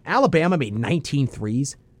 Alabama made 19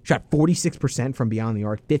 threes, shot 46% from beyond the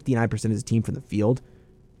arc, 59% of his team from the field.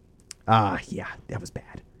 Yeah, that was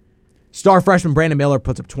bad. Star freshman Brandon Miller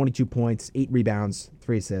puts up 22 points, 8 rebounds,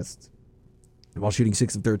 3 assists, while shooting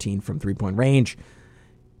 6 of 13 from three-point range.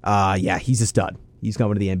 Yeah, he's a stud. He's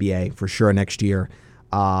going to the NBA for sure next year.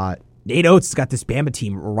 Nate Oates has got this Bama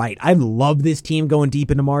team right. I love this team going deep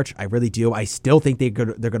into March. I really do. I still think they're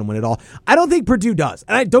going to win it all. I don't think Purdue does.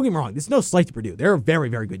 And don't get me wrong. This is no slight to Purdue. They're a very,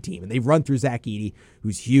 very good team. And they've run through Zach Edey,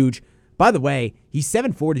 who's huge. By the way, he's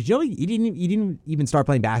 7'4". Did you know he didn't even start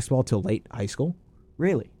playing basketball till late high school?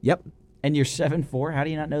 Really? Yep. And you're 7'4"? How do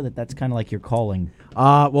you not know that that's kind of like your calling?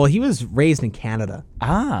 Well, he was raised in Canada.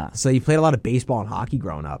 Ah. So he played a lot of baseball and hockey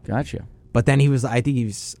growing up. Gotcha. But then I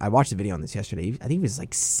watched the video on this yesterday. I think he was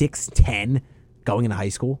like 6'10" going into high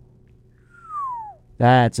school.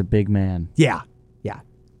 That's a big man. Yeah.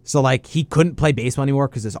 So like he couldn't play baseball anymore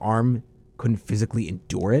because his arm couldn't physically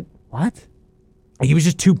endure it. What? He was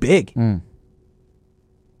just too big.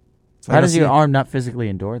 So How does your arm not physically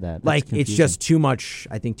endure that? That's Like confusing. it's just too much.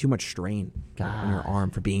 I think too much strain on your God.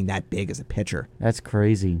 arm for being that big as a pitcher. That's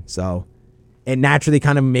crazy. So it naturally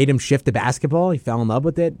kind of made him shift to basketball. He fell in love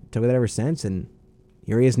with it, took it ever since, and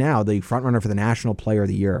here he is now, the front runner for the National Player of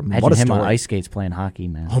the Year. I mean, Imagine what a him story. on ice skates playing hockey,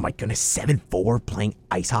 man. Oh my goodness, 7'4" playing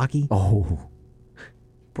ice hockey. Oh.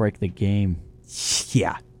 Break the game.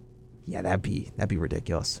 Yeah, that'd be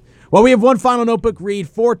ridiculous. Well, we have one final notebook read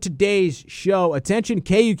for today's show. Attention,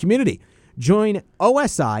 KU community. Join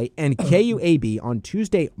OSI and KUAB on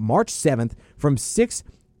Tuesday, March 7th from 6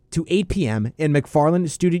 to 8 p.m. in McFarland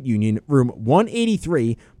Student Union, room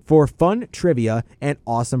 183 for fun trivia and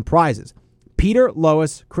awesome prizes. Peter,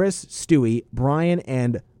 Lois, Chris, Stewie, Brian,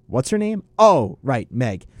 and what's her name? Oh, right,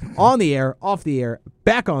 Meg. On the air, off the air,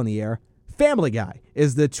 back on the air. Family Guy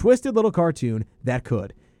is the twisted little cartoon that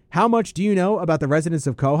could. How much do you know about the residents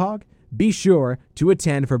of Quahog? Be sure to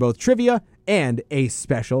attend for both trivia and a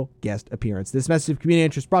special guest appearance. This message of community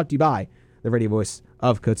interest brought to you by the radio voice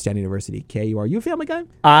of Kutztown University. KU, are you a Family Guy?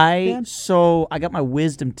 I got my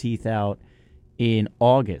wisdom teeth out in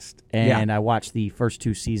August, and I watched the first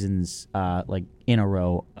 2 seasons like in a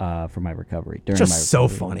row for my recovery. During Just my so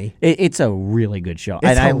recovery. funny. It's a really good show, It's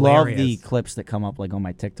and I love hilarious. the clips that come up like on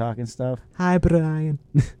my TikTok and stuff. Hi, Brian.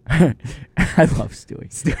 I love Stewie.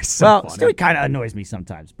 Stewie's so Well, funny. Stewie kind of annoys me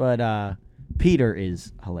sometimes, but Peter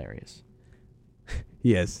is hilarious.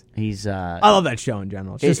 He is. He's I love that show in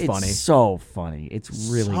general. It's just funny. It's so funny. It's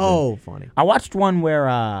really good. so funny. I watched one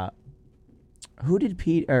where who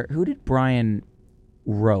did Brian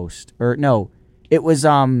roast? Or no, it was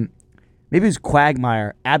maybe it was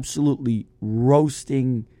Quagmire absolutely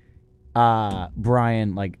roasting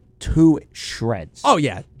Brian like to shreds. Oh,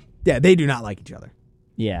 yeah. Yeah, they do not like each other.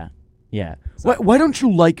 Yeah. Why don't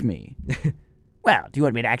you like me? Well, do you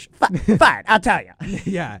want me to actually? Fine, I'll tell you.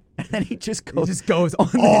 Yeah. And then he just He goes just goes on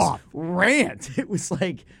off. this rant. It was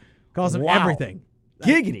like Calls him wow. everything.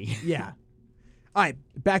 Giggity. Yeah. All right,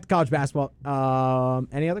 back to college basketball.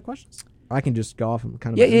 Any other questions? I can just go off and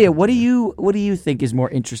kind of. Yeah. What do you think is more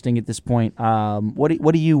interesting at this point? What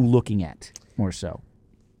are you looking at more so?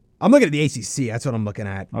 I'm looking at the ACC. That's what I'm looking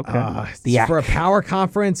at. Okay. For a power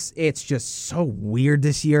conference, it's just so weird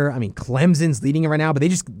this year. I mean, Clemson's leading it right now, but they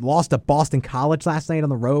just lost to Boston College last night on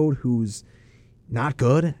the road, who's not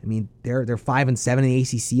good. I mean, they're 5-7 in the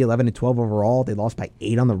ACC, 11-12 overall. They lost by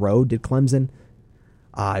 8 on the road. Did Clemson?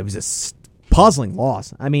 It was a puzzling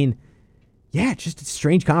loss. I mean, yeah, it's just a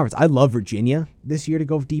strange conference. I love Virginia this year to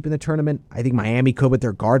go deep in the tournament. I think Miami could with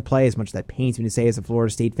their guard play, as much as that pains me to say as a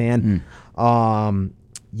Florida State fan.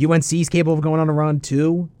 UNC's capable of going on a run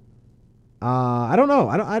too. I don't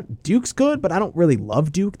know. Duke's good, but I don't really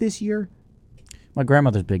love Duke this year. My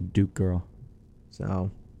grandmother's a big Duke girl. So,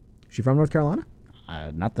 is she from North Carolina?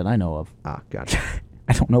 Not that I know of. Ah, gotcha.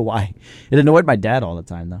 I don't know why. It annoyed my dad all the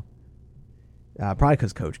time though. Probably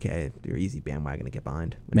because Coach K, they're easy bandwagon to get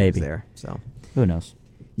behind. When Maybe. he was there. So Who knows?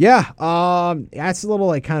 yeah, that's a little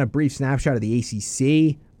like kind of brief snapshot of the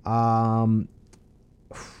ACC.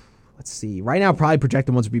 Let's see. Right now, probably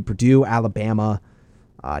projected ones would be Purdue, Alabama,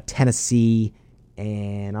 Tennessee,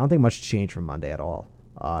 and I don't think much has changed from Monday at all.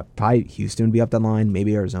 Probably Houston would be up that line,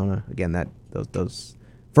 maybe Arizona. Again, those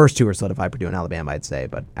first two are solidified, Purdue and Alabama, I'd say,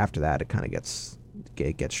 but after that, it kind of gets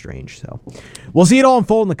strange. So we'll see it all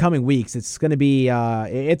unfold in the coming weeks. It's going to be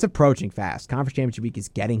it's approaching fast. Conference Championship Week is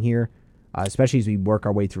getting here. Especially as we work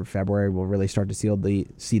our way through February, we'll really start to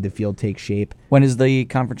see the field take shape. When is the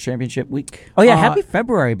conference championship week? Oh yeah, happy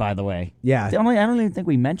February, by the way. Yeah. I don't even think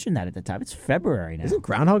we mentioned that at the time. It's February now. Isn't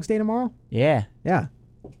Groundhog's Day tomorrow? Yeah. Yeah.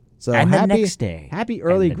 So And the happy, next day. Happy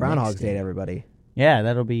early And the Groundhog's next Day day. to everybody. Yeah,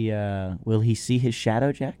 that'll be. Will he see his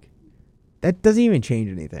shadow, Jack? That doesn't even change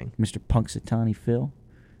anything. Mr. Punxsutawney Phil.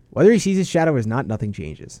 Whether he sees his shadow or not, nothing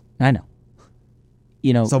changes. I know.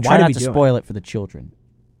 So try what are not we to doing? spoil it for the children.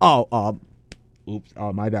 Oops.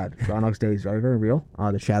 Oh, my bad. Groundhog's Day is very, very real.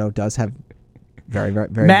 The shadow does have very, very,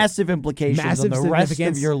 very Massive implications massive on the rest of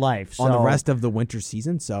significance your life. on the So- rest of the winter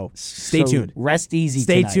season. So stay so tuned. Rest easy.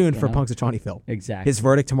 Stay tonight, tuned you for know? Punxsutawney Phil. Exactly. His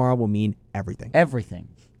verdict tomorrow will mean everything. Everything.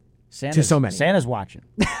 Santa's, so many. Santa's watching.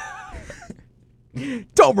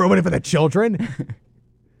 Don't ruin it for the children.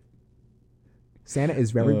 Santa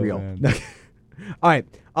is very real. man. All right.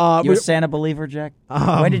 You a Santa believer, Jack?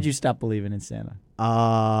 When did you stop believing in Santa?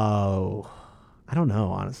 I don't know,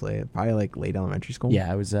 honestly. Probably like late elementary school.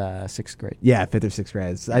 Yeah, I was 6th grade. Yeah, 5th or 6th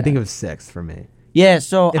grade. I think it was 6th for me. Yeah,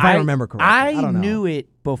 so If I remember correctly. I don't know. knew it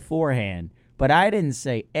beforehand, but I didn't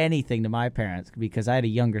say anything to my parents because I had a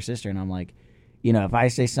younger sister, and I'm like, if I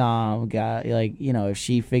say something, if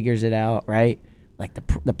she figures it out, right? Like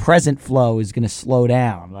the present flow is going to slow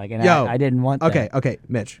down. Like, and I didn't want that. Okay,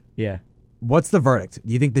 Mitch. Yeah. What's the verdict?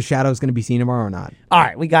 Do you think the shadow is going to be seen tomorrow or not? All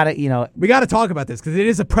right, we got it. We got to talk about this because it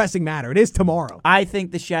is a pressing matter. It is tomorrow. I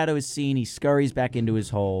think the shadow is seen. He scurries back into his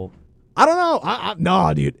hole. I don't know.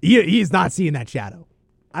 No, dude. He's not seeing that shadow.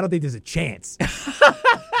 I don't think there's a chance.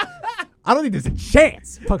 I don't think there's a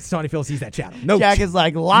chance Punxsutawney Phil sees that shadow. No, Jack is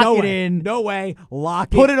like, lock no it way. in. No way.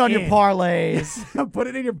 Lock Put it it on in. your parlays. Put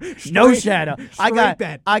it in your No straight- shadow. straight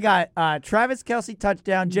bet. I got Travis Kelce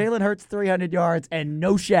touchdown, Jalen Hurts 300 yards, and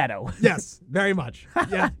no shadow. Yes, very much.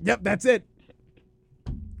 Yeah, yep, that's it.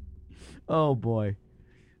 Oh boy.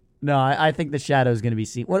 No, I think the shadow is going to be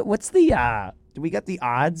seen. What's the? Do we got the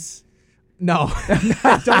odds? No,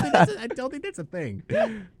 I don't think that's a thing. All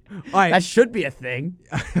right, That should be a thing.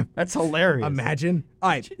 That's hilarious. imagine. All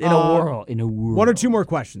right, In a world. one or two more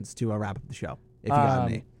questions to wrap up the show, if you got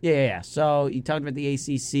any. Yeah. So you talked about the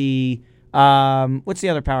ACC. What's the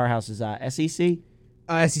other powerhouses? SEC.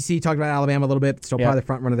 SEC talked about Alabama a little bit. Still probably the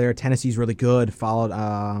front runner there. Tennessee's really good.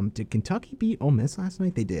 Followed. Did Kentucky beat Ole Miss last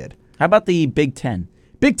night? They did. How about the Big Ten?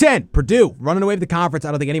 Big Ten, Purdue running away with the conference.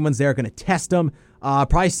 I don't think anyone's there going to test them.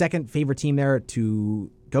 Probably second favorite team there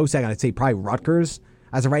to go second. I'd say probably Rutgers.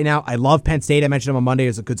 As of right now, I love Penn State. I mentioned them on Monday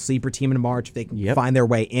as a good sleeper team in March if they can find their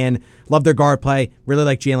way in. Love their guard play. Really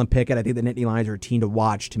like Jalen Pickett. I think the Nittany Lions are a team to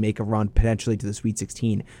watch to make a run potentially to the Sweet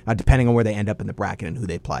 16, depending on where they end up in the bracket and who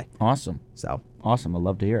they play. Awesome. So, Awesome. I'd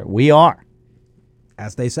love to hear it. We are.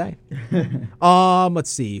 as they say. Let's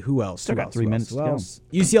see. Who else? Still Who got else? 3 Who minutes else? to Who else?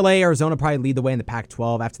 UCLA, Arizona probably lead the way in the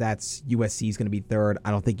Pac-12. After that, USC is going to be third.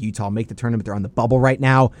 I don't think Utah will make the tournament. They're on the bubble right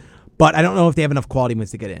now. But I don't know if they have enough quality wins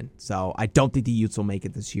to get in. So I don't think the Utes will make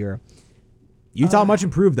it this year. Utah much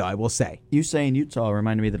improved, though, I will say. You saying Utah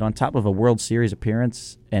reminded me that on top of a World Series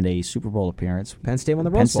appearance and a Super Bowl appearance, Penn State won the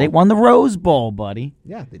Penn Rose Bowl. State won the Rose Bowl, buddy.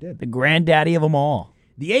 Yeah, they did. The granddaddy of them all.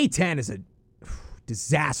 The A-10 is a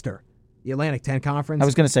disaster. The Atlantic 10 Conference. I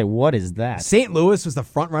was going to say, what is that? St. Louis was the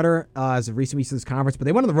front runner as of recent weeks of this conference, but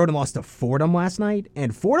they went on the road and lost to Fordham last night.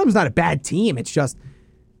 And Fordham's not a bad team. It's just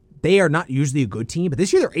they are not usually a good team. But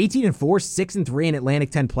this year they're 18-4, 6-3 in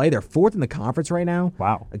Atlantic 10 play. They're fourth in the conference right now.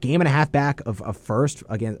 Wow. A game and a half back of first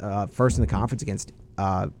first in the conference against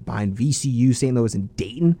behind VCU, St. Louis, and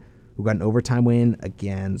Dayton, who got an overtime win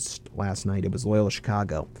against last night. It was Loyola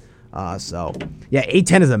Chicago.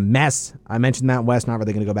 A-10 is a mess. I mentioned Mountain West, not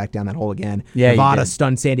really going to go back down that hole again. Yeah, you Nevada did.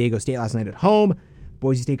 stunned San Diego State last night at home.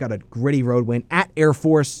 Boise State got a gritty road win at Air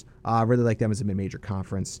Force. Really like them as a mid-major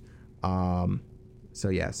conference. So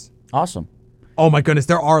yes. Awesome. Oh my goodness,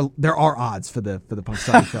 there are odds for the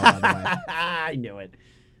Punxsutawney Phil, by the way. I knew it.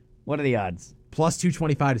 What are the odds? Plus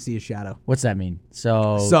 225 to see his shadow. What's that mean?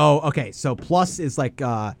 So So plus is like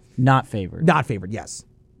not favored. not favored, yes.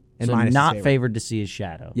 And So minus is not favored to see his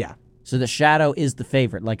shadow. Yeah. So the shadow is the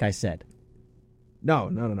favorite, like I said. No.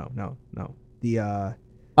 The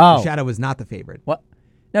Oh, shadow is not the favorite. what?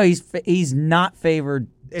 No, he's not favored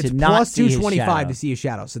It's to not plus see his 225 shadow. to see a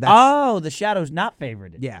shadow. So that's Oh, the shadow's not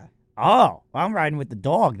favored. yeah. Oh, I'm riding with the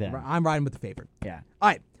dog then. I'm riding with the favorite. Yeah. All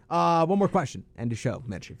right. One more question. End of show,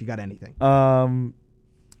 Mitch. If you got anything.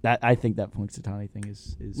 That I think that Punxsutawney thing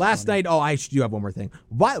is Last funny. night. Oh, I do have one more thing.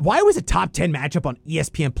 Why was a top 10 matchup on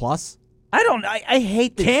ESPN Plus? I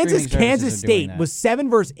hate the Kansas streaming services are doing State that. was 7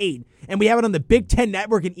 versus 8, and we have it on the Big Ten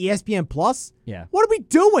Network and ESPN Plus. Yeah. What are we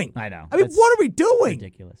doing? I know. I mean, That's what are we doing?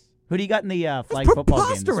 ridiculous. Who do you got in the flag football game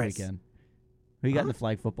this preposterous. weekend? Who you got in the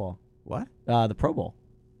flag football? What? The Pro Bowl.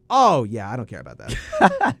 Oh yeah, I don't care about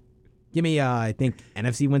that. Give me. I think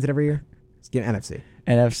NFC wins it every year. Let's give NFC.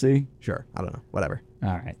 NFC. Sure. I don't know. Whatever. All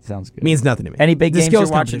right, sounds good. Means nothing to me. Any big The games you're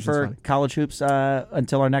skills watching competition's for funny. college hoops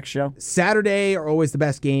until our next show? Saturday are always the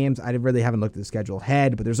best games. I really haven't looked at the schedule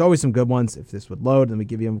ahead, but there's always some good ones. If this would load, let me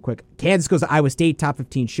give you them quick. Kansas goes to Iowa State, top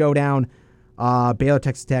 15 showdown. Baylor,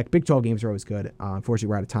 Texas Tech. Big 12 games are always good. Unfortunately,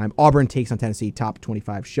 we're out of time. Auburn takes on Tennessee, top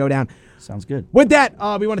 25 showdown. Sounds good. With that,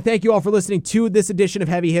 we want to thank you all for listening to this edition of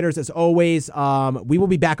Heavy Hitters. As always, we will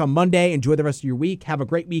be back on Monday. Enjoy the rest of your week. Have a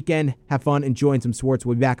great weekend. Have fun enjoying some sports.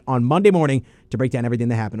 We'll be back on Monday morning to break down everything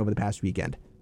that happened over the past weekend.